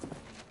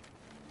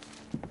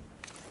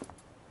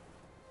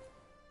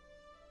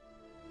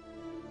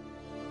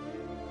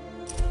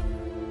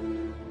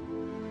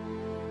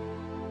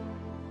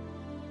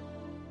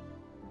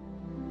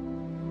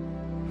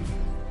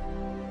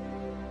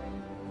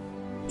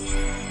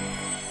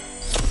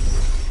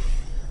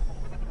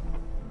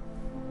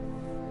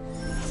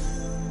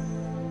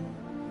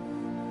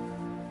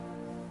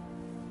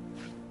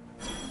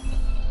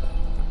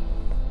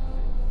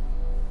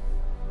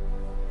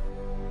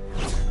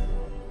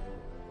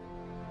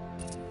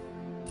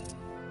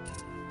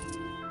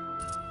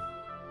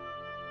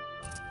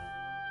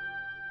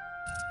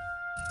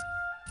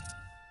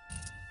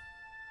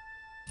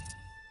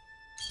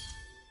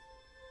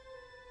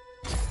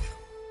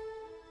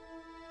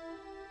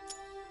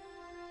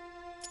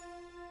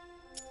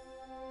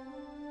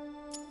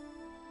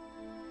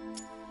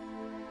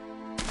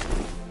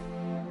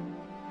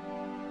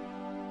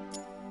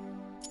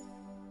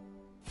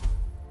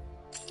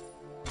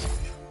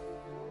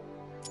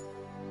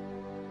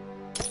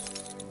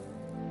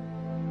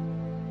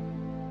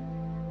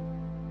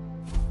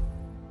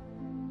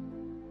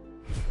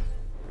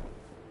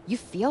 You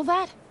feel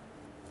that?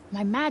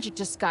 My magic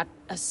just got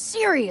a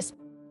serious...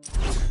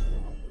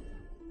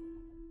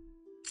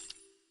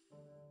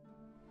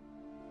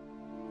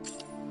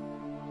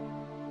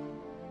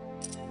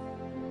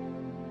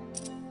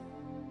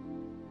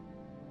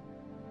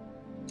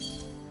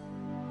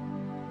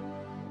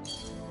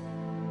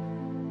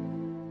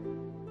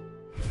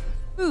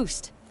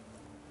 boost.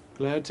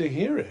 Glad to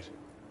hear it.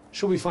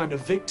 Shall we find a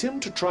victim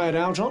to try it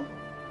out on?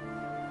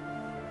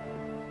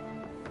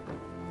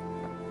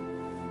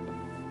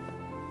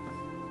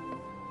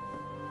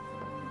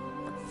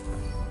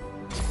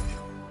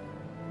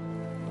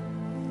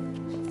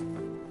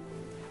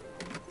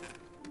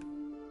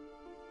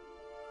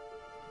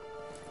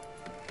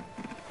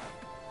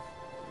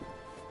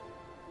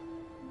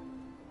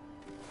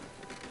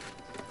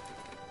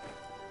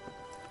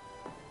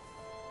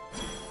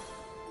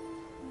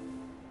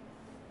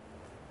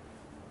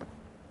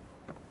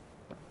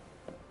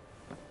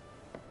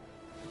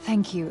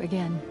 Thank you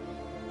again.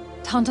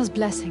 Tanta's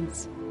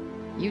blessings.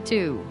 You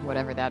too,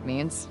 whatever that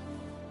means.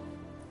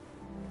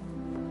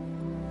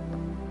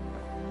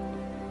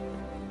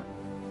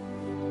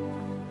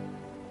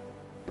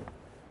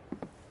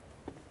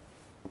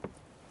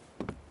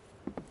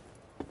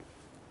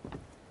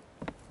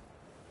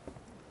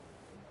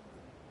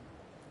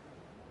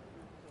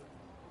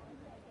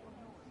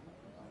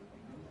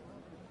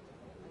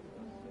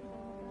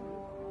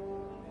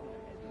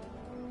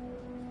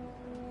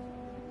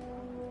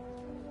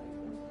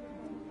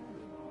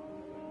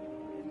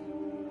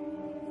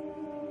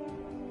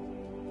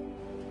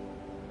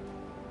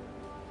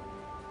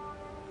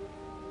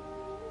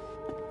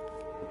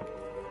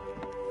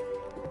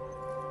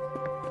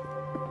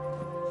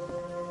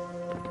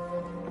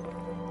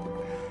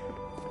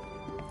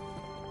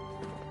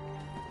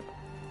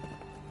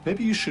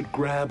 Maybe you should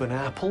grab an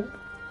apple.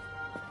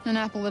 An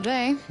apple a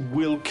day.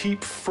 We'll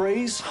keep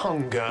Frey's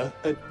hunger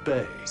at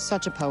bay.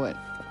 Such a poet.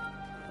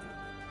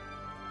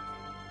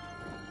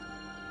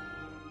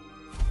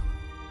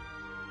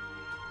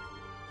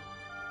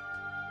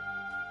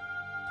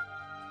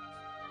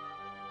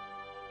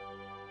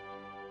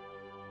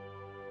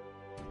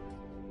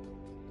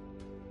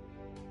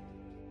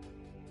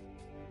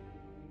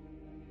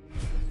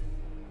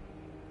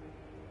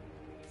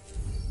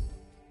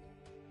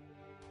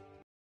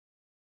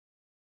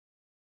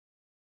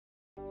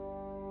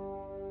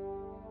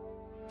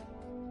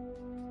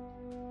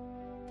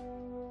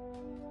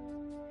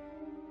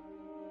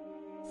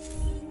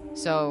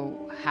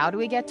 So, how do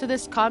we get to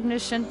this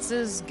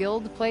Cognoscence's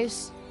guild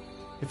place?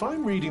 If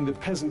I'm reading the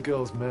peasant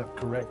girl's map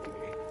correctly,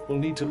 we'll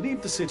need to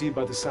leave the city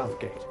by the south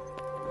gate.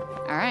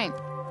 Alright,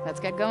 let's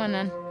get going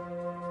then.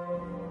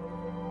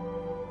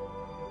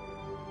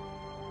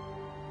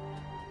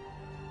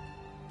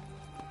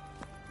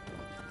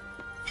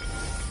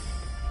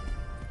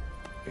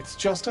 It's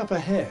just up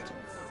ahead.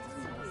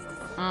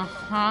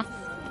 Uh-huh.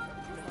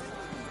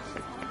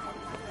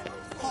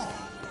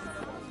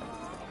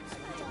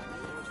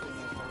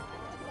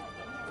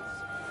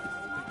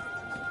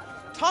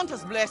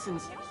 Tantas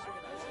blessings.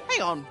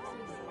 Hang on.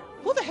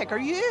 Who the heck are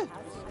you?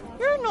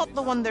 You're not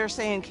the one they're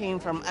saying came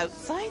from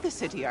outside the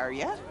city, are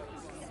you?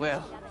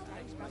 Well,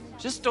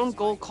 just don't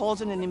go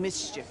causing any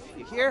mischief,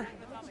 you hear?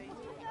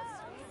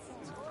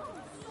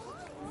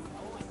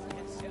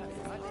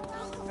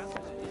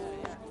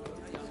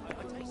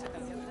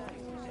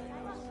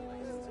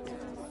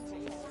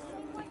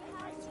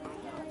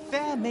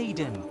 Fair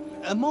maiden,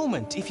 a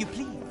moment, if you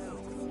please.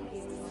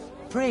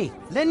 Pray,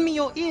 lend me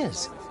your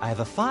ears. I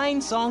have a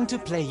fine song to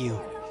play you.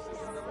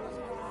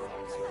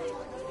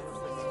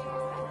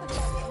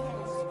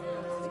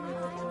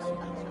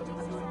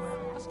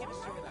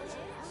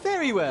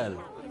 Very well.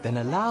 Then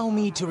allow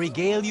me to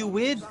regale you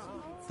with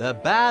the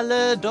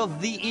ballad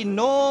of the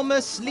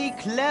enormously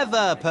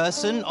clever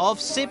person of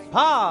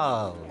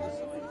Sipal.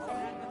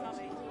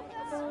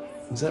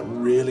 Is that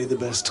really the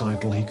best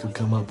title he could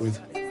come up with?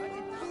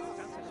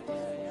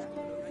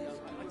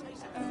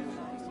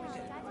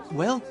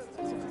 Well,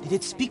 did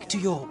it speak to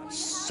your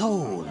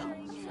soul?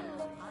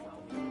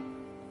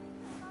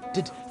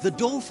 Did the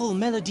doleful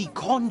melody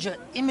conjure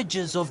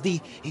images of the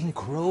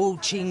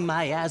encroaching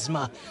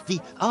miasma, the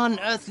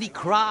unearthly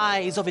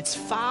cries of its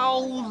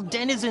foul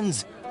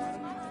denizens,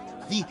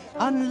 the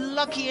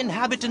unlucky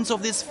inhabitants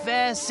of this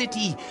fair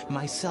city,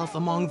 myself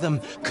among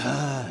them,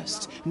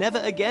 cursed, never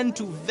again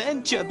to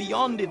venture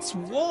beyond its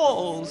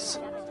walls?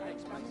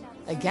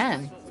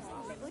 Again?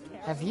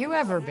 Have you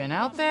ever been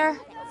out there?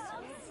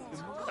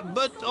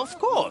 But of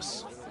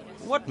course.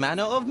 What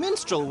manner of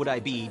minstrel would I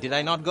be did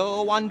I not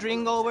go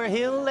wandering over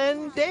hill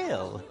and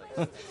dale?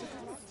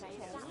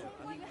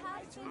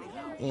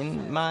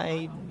 In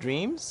my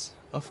dreams,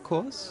 of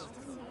course.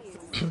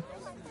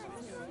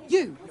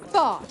 You,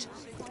 Bard!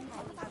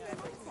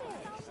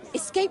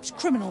 Escaped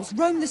criminals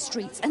roam the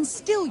streets and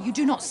still you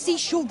do not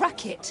cease your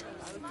racket.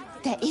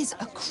 There is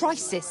a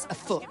crisis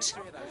afoot.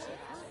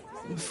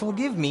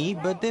 Forgive me,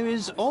 but there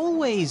is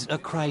always a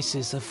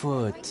crisis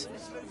afoot.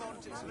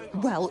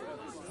 Well,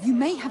 you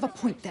may have a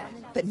point there,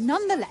 but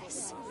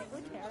nonetheless...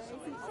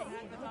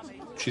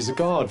 She's a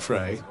guard,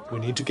 Frey. We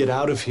need to get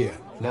out of here,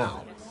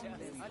 now.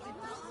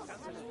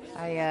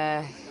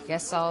 I,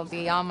 guess I'll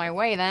be on my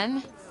way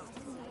then.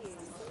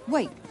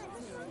 Wait.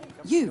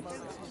 You're...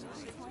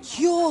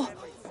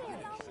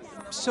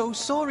 So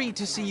sorry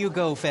to see you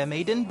go, fair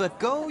maiden, but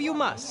go you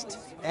must.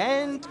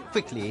 And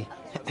quickly.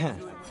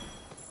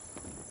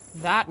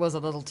 That was a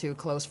little too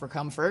close for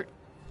comfort.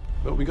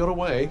 But we got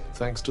away,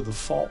 thanks to the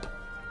fop.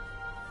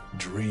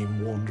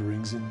 Dream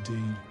wanderings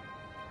indeed.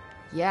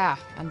 Yeah,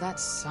 and that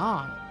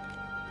song.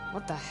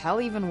 What the hell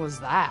even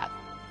was that?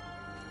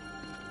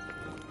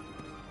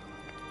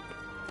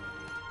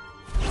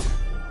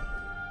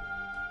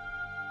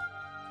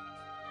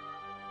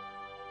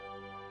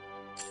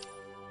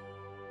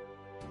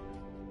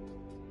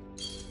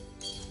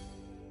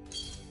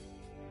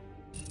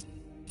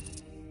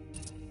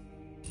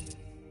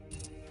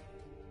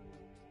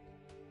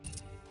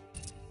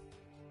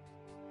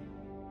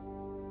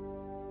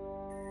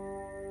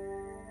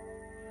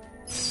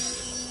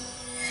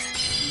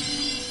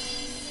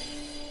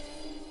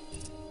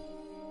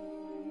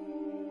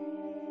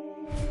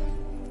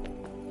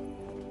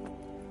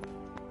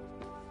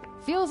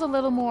 Feels a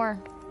little more,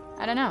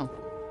 I don't know,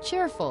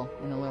 cheerful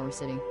in the lower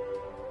city.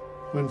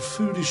 When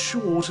food is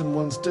short and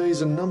one's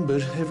days are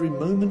numbered, every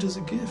moment is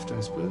a gift, I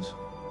suppose.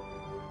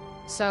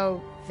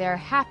 So, they're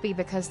happy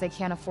because they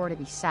can't afford to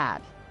be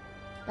sad.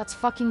 That's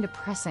fucking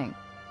depressing.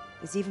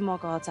 There's even more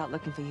guards out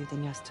looking for you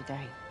than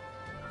yesterday.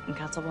 And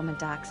Councilwoman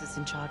Dax is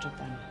in charge of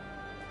them.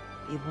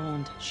 Be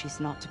warned, she's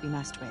not to be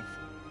messed with.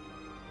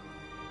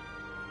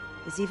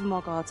 There's even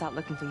more guards out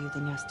looking for you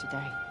than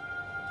yesterday.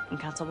 And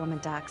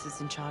Councilwoman Dax is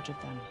in charge of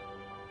them.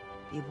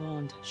 Be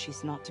warned,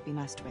 she's not to be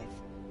messed with.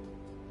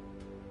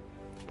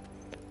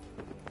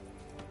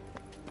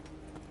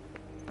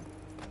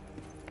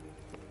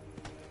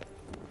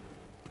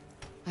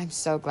 I'm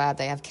so glad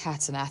they have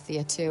cats in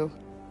Athia, too.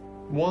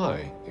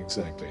 Why,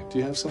 exactly? Do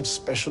you have some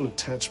special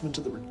attachment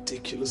to the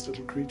ridiculous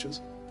little creatures?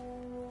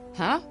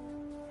 Huh?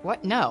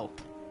 What? No.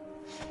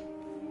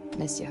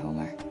 Miss you,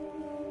 Homer.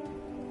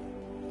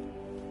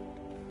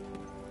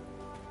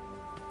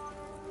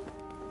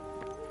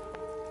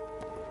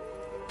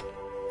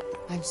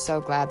 I'm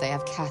so glad they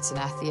have cats in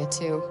Athia,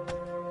 too.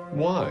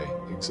 Why,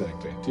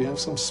 exactly? Do you have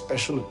some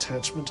special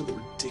attachment to the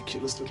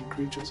ridiculous little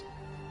creatures?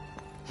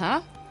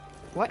 Huh?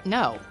 What?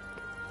 No.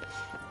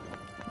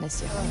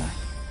 Miss you, Homer.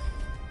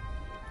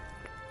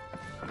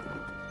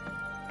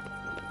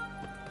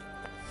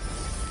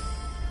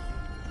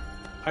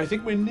 I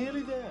think we're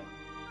nearly there.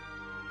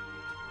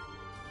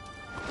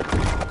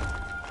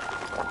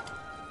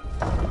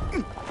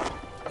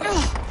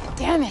 Ugh,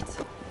 damn it.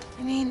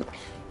 I mean...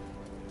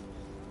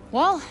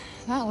 Well,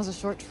 that was a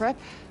short trip.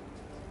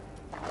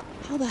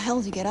 How the hell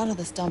did you get out of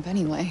this dump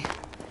anyway?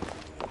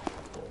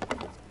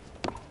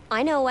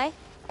 I know a way.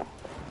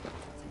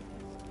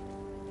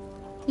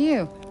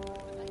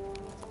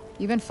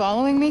 You been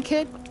following me,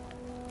 kid?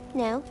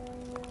 No,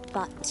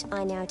 but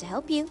I know how to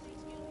help you.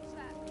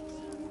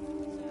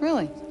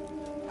 Really?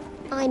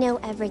 I know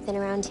everything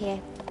around here.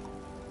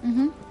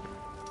 Mm-hmm.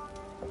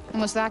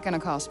 And what's that gonna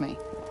cost me?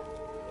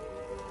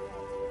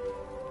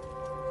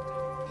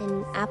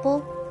 An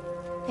apple,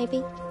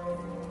 maybe?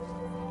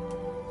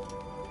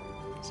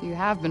 So you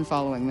have been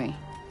following me?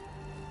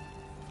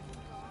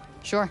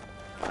 Sure.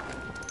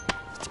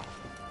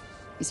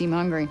 You seem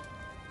hungry.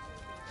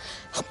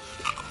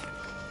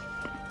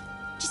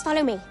 Just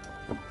follow me.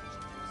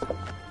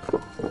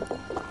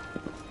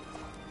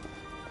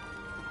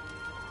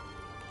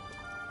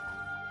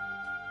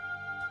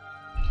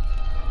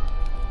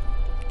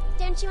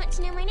 Don't you want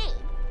to know my name?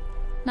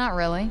 Not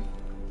really.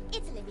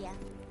 It's Olivia,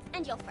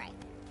 and you're Frey.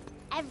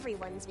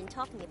 Everyone's been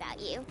talking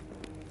about you.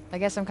 I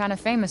guess I'm kind of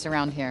famous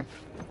around here.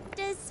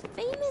 Does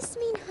famous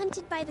mean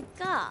hunted by the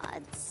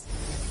gods?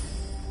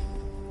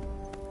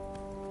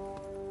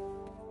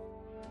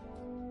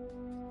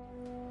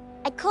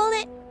 I call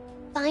it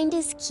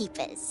finders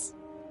keepers.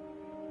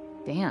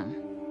 Damn.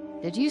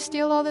 Did you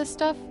steal all this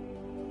stuff?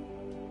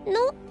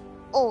 Not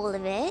all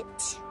of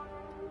it.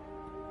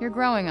 You're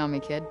growing on me,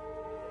 kid.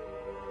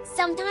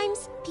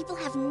 Sometimes people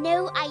have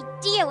no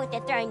idea what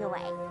they're throwing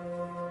away.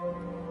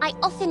 I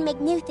often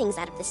make new things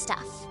out of the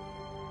stuff.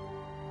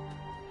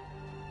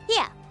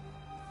 Here,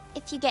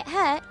 if you get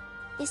hurt,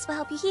 this will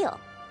help you heal.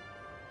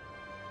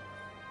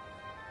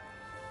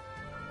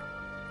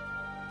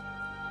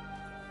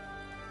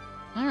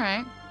 All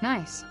right,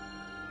 nice.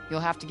 You'll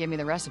have to give me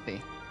the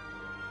recipe.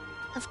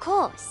 Of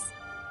course.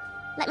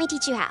 Let me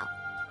teach you how.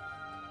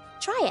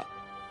 Try it.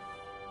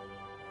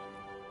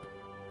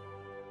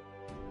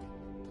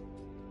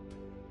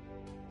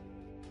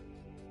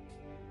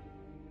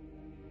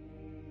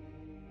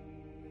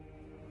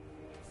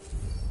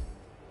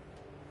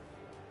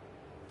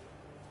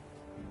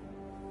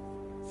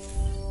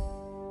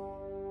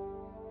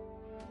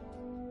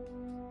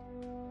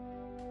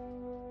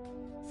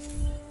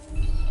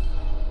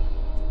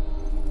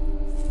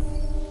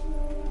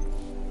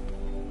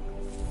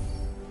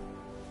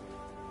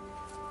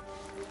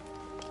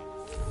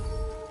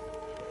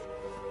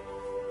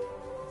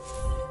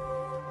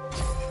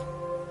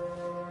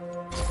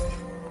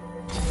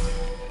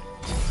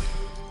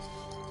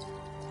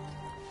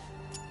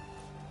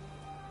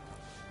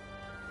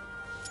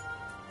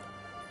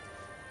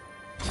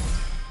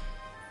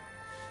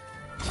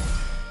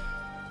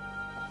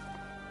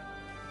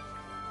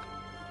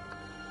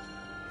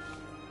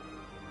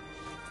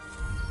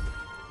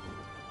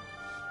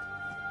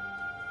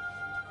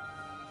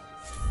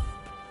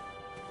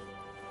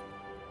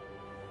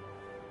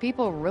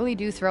 People really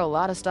do throw a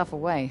lot of stuff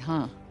away,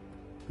 huh?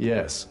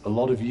 Yes, a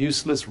lot of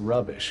useless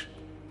rubbish.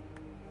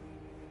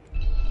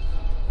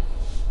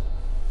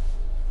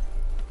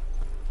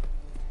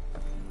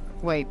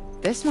 Wait,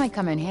 this might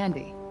come in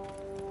handy.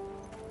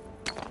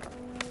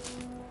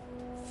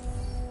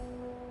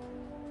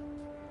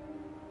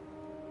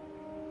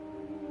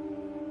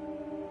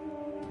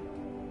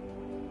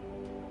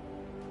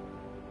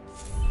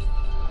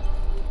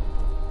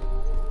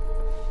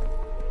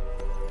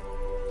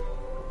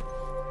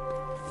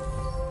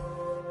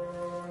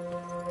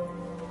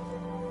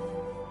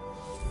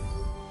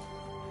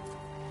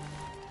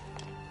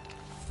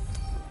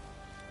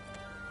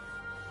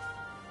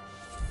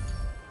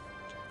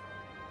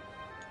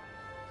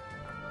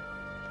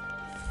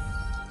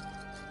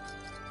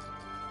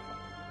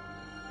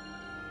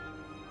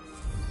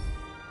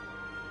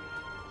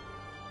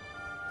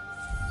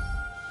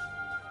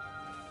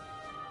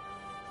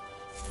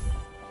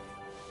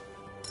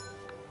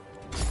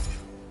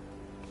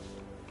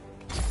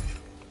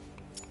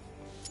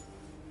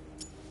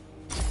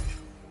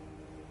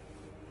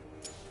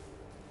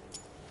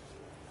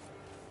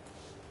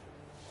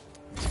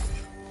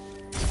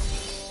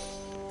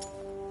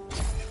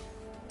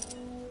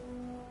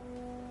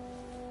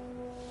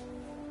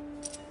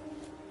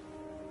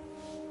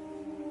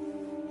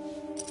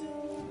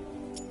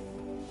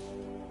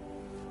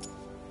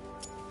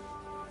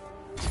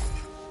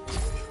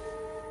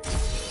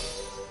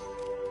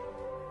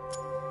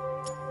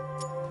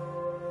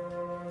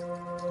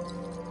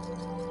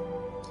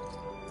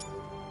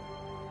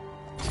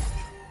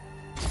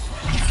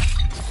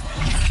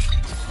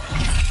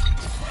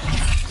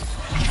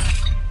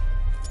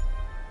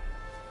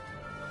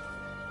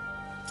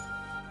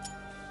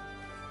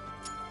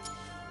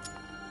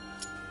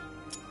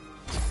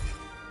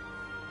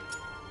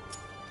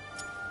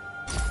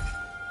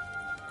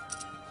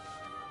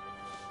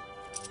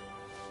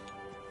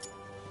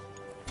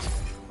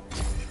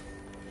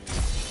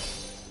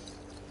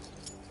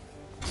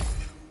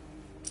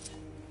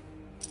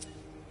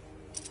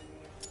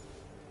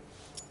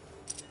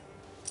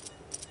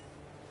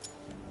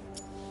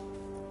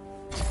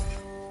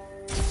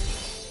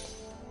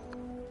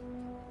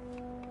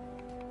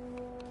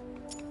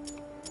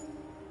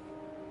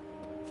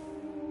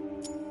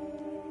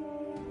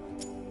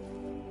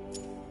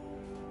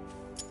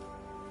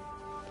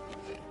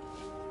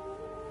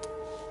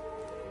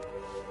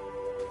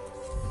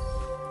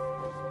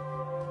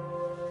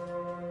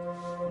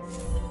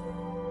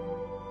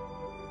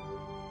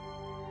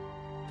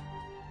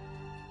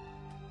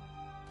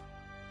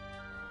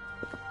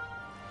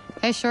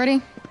 Hey,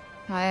 Shorty.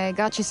 I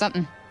got you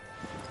something.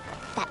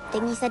 That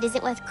thing you said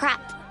isn't worth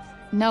crap.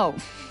 No,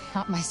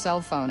 not my cell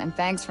phone, and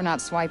thanks for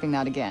not swiping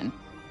that again.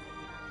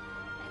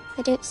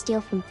 I don't steal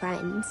from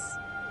friends.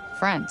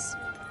 Friends?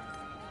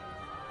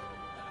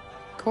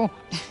 Cool.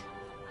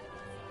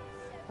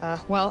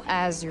 Well,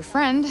 as your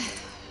friend,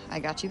 I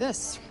got you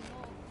this.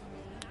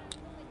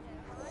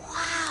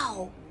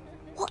 Wow!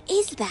 What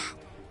is that?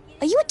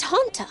 Are you a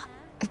Tanta?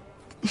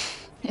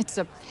 It's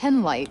a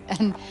pen light,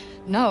 and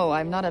no,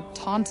 I'm not a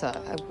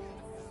Tanta.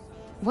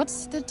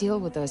 What's the deal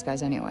with those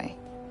guys anyway?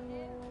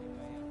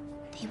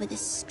 They were the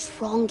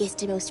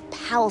strongest and most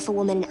powerful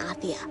women in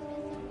Athia.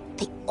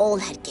 They all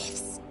had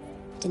gifts.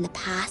 And in the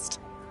past,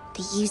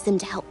 they used them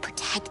to help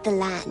protect the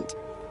land.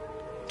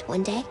 And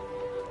one day,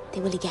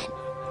 they will again.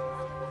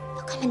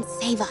 They'll come and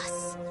save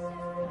us.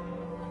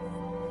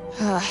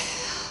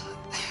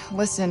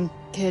 Listen,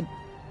 kid.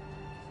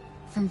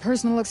 From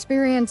personal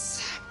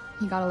experience,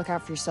 you gotta look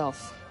out for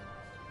yourself.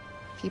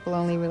 People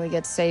only really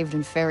get saved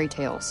in fairy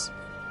tales.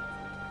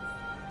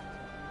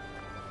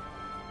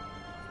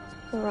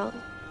 You're wrong.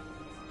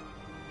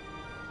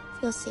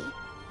 You'll see.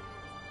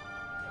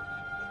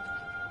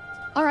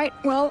 All right,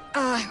 well,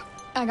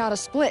 I got a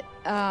split.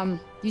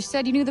 You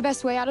said you knew the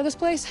best way out of this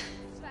place?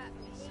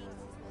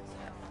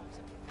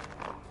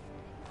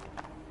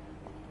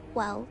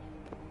 Well,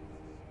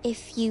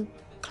 if you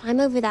climb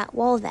over that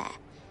wall there,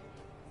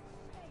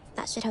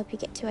 that should help you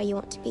get to where you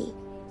want to be.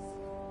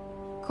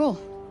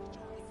 Cool.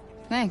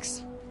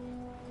 Thanks.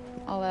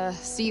 I'll,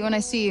 see you when I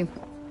see you.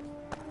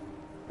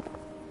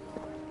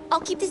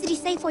 I'll keep the city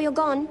safe while you're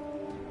gone.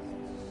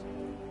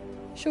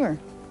 Sure.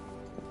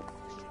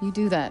 You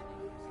do that.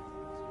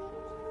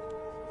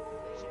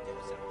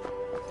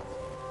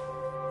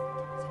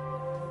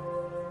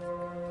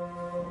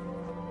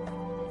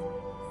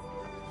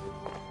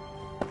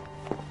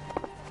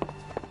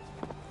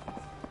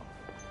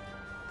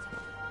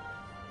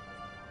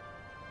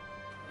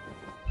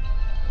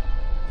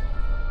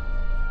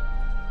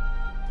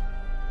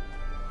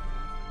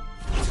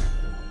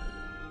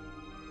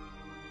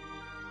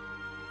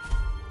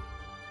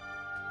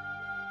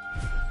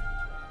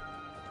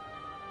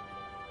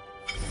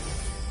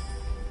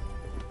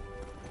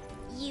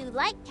 You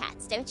like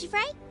cats, don't you, Frey?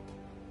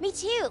 Me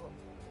too.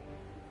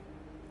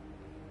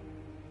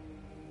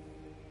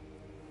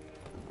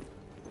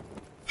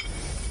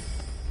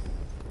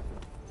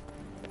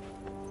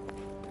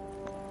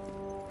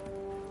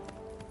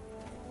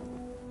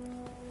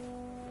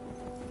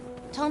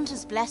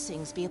 Tanta's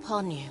blessings be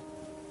upon you.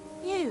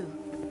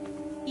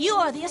 You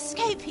are the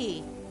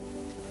escapee.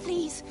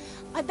 Please,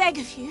 I beg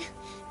of you,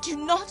 do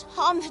not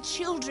harm the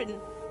children.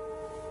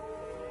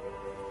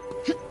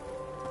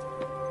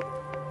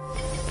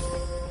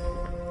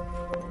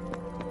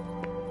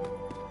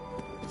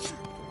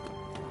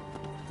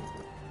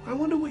 I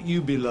wonder what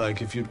you'd be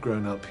like if you'd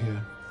grown up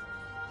here.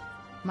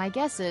 My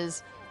guess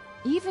is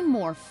even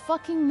more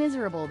fucking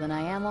miserable than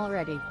I am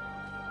already.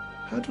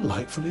 How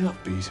delightfully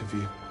upbeat of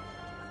you.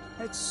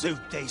 That soup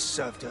they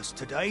served us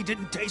today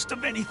didn't taste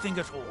of anything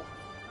at all.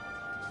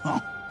 Huh.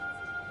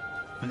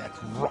 And that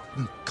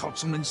rotten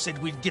councilman said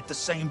we'd get the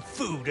same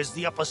food as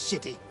the upper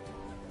city.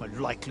 A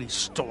likely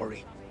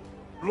story.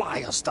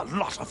 Liars, the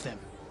lot of them.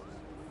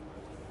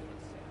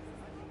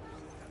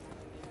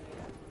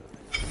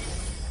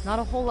 Not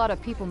a whole lot of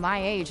people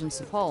my age in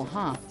Sepul,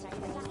 huh?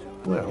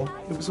 Well,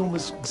 it was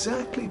almost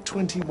exactly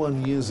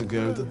 21 years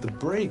ago that the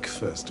break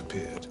first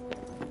appeared.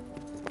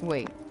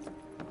 Wait,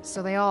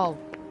 so they all...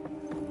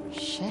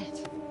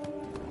 Shit.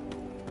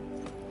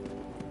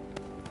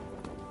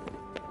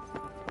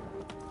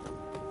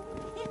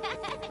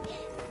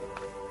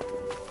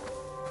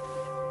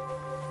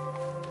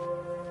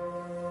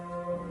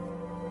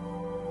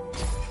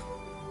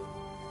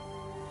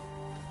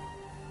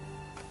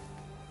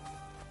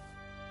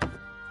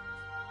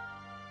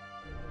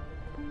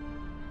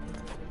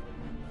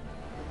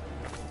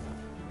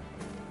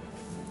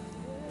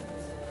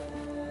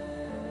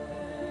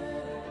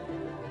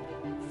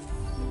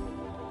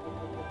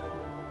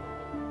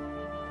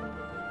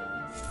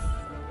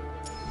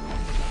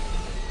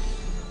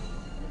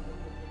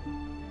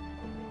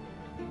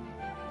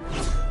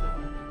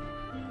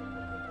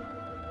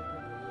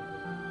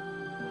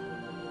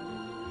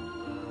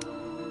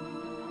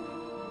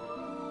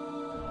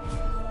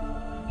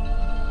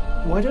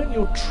 Why don't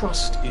your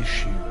trust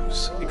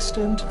issues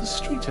extend to the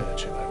street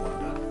urchin, I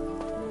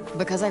wonder?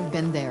 Because I've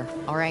been there,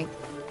 alright?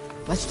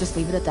 Let's just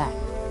leave it at that.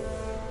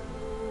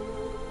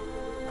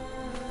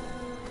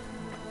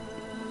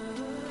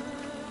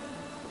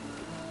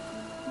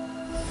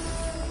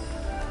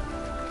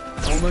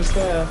 Almost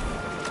there.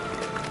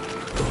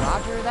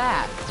 Roger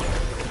that.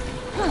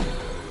 Huh.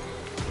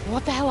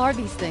 What the hell are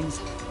these things?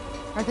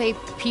 Are they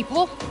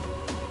people?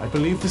 I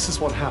believe this is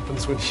what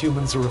happens when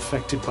humans are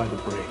affected by the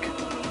break.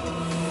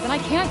 Then I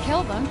can't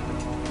kill them.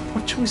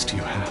 What choice do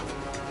you have?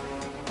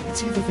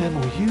 It's either them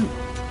or you.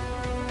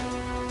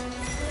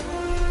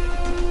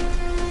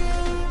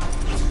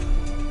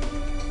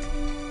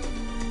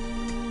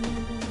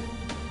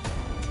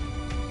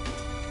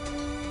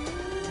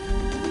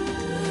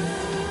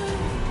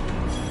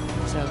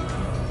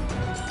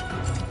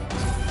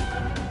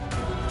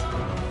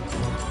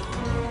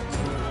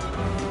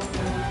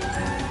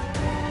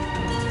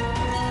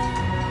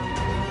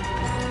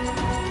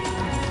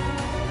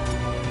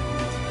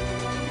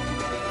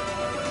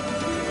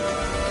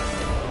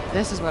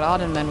 This is what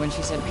Auden meant when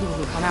she said people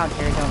who come out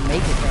here don't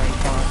make it very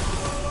far.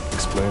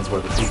 Explains why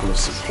the people of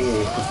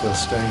Sepul prefer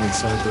staying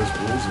inside those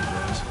walls of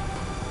theirs.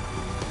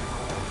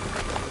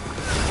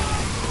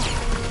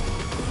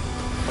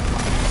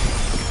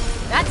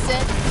 That's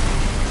it.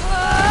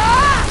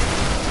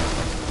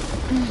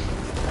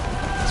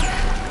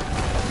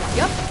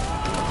 Yep.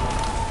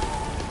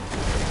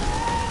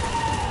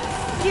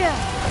 Yeah.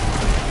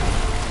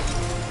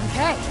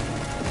 Okay.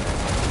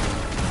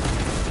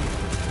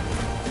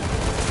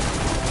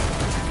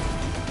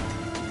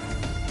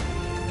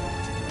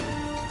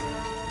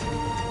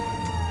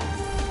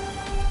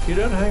 You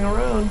don't hang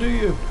around, do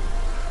you?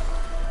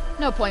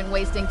 No point in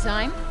wasting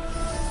time.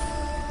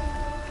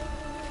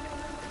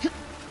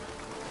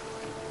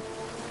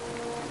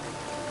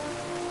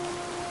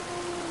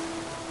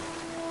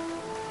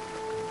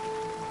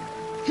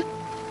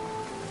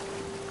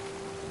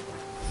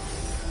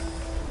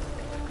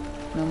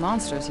 No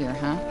monsters here,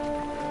 huh?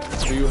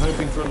 Were you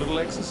hoping for a little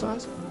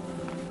exercise?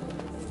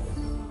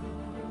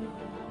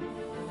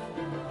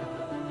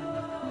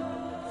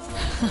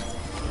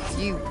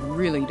 You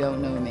really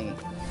don't know me.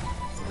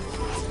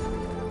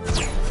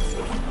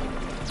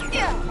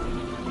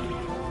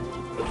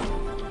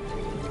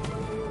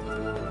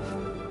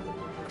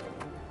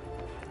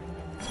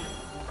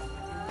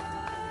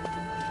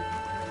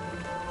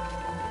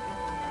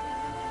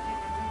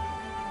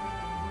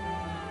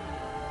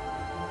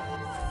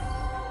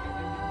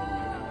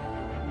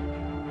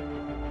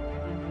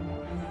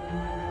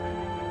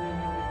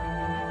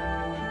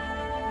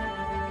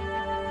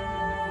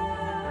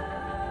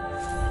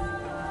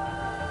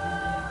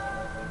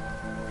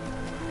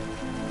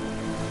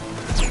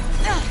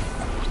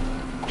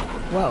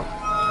 Whoa.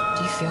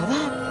 Do you feel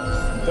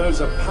that?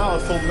 Those are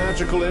powerful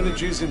magical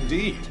energies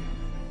indeed.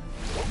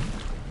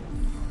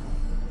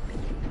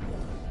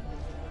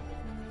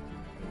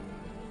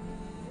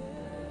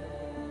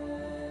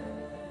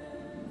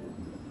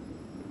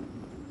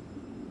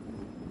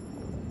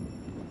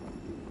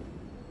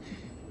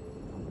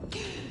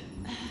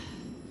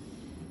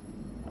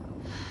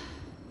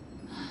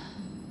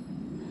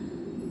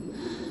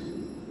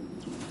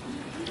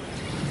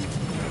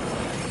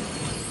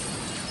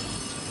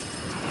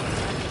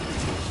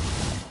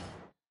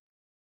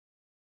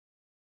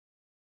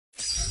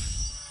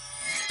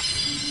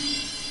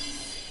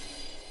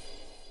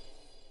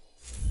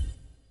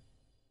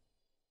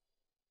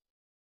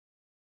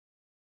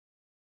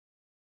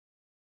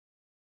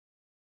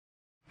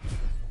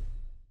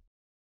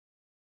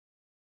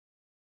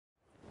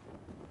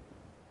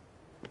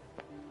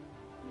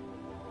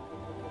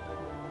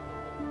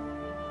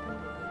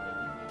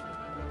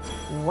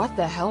 What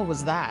the hell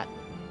was that?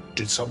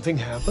 Did something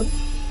happen?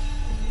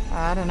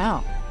 I don't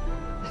know.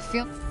 I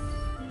feel...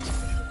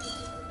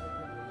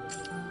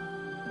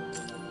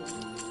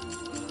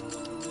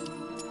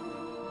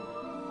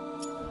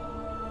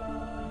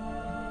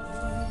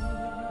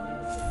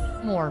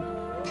 more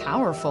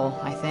powerful,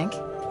 I think.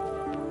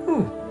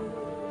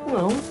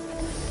 Well,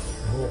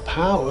 more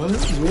power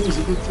is always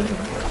a good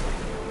thing.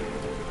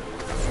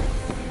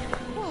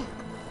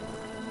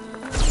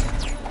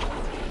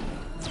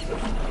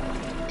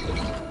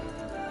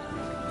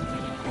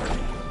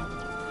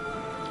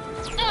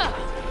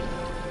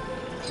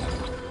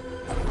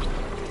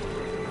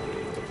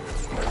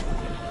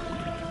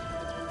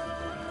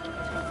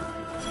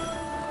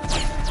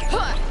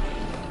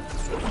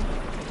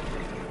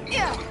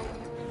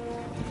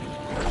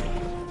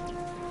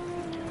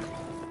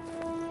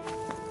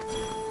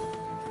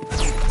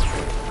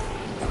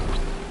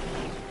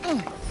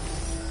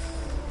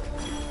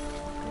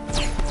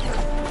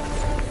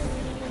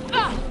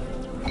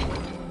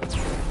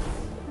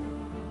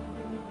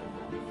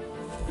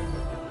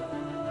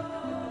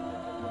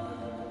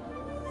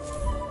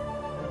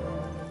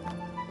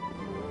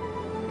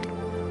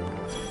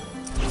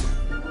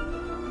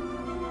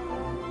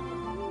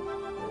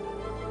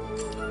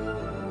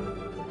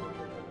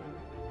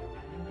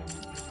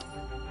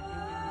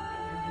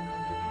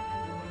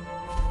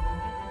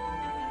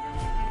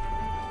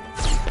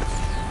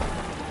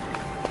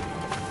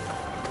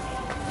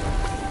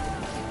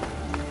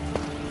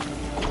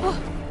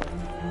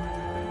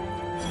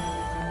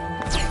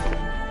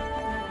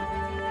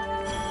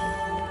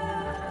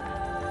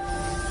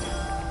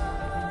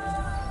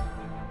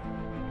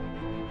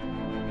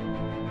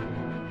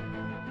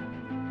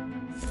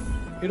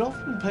 It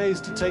often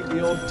pays to take the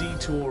odd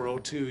detour or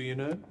two, you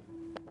know?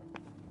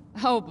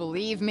 Oh,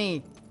 believe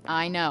me,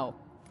 I know.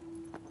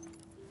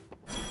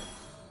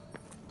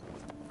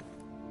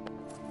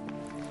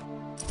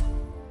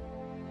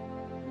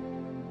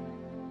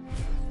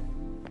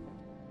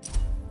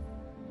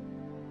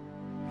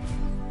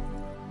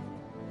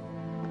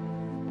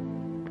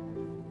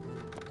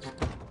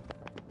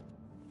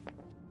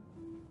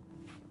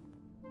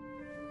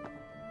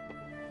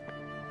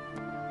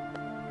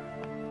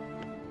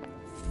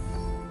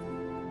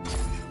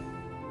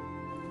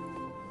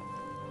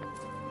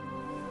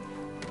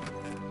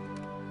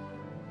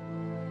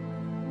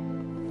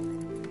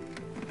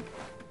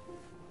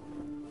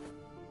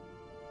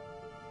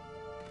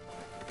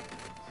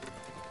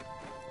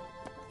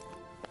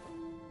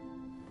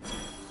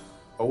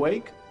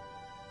 Awake?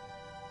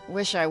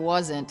 Wish I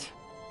wasn't.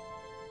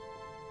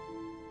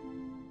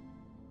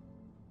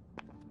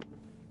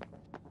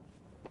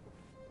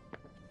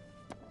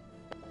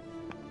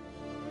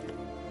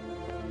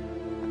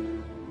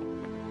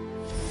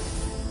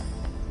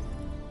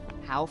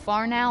 How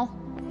far now?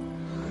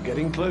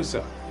 Getting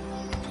closer.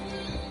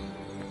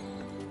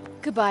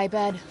 Goodbye,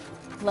 bed.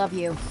 Love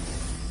you.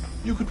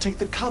 You could take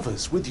the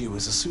covers with you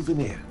as a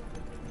souvenir.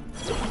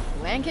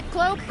 Blanket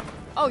cloak?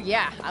 Oh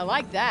yeah, I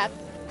like that.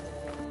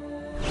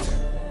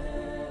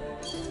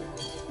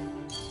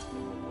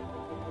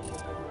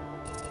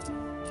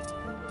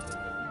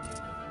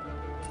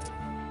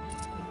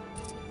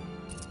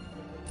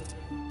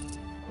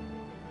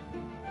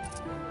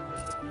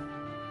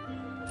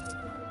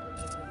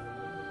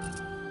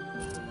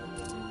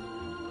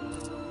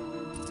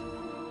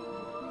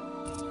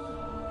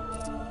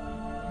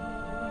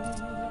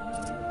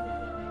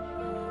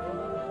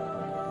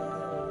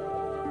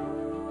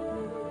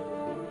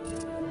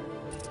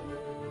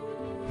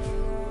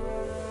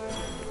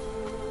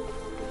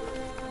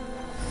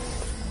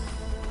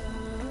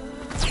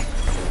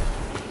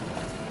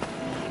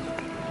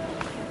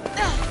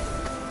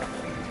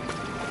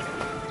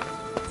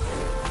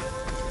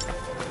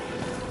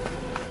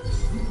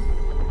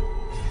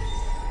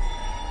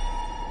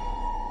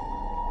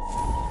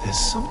 There's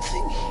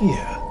something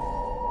here.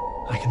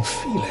 I can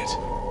feel it.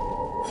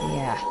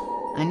 Yeah,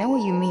 I know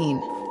what you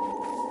mean.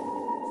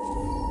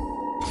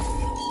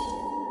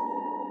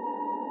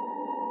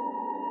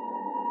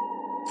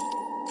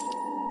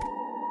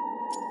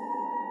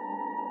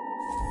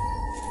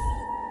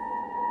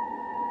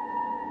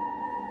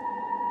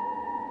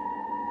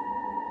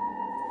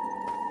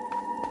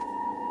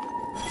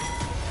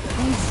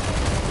 These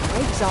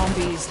lake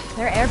zombies,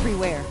 they're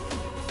everywhere.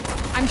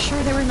 I'm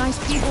sure they were nice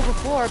people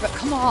before, but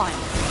come on.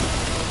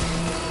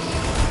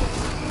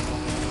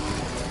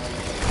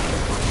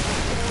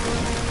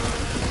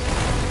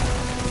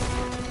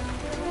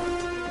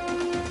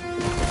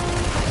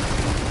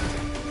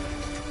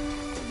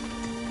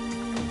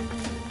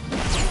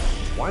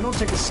 Why not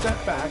take a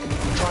step back and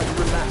try to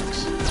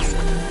relax?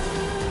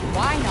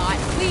 Why not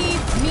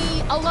leave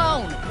me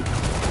alone?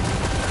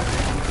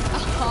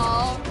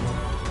 Oh.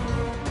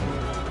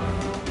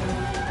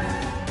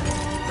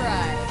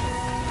 Right.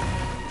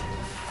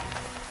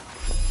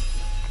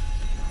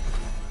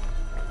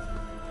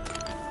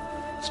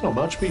 It's not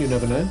much, but you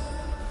never know.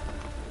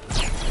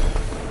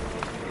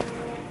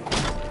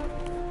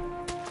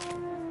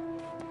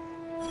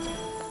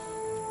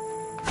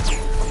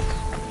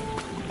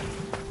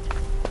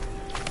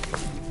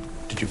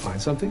 Did you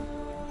find something?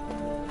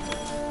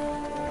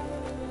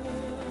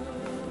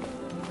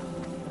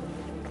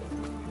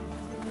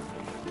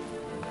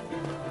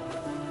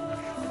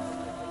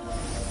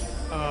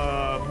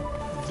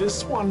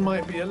 This one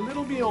might be a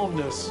little beyond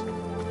us.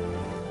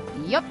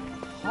 Yep,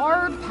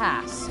 hard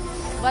pass.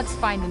 Let's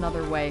find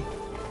another way.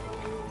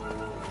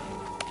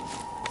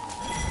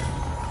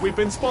 We've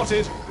been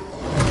spotted. Shit,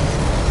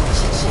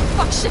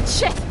 fuck,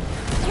 shit.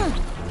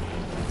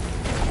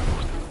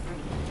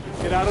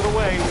 Get out of the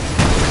way.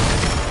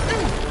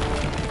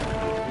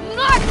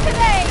 Not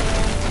today!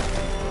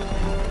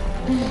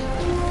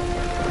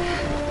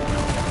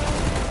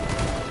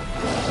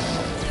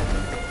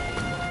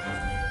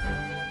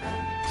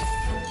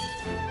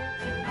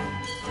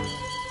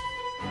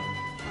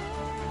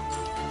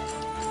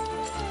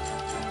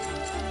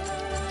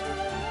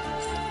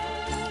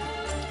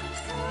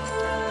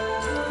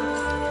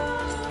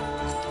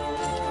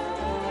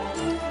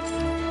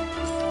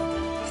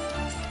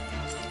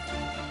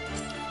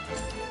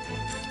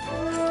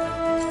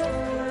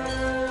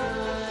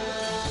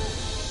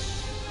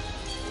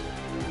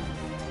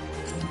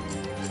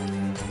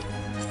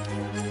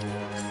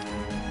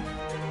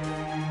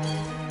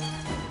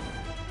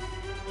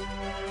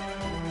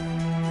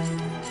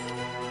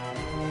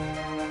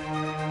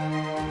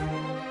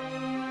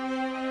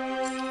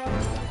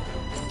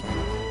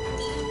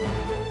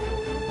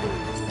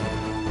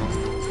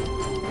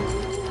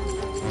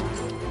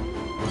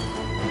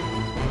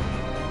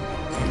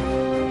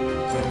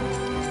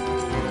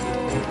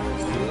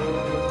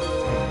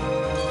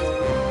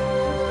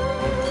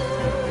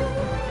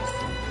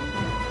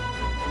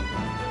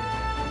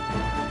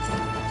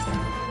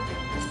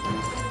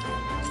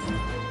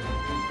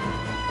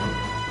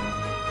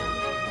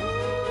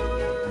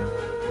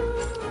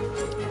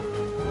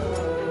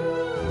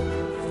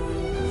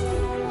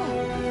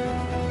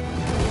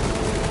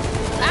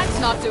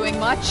 Not doing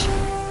much.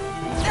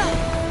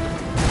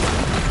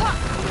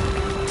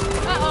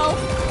 Uh-oh.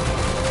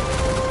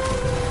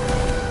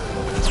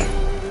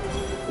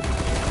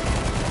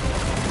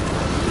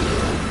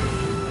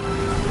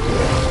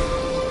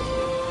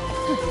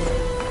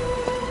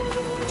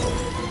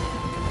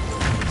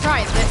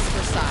 Try this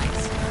for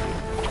size.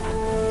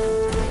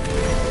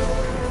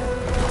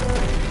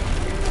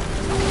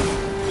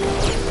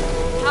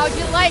 How'd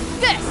you like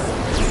this?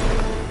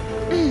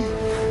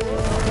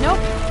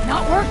 Nope,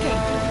 not working.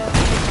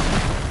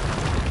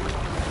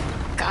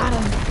 Got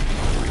him.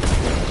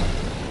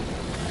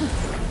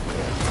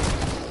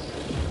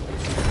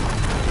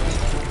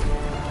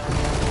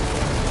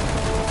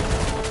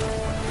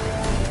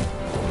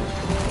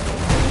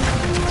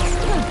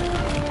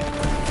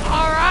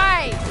 All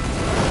right.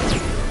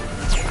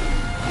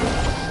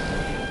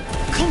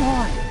 Come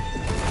on.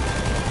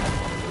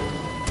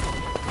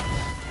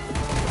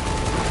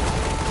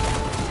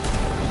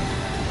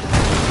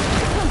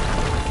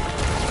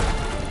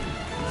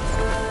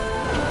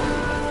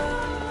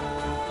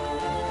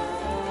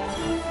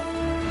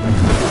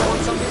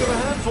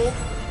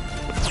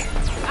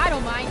 I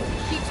don't mind.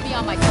 Keeps me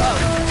on my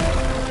toes.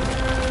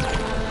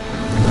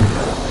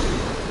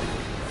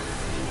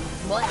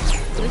 What?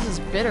 This is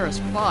bitter as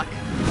fuck.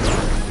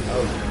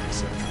 Oh,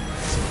 so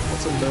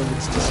what's a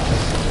moment's discussion?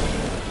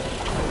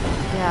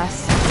 Yes.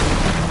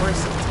 The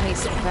worse it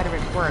tastes, the better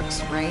it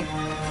works, right?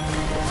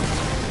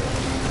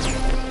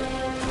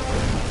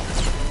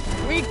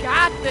 We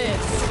got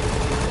this.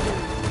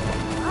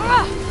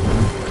 Ah!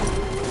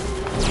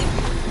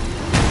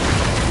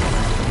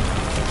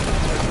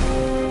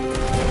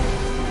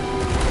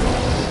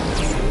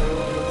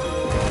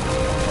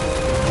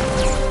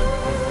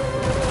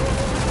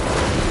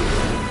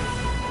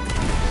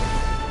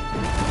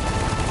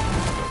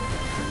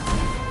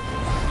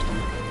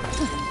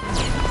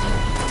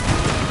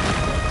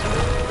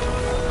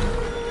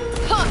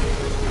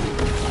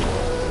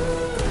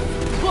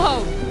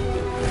 Whoa!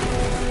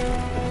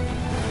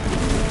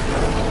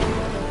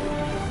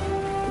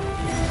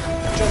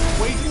 Just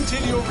wait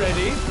until you're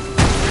ready.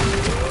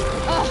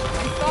 Oh,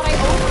 I thought I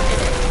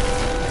overdid it.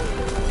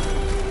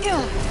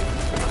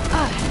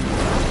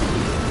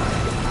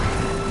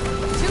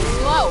 Too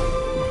slow.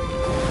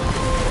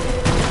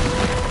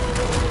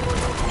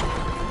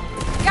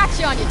 Got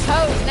you on your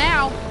toes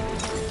now.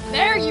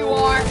 There you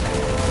are.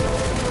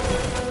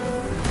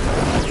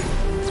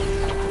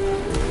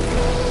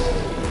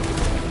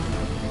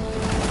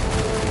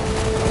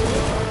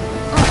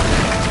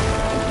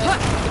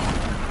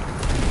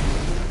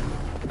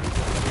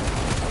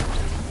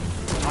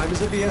 Time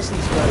is of the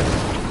essence, guys.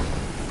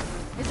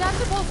 Is that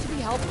supposed to be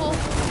helpful?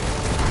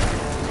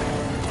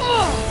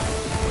 Oh!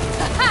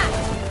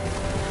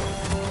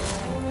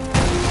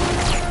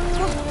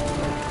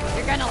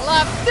 You're gonna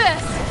love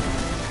this!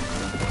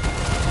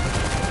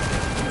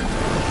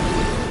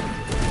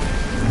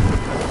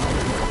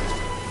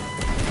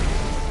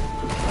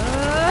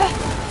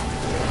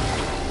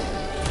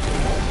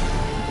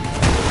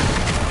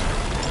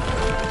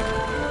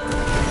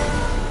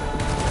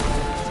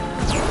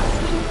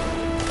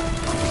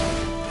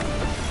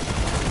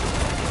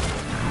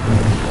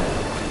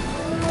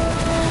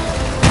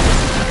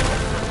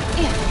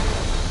 Yeah.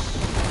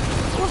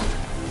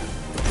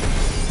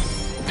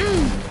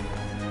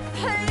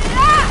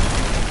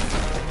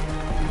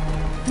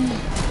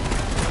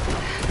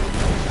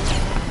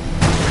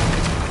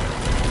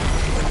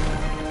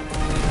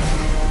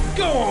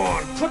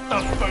 put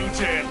the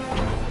boot in.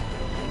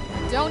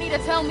 Don't need to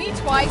tell me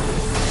twice.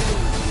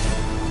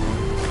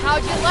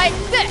 How'd you like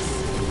this?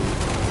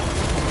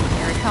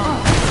 Here it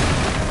comes.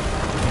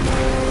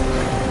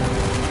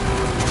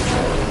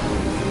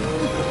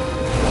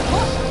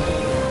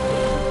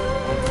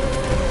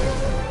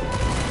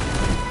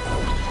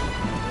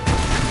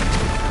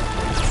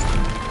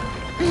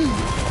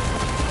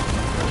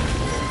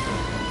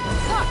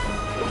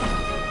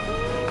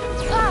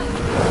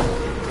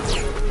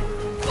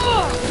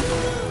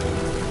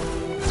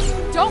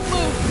 Don't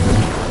move!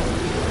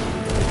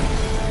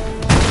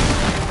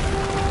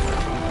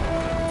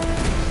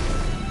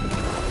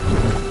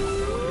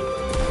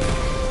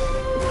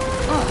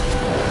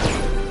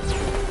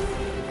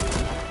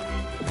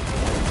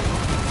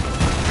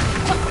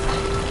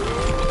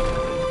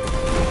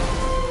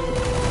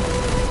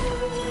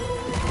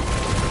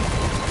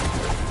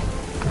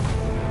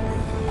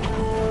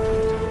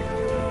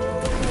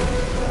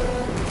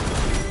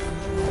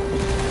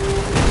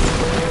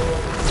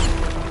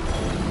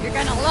 You're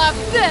gonna love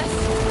this!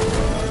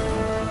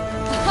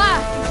 Ha!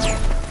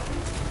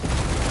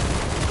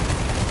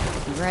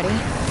 You ready?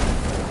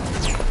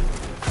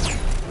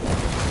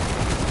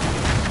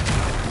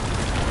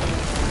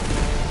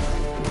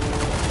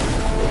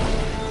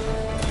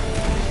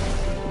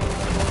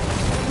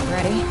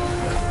 Ready?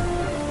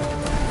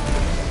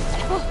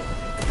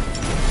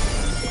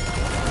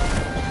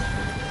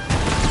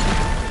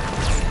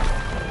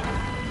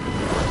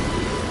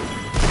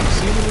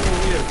 Seem a little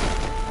weird.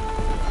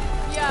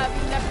 Yeah,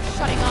 you're never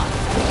shutting up.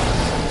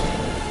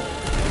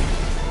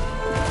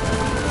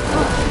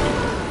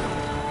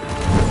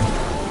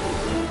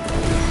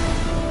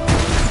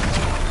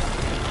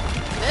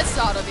 This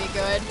ought to be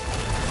good.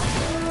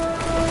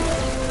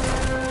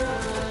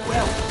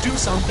 Well, do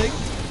something.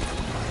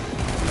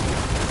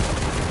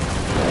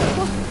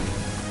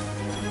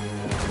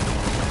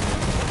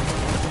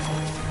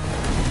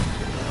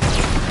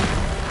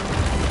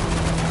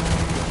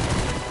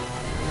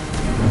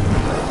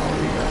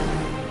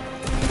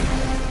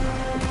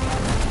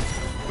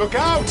 Look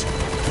out!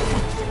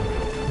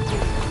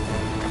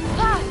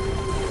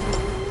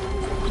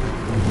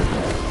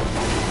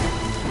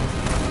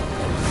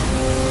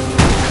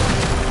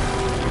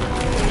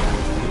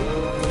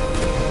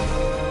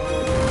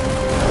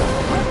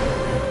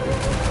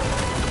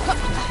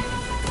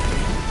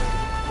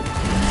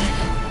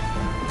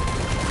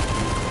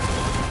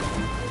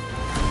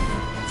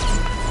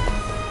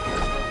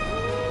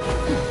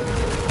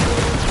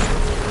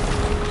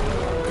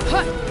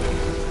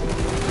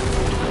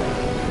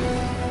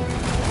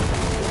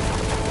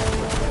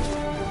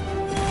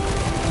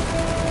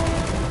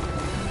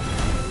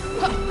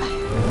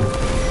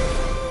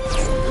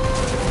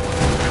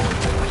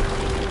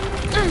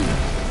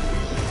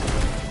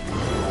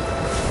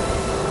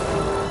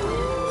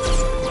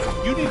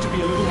 You need to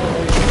be a little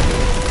more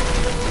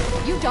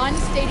patient. You done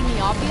stating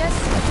the obvious?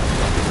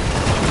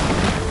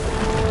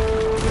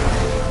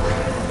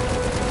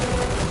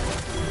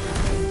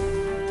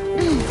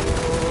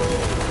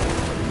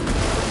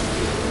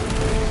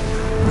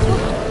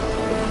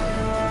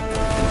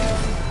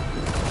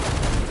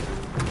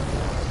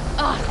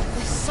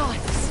 This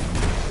sucks.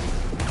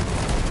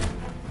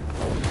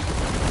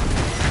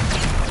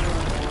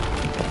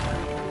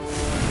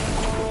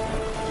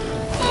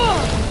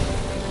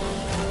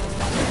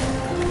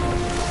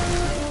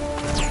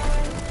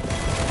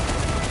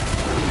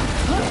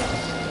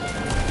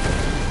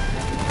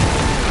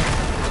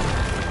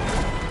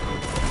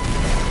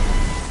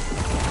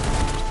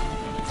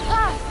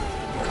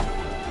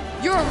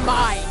 You're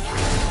mine!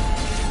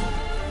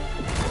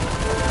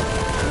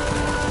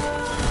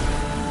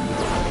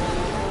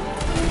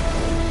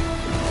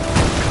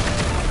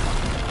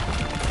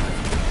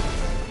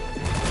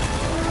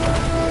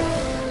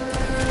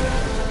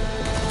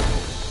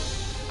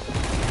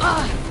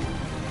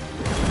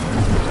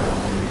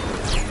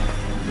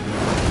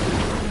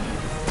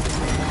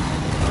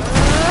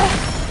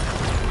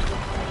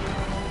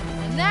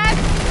 And that's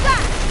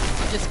that!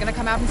 I'm just gonna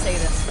come out and say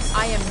this.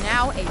 I am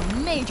now a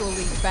major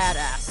league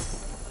badass.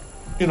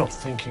 You're not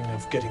thinking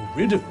of getting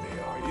rid of me,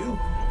 are you?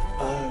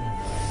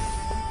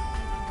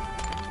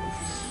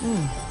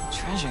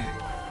 Treasure.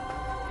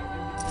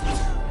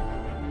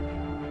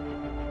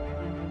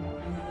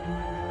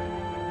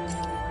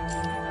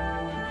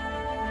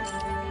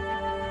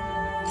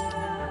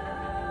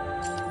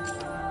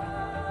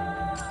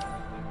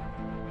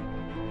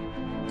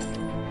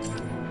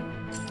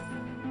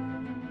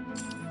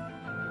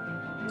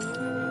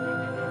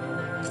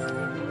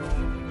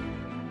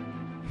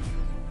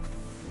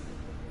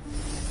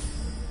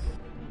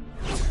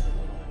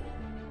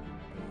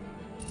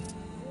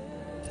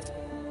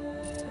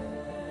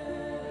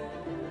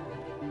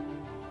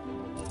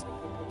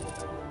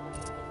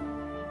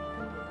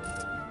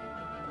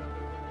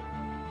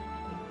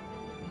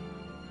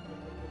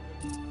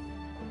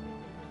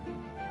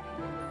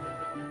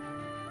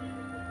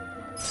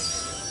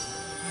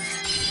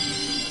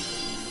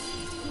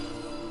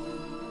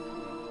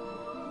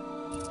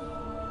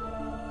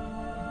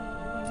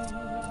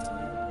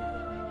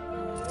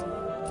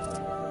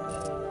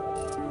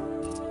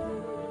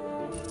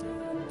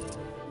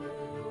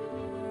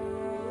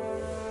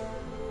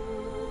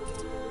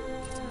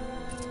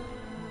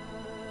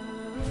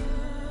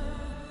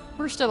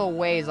 still a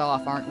ways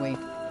off, aren't we?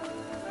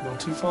 Not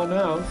too far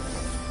now.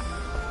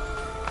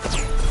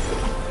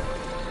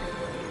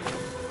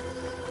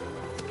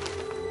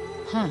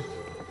 Huh.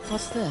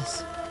 What's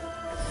this?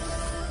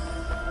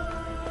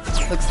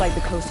 Looks like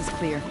the coast is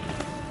clear.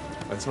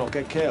 Let's not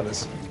get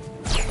careless.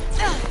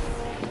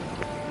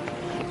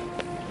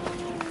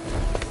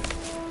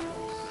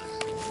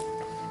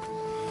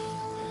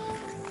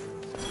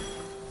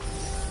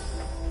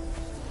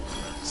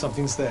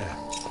 Something's there.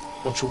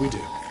 What shall we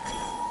do?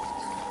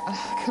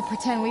 Could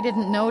pretend we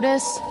didn't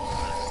notice.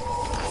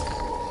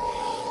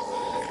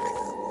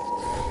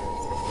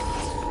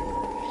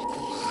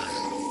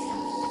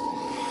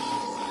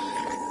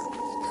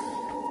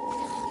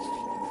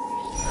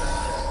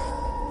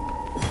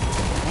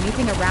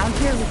 Anything around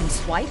here we can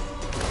swipe?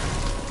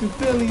 You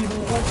barely even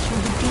walked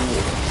through the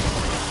door.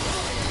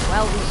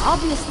 Well, we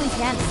obviously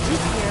can't sleep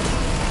here.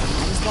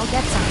 Might as well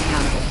get something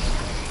out of it.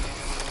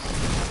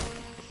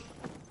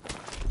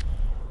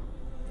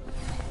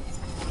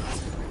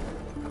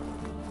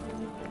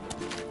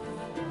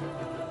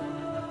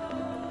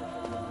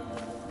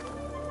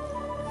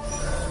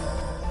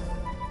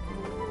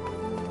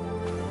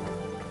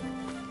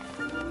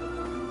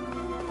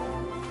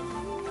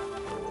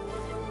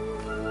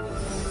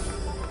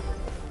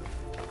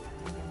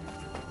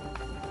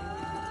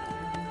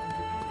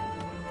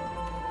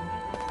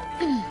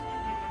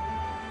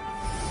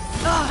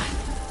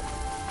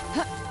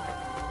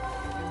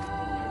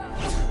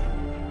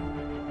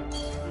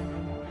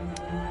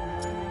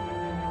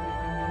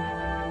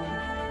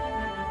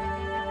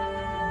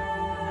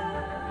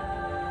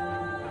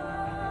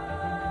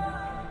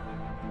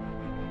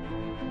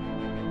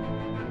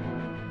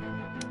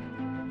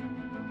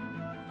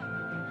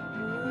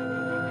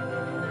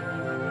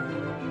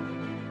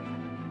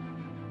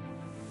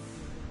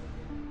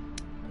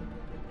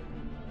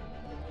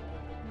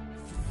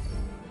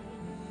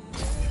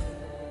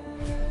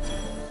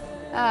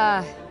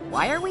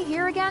 Why are we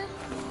here again?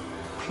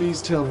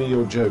 Please tell me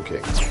you're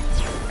joking.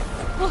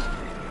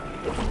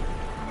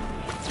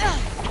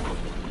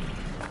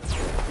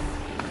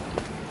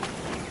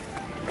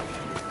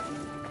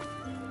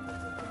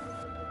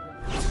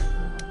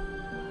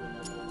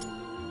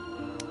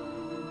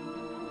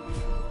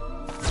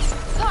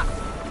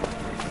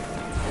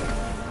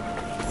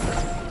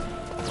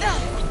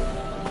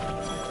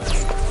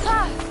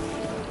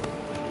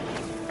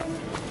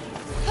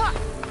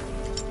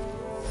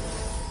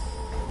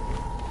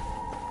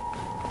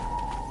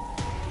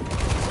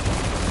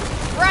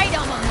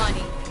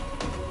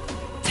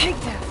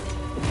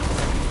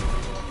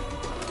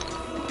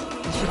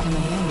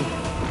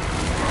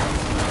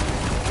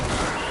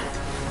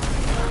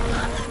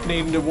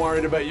 Needn't have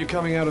worried about you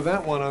coming out of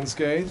that one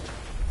unscathed.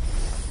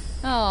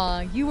 Aw,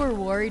 you were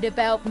worried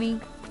about me?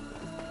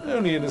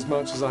 Only in as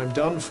much as I'm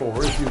done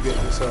for if you get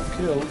yourself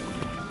killed.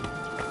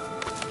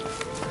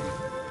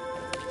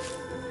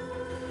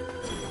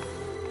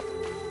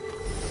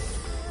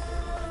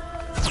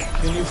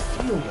 Can you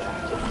feel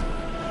that?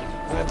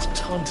 That's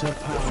Tanta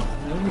power,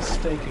 no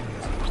mistaking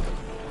it.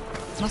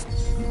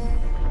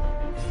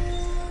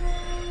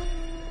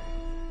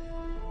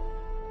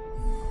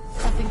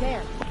 Something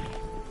there.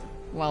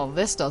 Well,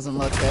 this doesn't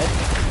look good.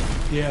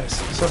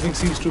 Yes, something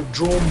seems to have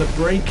drawn the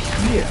break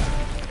here.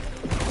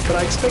 But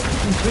I expect you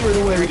can clear it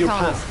away with your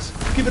powers.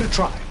 Give it a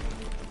try.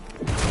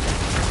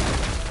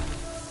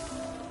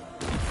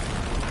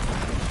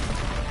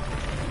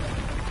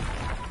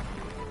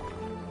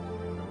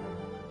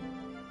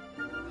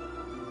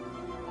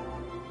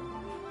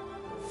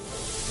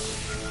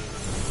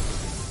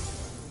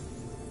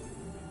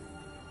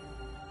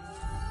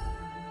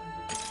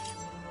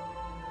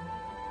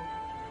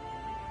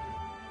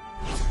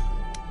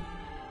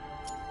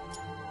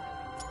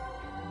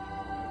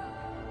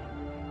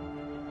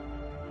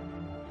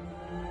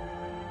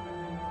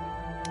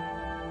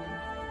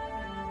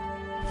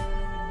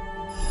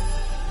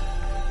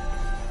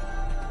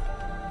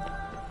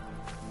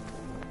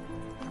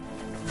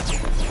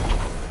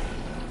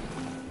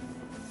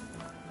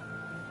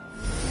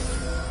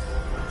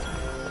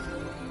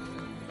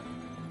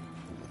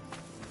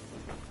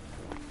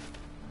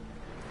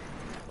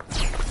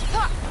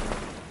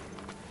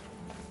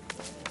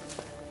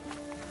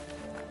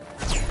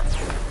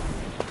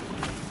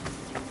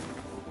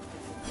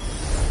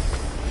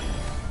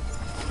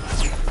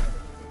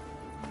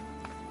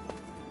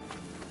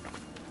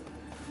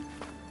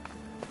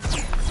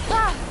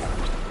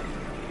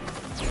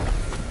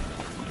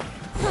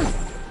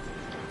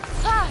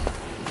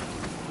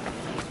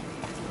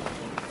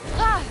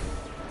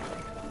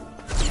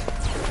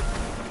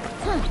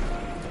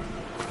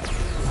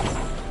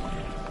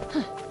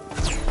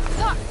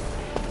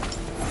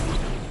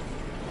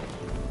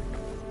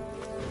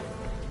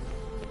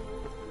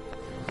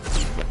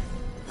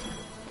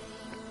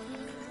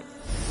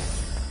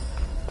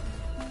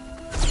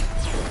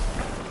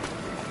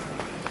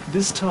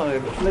 This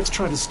time, let's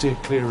try to steer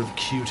clear of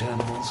cute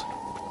animals.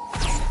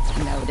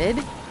 Noted.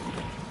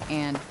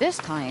 And this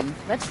time,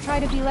 let's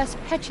try to be less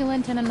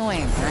petulant and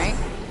annoying, right?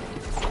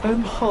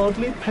 I'm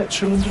hardly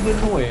petulant and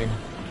annoying.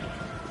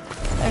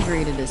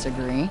 agree to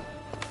disagree.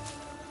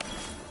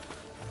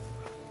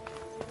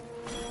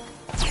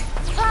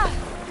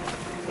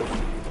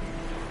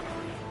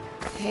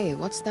 Hey,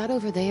 what's that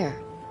over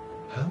there?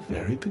 How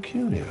very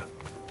peculiar.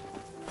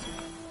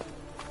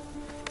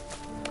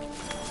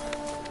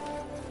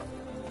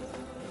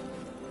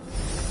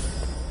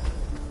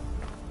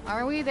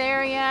 Are we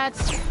there yet?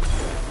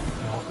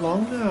 Not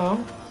long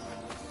now.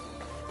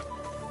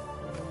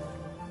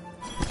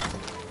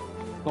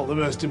 Not the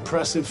most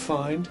impressive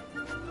find.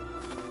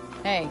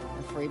 Hey,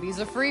 a freebie's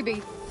a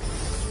freebie.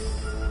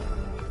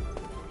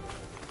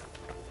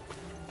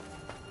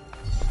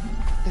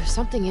 There's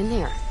something in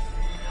there.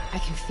 I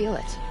can feel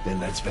it.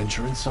 Then let's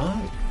venture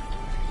inside.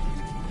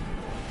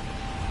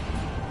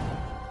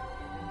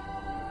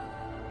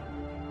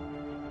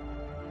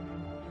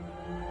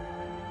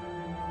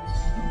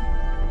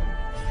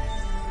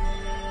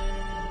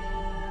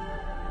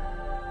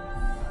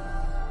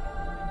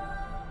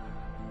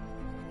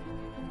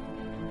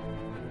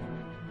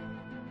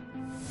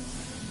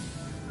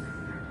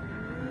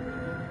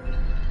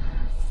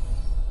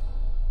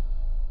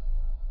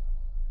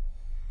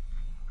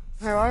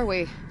 Where are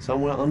we?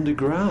 Somewhere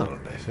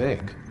underground, I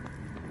think.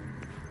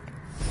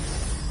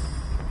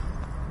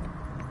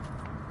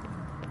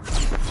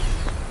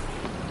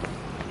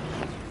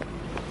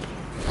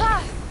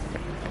 Ah!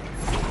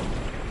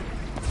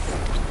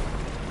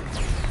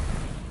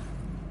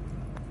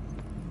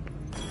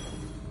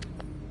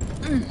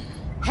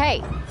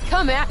 Hey,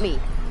 come at me!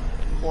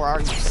 Or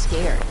are you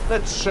scared?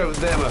 Let's show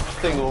them a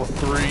thing or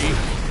three.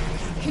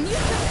 Can you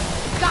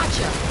just...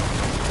 Gotcha!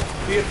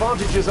 The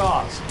advantage is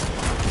ours.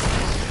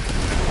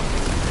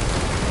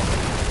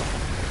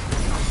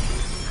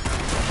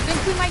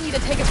 We might need to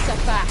take a step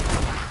back.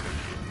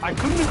 I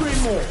couldn't agree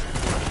more.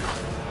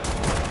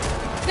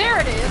 There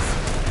it is!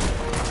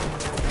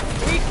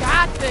 We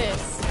got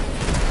this!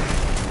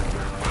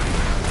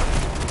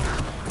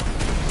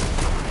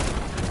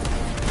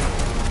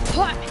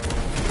 What?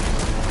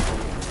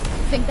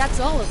 I think that's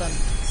all of them.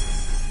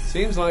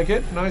 Seems like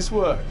it. Nice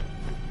work.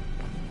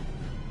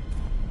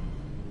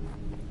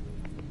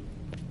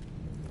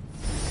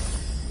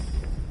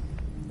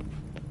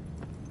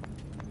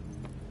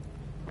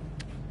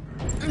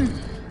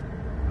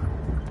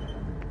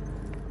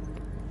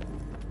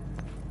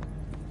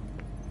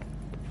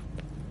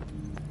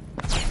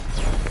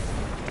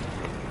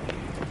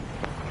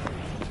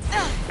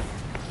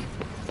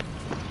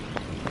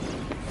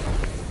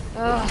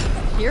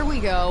 Here we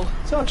go.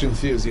 Such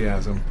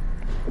enthusiasm.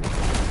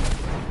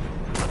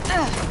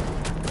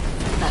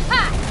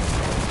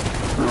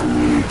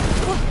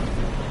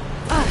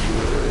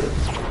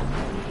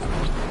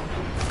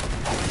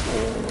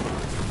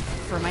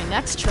 For my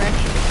next trick.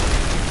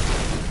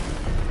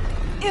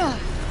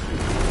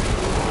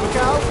 Look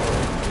out!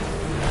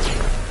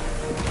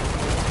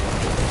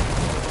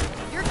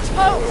 You're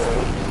toast!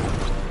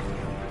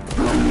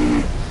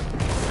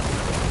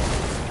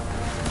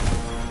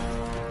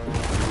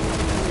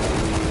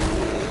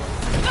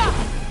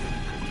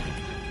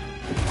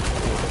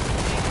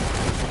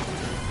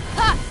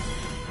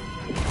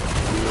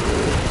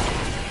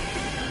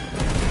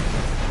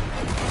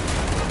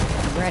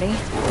 Ready?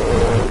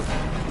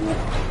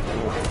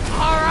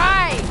 All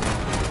right!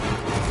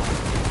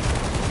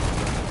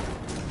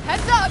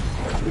 Heads up!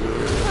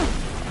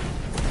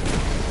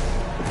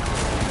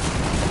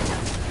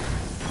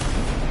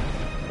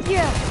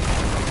 Yeah.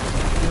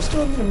 You're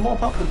starting to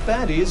mop up the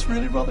baddies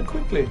really rather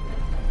quickly.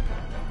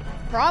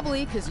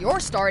 Probably because you're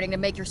starting to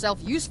make yourself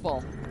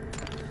useful.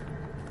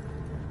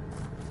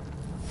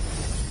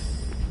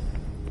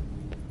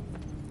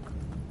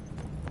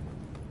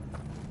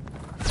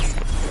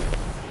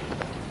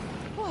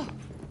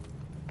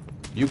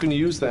 You can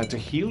use that to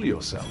heal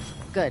yourself.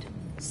 Good.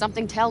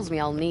 Something tells me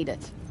I'll need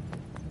it.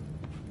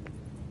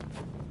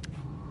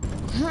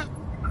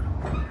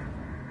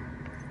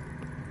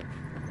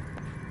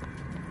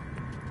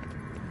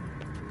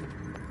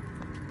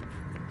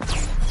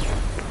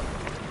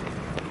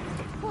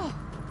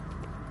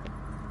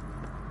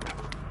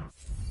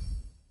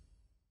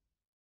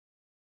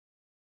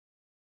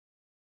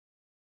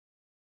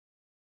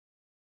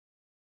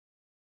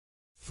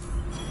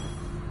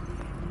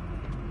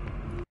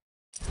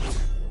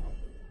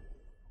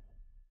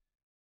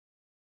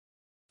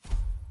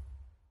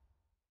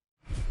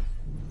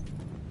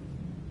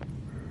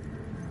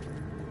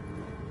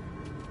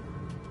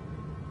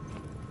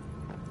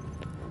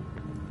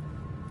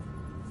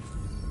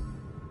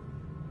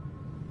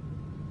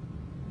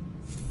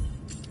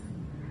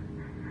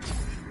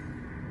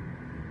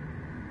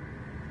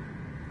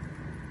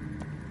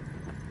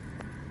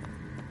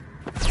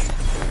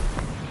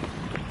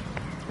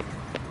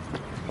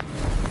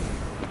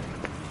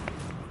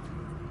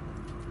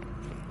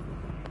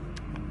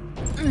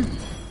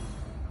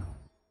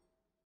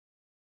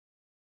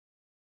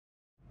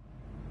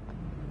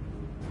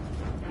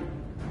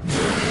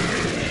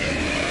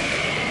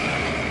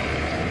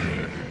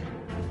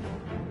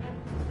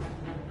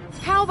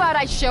 How about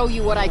I show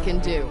you what I can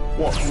do?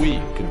 What we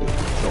can do.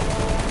 Sure.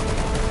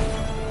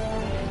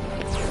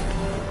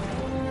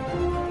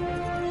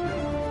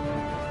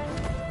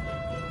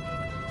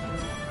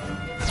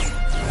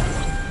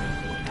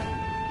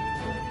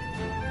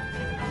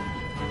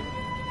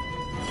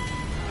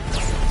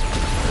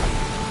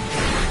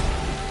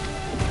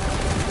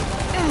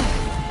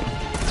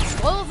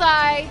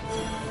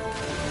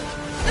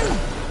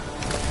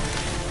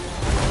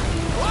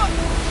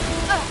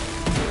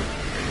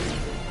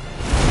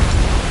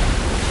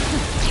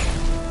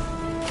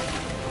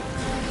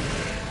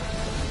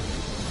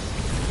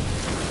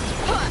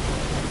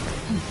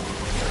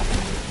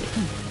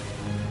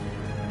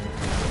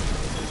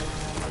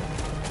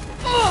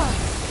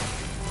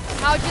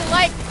 How'd you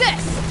like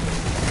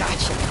this?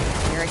 Gotcha.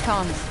 Here it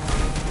comes.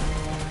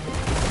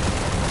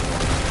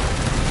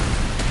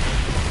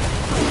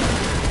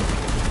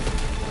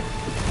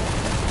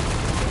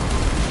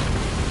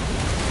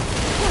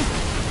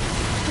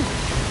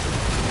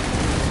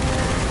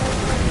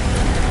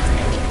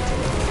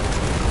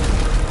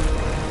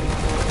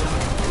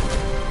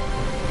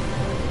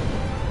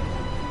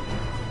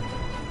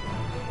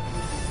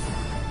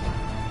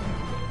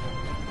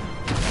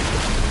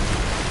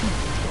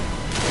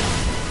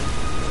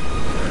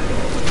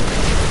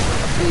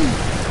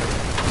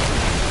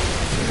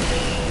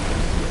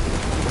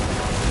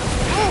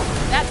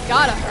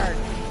 Gotta hurt.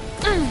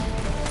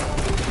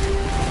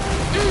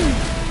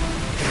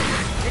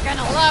 You're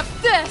gonna love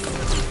this.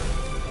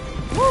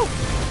 Woo.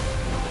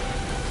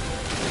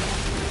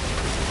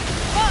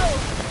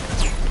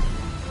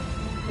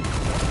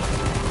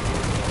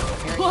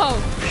 Whoa. Whoa.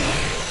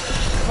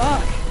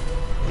 Fuck.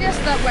 Guess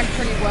that went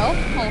pretty well,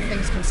 all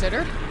things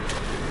considered.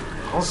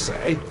 I'll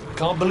say,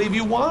 can't believe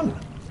you won.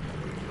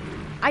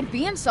 I'd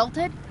be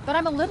insulted, but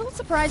I'm a little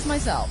surprised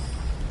myself.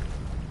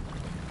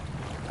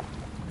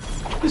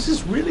 This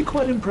is really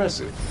quite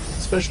impressive,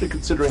 especially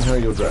considering how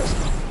you're dressed.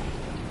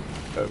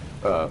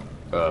 A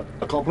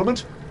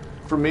compliment?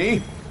 From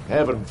me?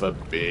 Heaven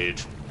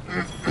forbid.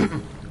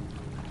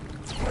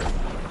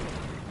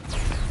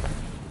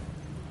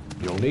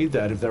 You'll need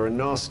that if there are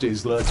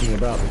nasties lurking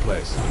about the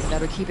place.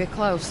 Better keep it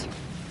close.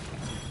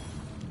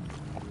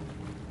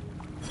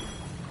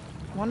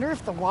 Wonder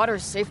if the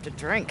water's safe to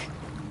drink.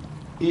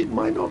 It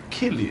might not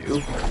kill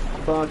you,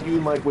 but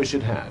you might wish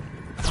it had.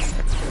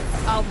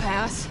 I'll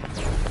pass.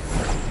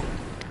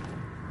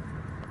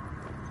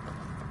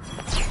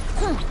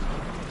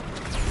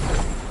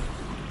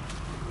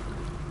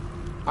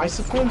 I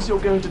suppose you're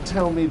going to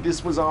tell me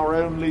this was our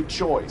only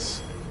choice.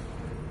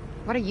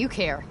 What do you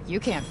care? You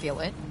can't feel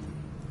it.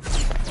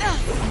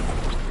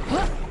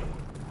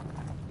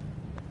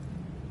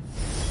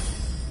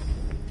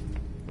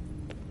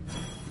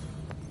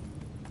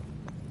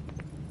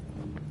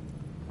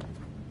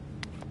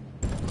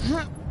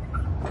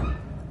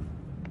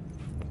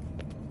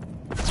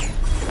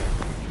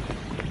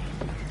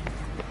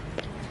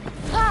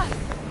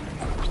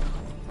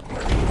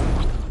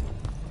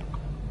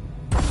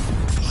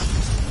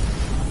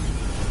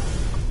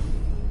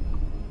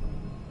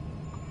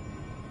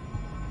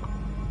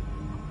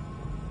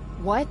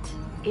 What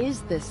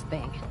is this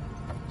thing?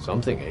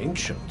 Something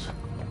ancient,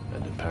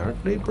 and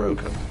apparently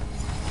broken.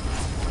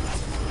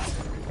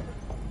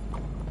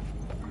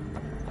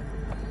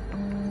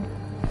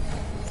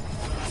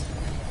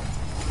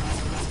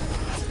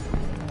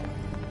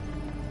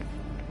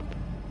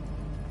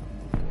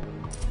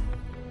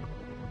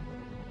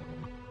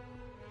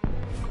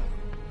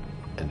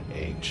 An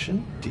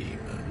ancient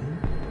demon?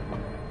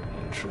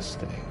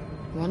 Interesting.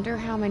 Wonder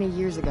how many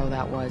years ago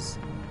that was.